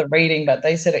want it for the reading, but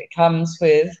they said it comes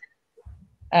with,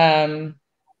 no,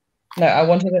 I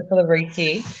wanted it for the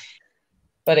Reiki,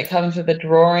 but it comes with the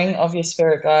drawing of your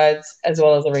spirit guides as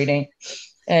well as the reading.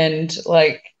 And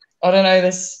like, I don't know,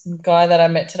 this guy that I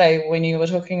met today, when you were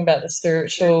talking about the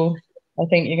spiritual, I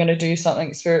think you're going to do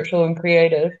something spiritual and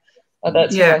creative.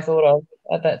 That's who I thought of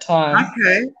at that time.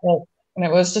 Okay. And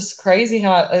it was just crazy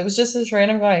how it was just this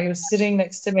random guy. He was sitting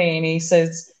next to me, and he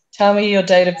says, tell me your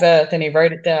date of birth. And he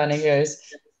wrote it down. He goes,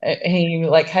 he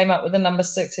like came up with the number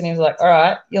 6, and he was like, all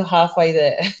right, you're halfway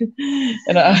there.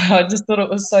 And I just thought it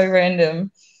was so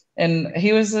random. And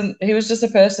he was just a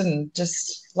person,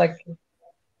 just like,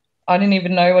 I didn't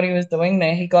even know what he was doing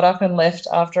there. He got up and left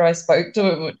after I spoke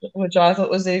to him, which I thought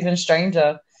was even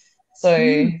stranger. So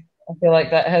I feel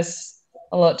like that has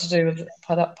a lot to do with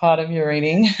part of your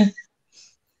reading.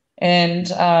 And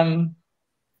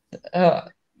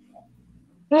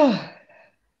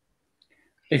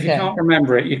if you can't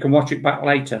remember it, you can watch it back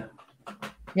later.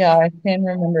 Yeah, I can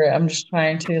remember it. I'm just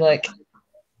trying to like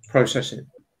process it.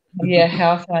 Yeah,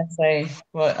 how can I say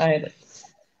what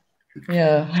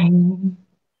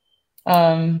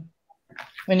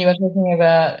when you were talking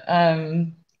about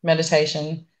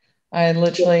meditation, I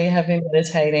literally have been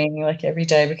meditating like every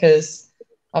day because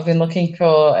I've been looking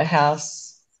for a house.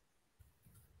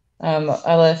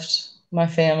 I left my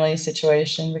family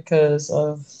situation because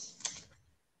of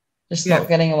just not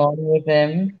getting along with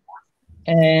them,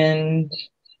 and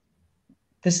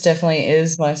this definitely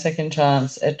is my second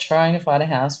chance at trying to find a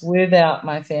house without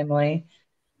my family,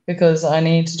 because I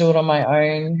need to do it on my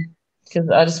own, because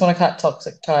I just want to cut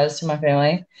toxic ties to my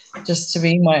family, just to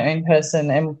be my own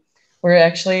person. And we're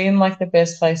actually in like the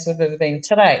best place we've ever been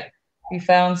today. We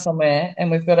found somewhere, and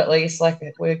we've got at least like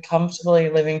we're comfortably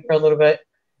living for a little bit.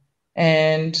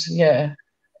 And yeah,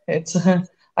 it's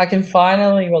I can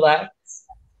finally relax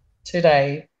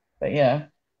today. But yeah,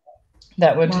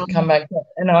 that would come back.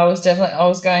 And I was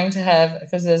going to have,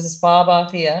 because there's a spa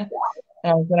bath here,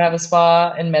 and I was going to have a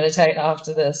spa and meditate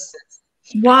after this.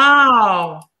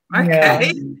 Wow.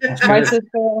 Okay. Yeah. My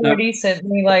sister already sent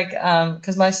me like,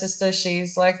 because my sister,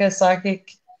 she's like a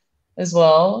psychic as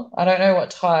well. I don't know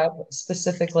what type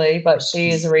specifically, but she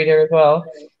is a reader as well.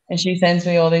 And she sends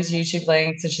me all these YouTube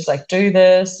links, and she's like, do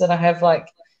this. And I have like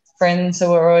friends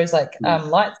who are always like,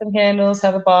 light some candles,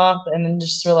 have a bath, and then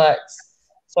just relax.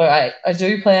 So I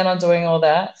do plan on doing all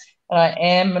that. And I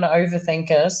am an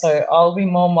overthinker, so I'll be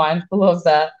more mindful of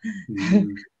that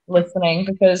listening,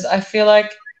 because I feel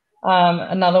like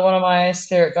another one of my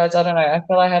spirit guides, I don't know, I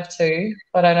feel I have two,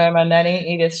 but I know my nanny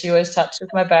Edith, she always touches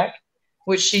my back,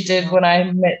 which she did when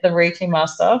I met the Reiki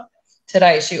master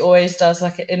today. She always does,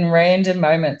 like in random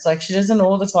moments. Like she doesn't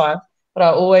all the time, but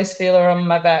I always feel her on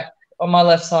my back on my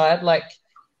left side, like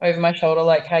over my shoulder,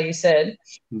 like how you said.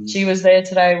 She was there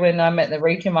today when I met the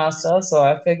Reiki master, so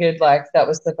I figured like that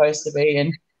was supposed to be.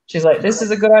 And she's like, "This is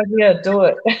a good idea, do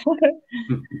it."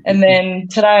 And then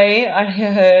today I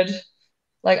heard,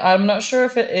 like, I'm not sure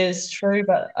if it is true,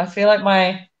 but I feel like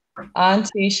my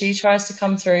auntie, she tries to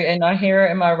come through and I hear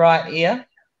it in my right ear.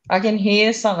 I can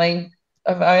hear something.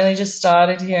 I've only just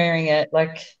started hearing it,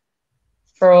 like,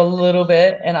 for a little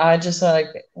bit, and I just like,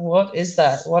 what is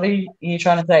that? What are you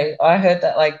trying to say? I heard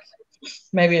that like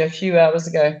maybe a few hours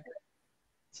ago.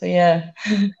 So yeah.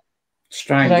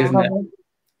 Strange, isn't it?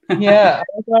 Yeah. I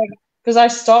was like, because I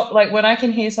stop, like when I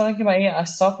can hear something in my ear, I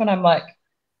stop and I'm like,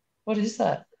 what is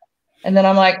that? And then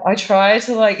I'm like, I try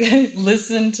to like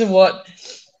listen to what,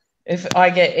 if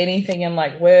I get anything in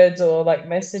like words or like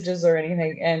messages or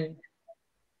anything, and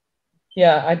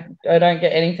yeah, I don't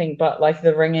get anything but like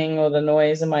the ringing or the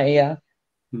noise in my ear.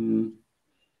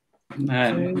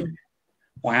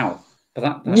 Wow, but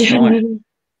that's nice.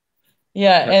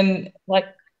 Yeah, and like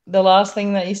the last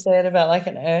thing that you said about like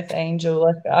an earth angel,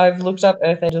 like I've looked up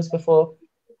earth angels before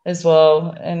as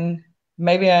well, and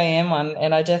maybe I am one,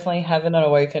 and I definitely haven't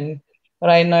awoken, but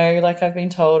I know like I've been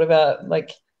told about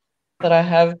like that I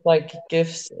have like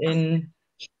gifts in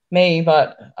me,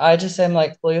 but I just am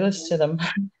like clueless to them.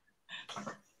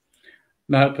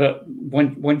 No, but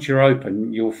once you're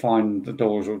open, you'll find the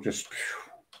doors will just,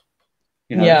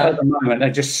 Yeah. at the moment they're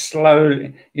just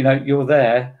slowly, you're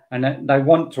there and they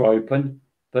want to open,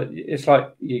 but it's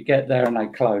like you get there and they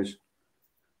close.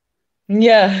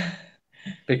 Yeah.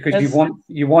 Because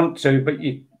you want to, but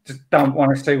you just don't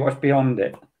want to see what's beyond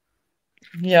it.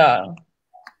 Yeah.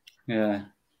 Yeah.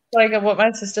 Like what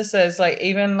my sister says, like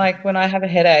even like when I have a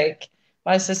headache,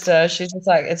 my sister, she's just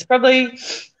like, it's probably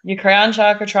your crown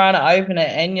chakra trying to open it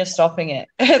and you're stopping it.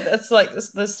 That's like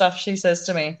the stuff she says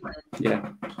to me. Yeah.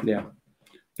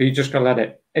 But you just gotta let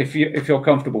it, if you're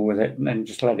comfortable with it, then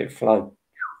just let it flow.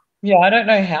 Yeah, I don't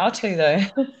know how to though.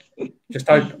 Just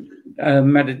open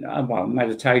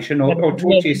meditation or talk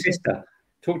to your sister.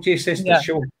 Talk to your sister.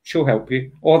 Yeah. She'll help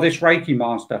you. Or this Reiki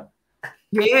master.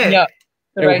 Yeah.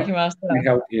 The Reiki master. It'll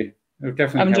help you. It'll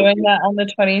definitely I'm doing that on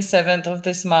the 27th of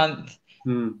this month.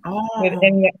 And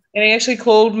he actually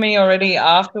called me already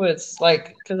afterwards,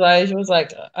 like, because I was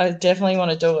like, I definitely want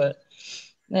to do it.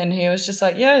 And he was just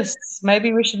like, yes,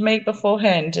 maybe we should meet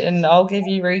beforehand and I'll give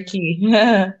you Reiki.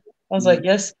 I was like,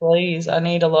 yes, please. I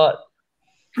need a lot.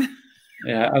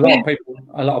 Yeah, a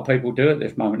lot of people do at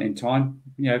this moment in time,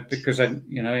 because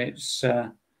it's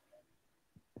a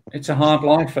hard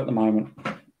life at the moment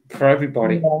for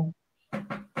everybody. Yeah.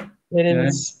 It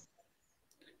is.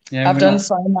 Yeah, I've done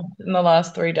so much in the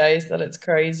last 3 days that it's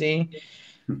crazy.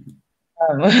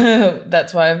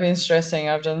 That's why I've been stressing.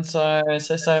 I've done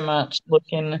so much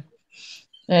looking,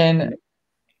 and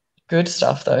good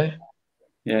stuff though.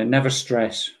 Yeah, never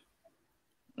stress.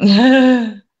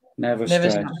 Never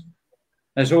stress.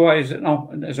 There's always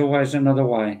another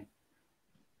way.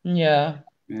 Yeah.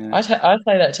 I say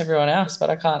that to everyone else, but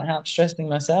I can't help stressing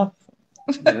myself.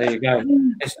 There you go.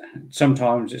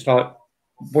 Sometimes it's like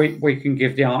we can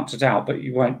give the answers out, but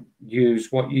you won't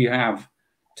use what you have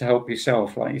to help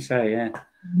yourself, like you say.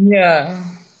 Yeah.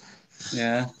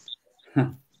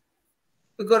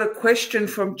 We've got a question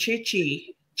from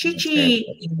Chichi. Chichi.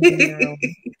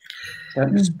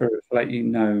 Let the spirits let you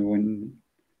know when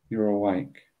you're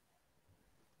awake.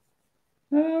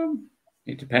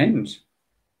 It depends.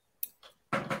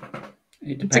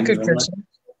 It's a good question.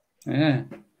 Yeah.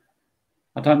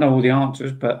 I don't know all the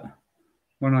answers, but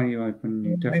when are you open?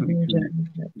 You definitely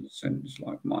sense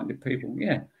like-minded people.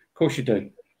 Yeah, of course you do.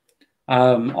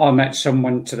 I met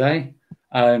someone today,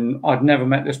 and I'd never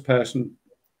met this person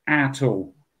at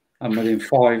all. And within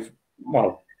 5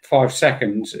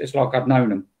 seconds, it's like I'd known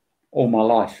them all my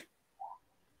life.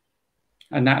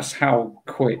 And that's how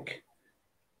quick,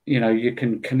 you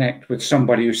can connect with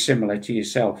somebody who's similar to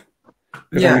yourself.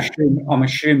 Because I'm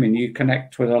assuming you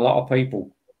connect with a lot of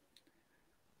people.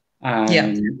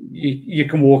 And you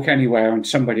can walk anywhere and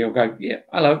somebody will go, yeah,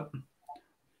 hello.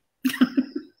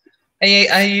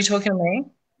 Are you talking to me?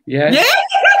 Yeah. Yeah,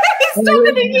 he's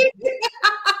talking to you.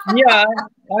 Yeah,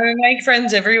 I make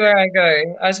friends everywhere I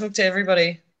go. I talk to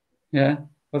everybody. Yeah,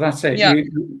 well, that's it. Yeah.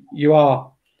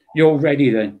 You're ready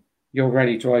then. You're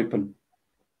ready to open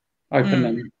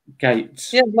them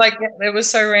gates. Yeah, like it was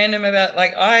so random about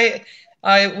like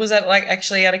I was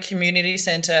actually at a community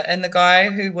center, and the guy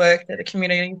who worked at the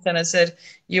community center said,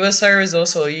 "You are so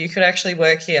resourceful. You could actually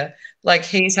work here." Like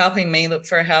he's helping me look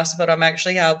for a house, but I'm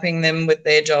actually helping them with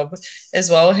their job as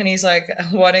well. And he's like,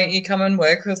 "Why don't you come and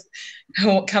work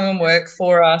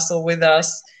for us or with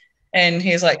us?" And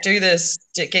he's like, do this,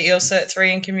 get your Cert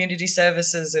 3 in community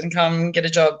services and come get a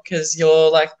job because you're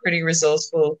like pretty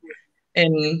resourceful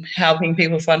in helping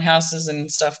people find houses and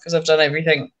stuff because I've done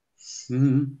everything.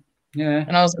 Yeah.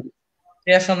 And I was like,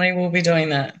 definitely will be doing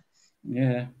that.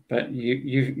 Yeah, but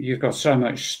you've got so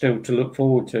much still to look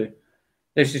forward to.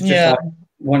 This is just like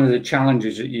one of the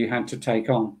challenges that you had to take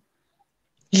on.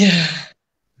 Yeah.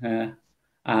 Yeah.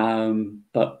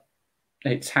 But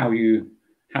it's how you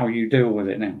deal with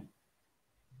it now.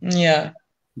 Yeah.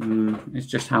 It's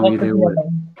just how you deal with it.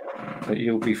 But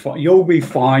you'll be fine. You'll be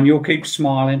fine. You'll keep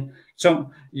smiling.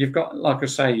 So you've got, like I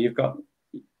say,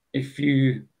 if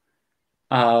you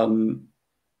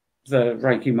the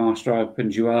Reiki master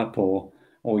opens you up, or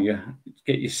you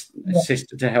get your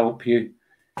sister to help you,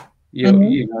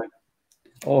 you know,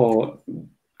 or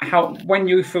when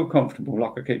you feel comfortable,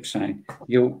 like I keep saying,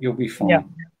 you'll be fine.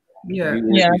 Yeah, I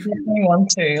definitely want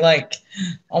to. Like,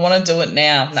 I want to do it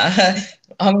now. No,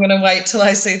 I'm going to wait till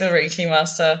I see the Reiki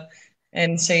master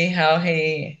and see how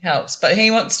he helps. But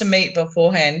he wants to meet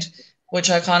beforehand, which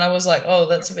I kind of was like, oh,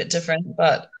 that's a bit different,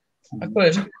 but I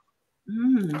could.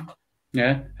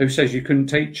 Yeah. Who says you couldn't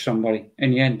teach somebody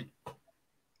in the end?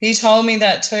 He told me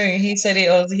that too. He said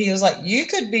he was like, you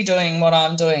could be doing what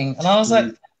I'm doing. And I was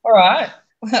like, all right.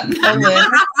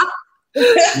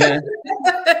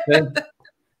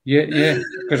 Yeah,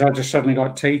 because I just suddenly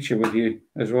got teacher with you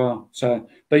as well. So,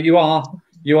 but you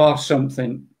are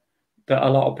something that a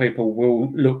lot of people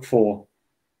will look for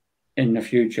in the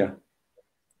future.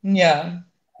 Yeah.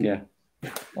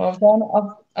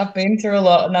 Well, I've been through a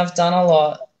lot and I've done a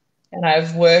lot and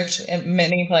I've worked in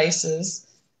many places.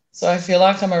 So I feel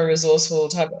like I'm a resourceful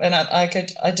type, and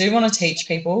I do want to teach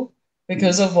people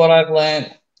because of what I've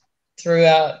learned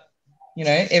throughout,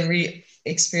 every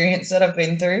experience that I've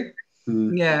been through.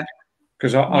 Yeah.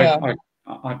 Because I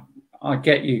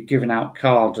get you giving out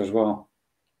cards as well.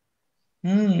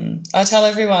 I tell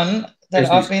everyone that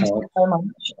I've been through so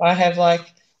much. I have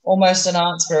like almost an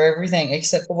answer for everything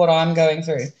except for what I'm going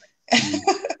through.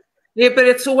 Yeah, but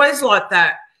it's always like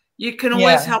that. You can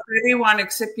always help everyone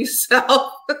except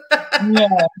yourself.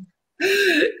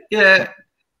 Yeah.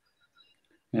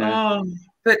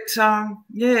 But no,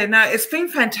 it's been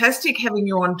fantastic having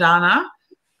you on, Dana.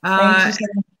 Thank you so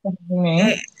much for having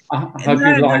me. I hope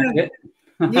you liked it.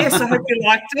 Yes, I hope you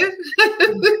liked it.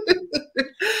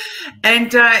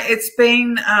 And it's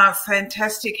been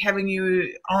fantastic having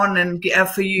you on and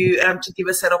for you to give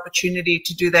us that opportunity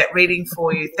to do that reading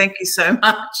for you. Thank you so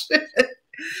much.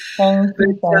 Thank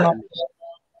you so much.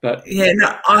 But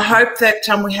I hope that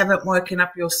we haven't woken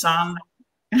up your son.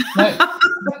 No,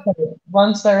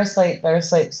 once they're asleep,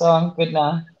 so I'm good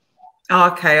now.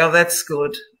 Okay, that's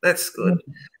good. That's good.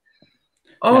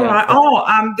 All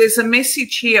right. There's a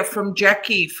message here from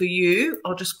Jackie for you.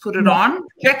 I'll just put it on.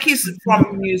 Jackie's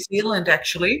from New Zealand,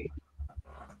 actually.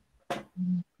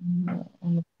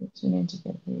 You need to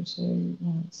get here too.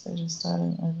 So just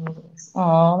starting over this.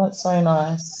 Oh, that's so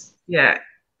nice. Yeah,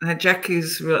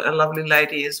 Jackie's a lovely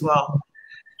lady as well.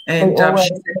 And we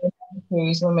always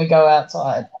when we go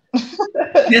outside.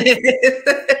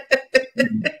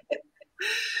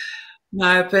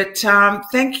 No, but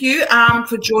thank you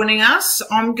for joining us.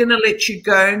 I'm going to let you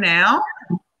go now.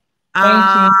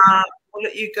 Thank you. We'll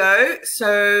let you go.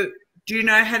 So do you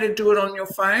know how to do it on your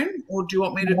phone, or do you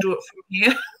want me to do it from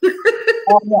here?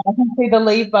 I can see the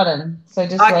leave button. So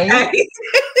just leave.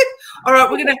 All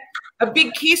right, we're going to a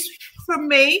big kiss from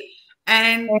me,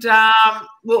 and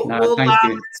we'll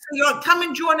come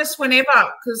and join us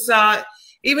whenever, because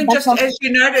even just as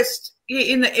you noticed,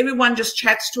 everyone just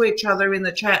chats to each other in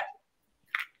the chat.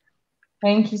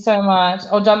 Thank you so much.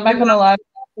 I'll jump back on the live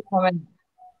comment.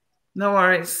 No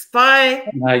worries. Bye.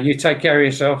 No, you take care of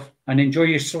yourself and enjoy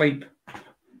your sleep.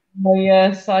 Oh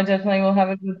yes, I definitely will have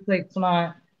a good sleep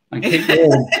tonight. And keep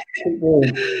warm. Keep warm.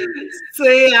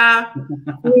 See ya.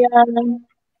 See ya.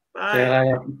 Bye. See you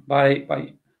later. Bye.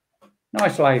 Bye.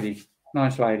 Nice lady.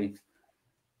 Nice lady.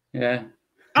 Yeah.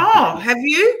 Oh, have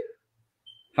you?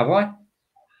 Have I?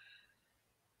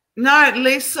 No,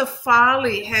 Lisa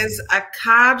Farley has a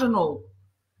cardinal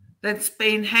that's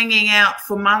been hanging out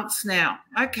for months now.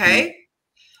 Okay.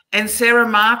 And Sarah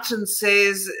Martin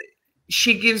says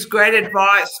she gives great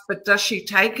advice, but does she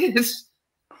take it?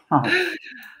 Oh,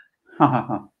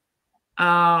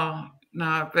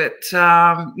 no, but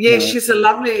she's a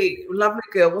lovely, lovely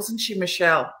girl, wasn't she,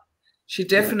 Michelle? She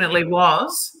definitely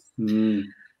was.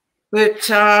 But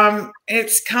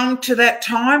it's come to that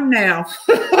time now,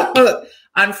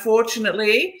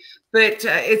 unfortunately. But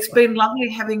it's been lovely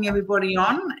having everybody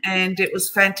on, and it was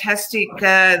fantastic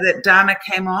that Dana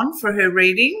came on for her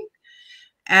reading.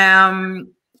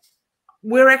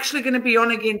 we're actually going to be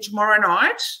on again tomorrow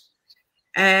night.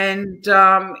 And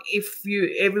if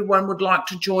everyone would like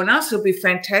to join us, it'll be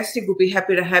fantastic. We'll be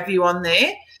happy to have you on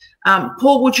there.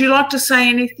 Paul, would you like to say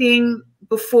anything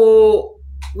before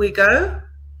we go?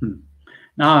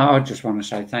 No, I just want to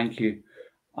say thank you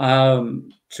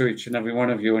to each and every one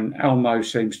of you. And Elmo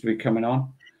seems to be coming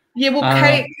on. Yeah, well,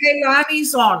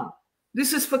 Kaylani's on.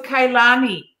 This is for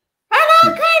Kaylani.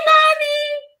 Hello,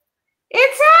 Kaylani.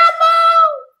 It's Elmo.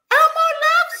 Elmo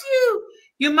loves you.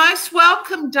 You're most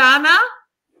welcome, Dana.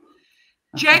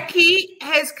 Jackie,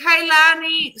 has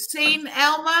Kaylani seen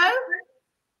Elmo?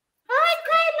 Hi,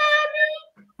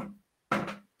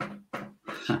 Kaylani.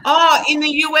 Oh, in the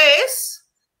US?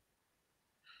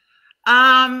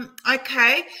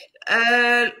 Okay.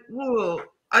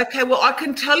 Okay, well, I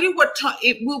can tell you what time.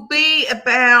 It will be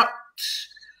about...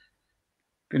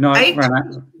 Good night,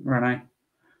 Renee.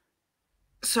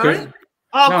 Sorry? Good.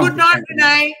 Good night,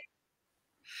 Renee.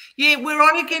 Yeah, we're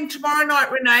on again tomorrow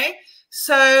night, Renee.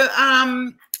 So,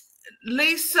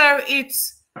 Lisa,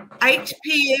 it's 8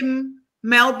 p.m.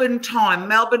 Melbourne time,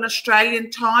 Melbourne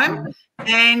Australian time,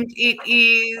 and it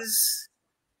is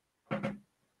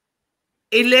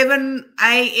 11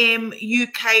 a.m.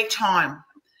 UK time.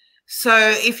 So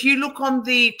if you look on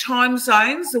the time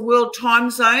zones, the world time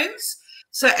zones,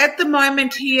 so at the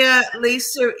moment here,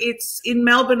 Lisa, it's in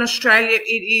Melbourne, Australia,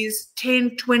 it is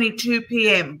 10:22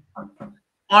 p.m.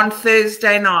 on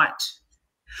Thursday night.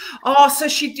 Oh, so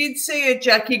she did see her,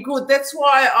 Jackie. Good. That's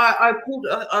why I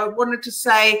wanted to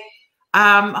say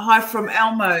hi from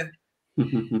Elmo.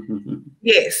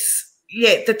 Yes.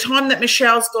 Yeah, the time that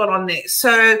Michelle's got on there.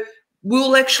 So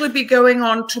we'll actually be going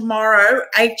on tomorrow,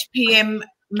 8 p.m.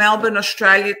 Melbourne,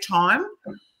 Australia time.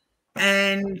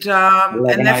 And that's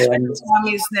what the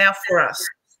time is now for us.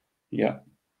 Yeah.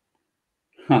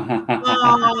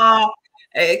 Kaylani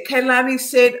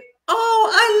said, oh,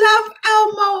 I love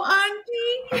Elmo,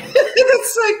 Auntie.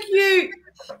 That's so cute.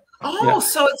 Oh, yeah.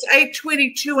 So it's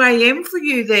 8:22 a.m. for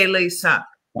you there, Lisa.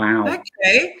 Wow.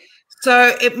 Okay.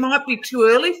 So it might be too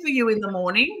early for you in the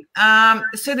morning.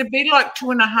 So it'd be like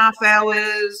 2.5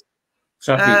 hours.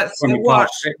 So it'd be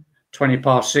 20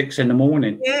 past 6 in the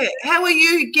morning. Yeah. How are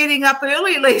you getting up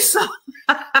early, Lisa?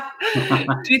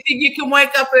 Do you think you can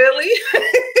wake up early?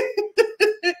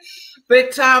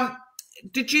 But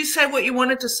did you say what you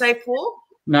wanted to say, Paul?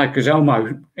 No, because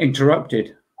Elmo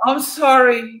interrupted. I'm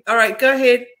sorry. All right, go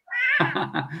ahead.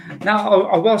 No,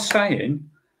 I was saying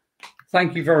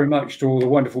thank you very much to all the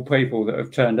wonderful people that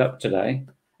have turned up today,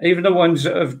 even the ones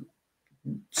that have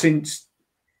since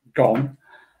gone.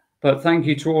 But thank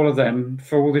you to all of them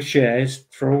for all the shares,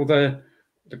 for all the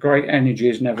great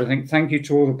energies and everything. Thank you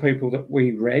to all the people that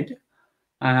we read.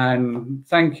 And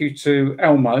thank you to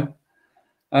Elmo.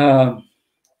 But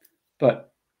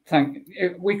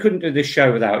we couldn't do this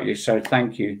show without you, so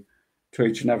thank you to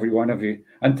each and every one of you.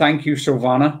 And thank you,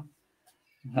 Silvana,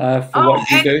 for what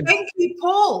you do. Thank you,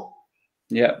 Paul.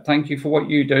 Yeah, thank you for what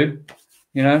you do.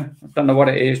 You know, I don't know what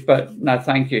it is, but no,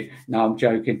 thank you. No, I'm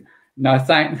joking. No,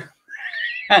 thank you.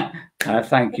 No,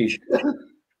 thank you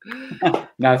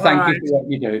for what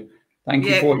you do. Thank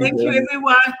you for what you do. Thank you,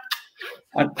 everyone.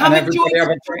 And everybody have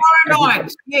a great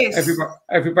night. Yes.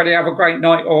 Everybody have a great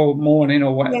night or morning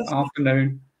or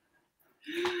afternoon.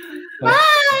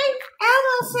 Bye.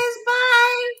 Elmo says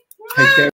bye. Take care.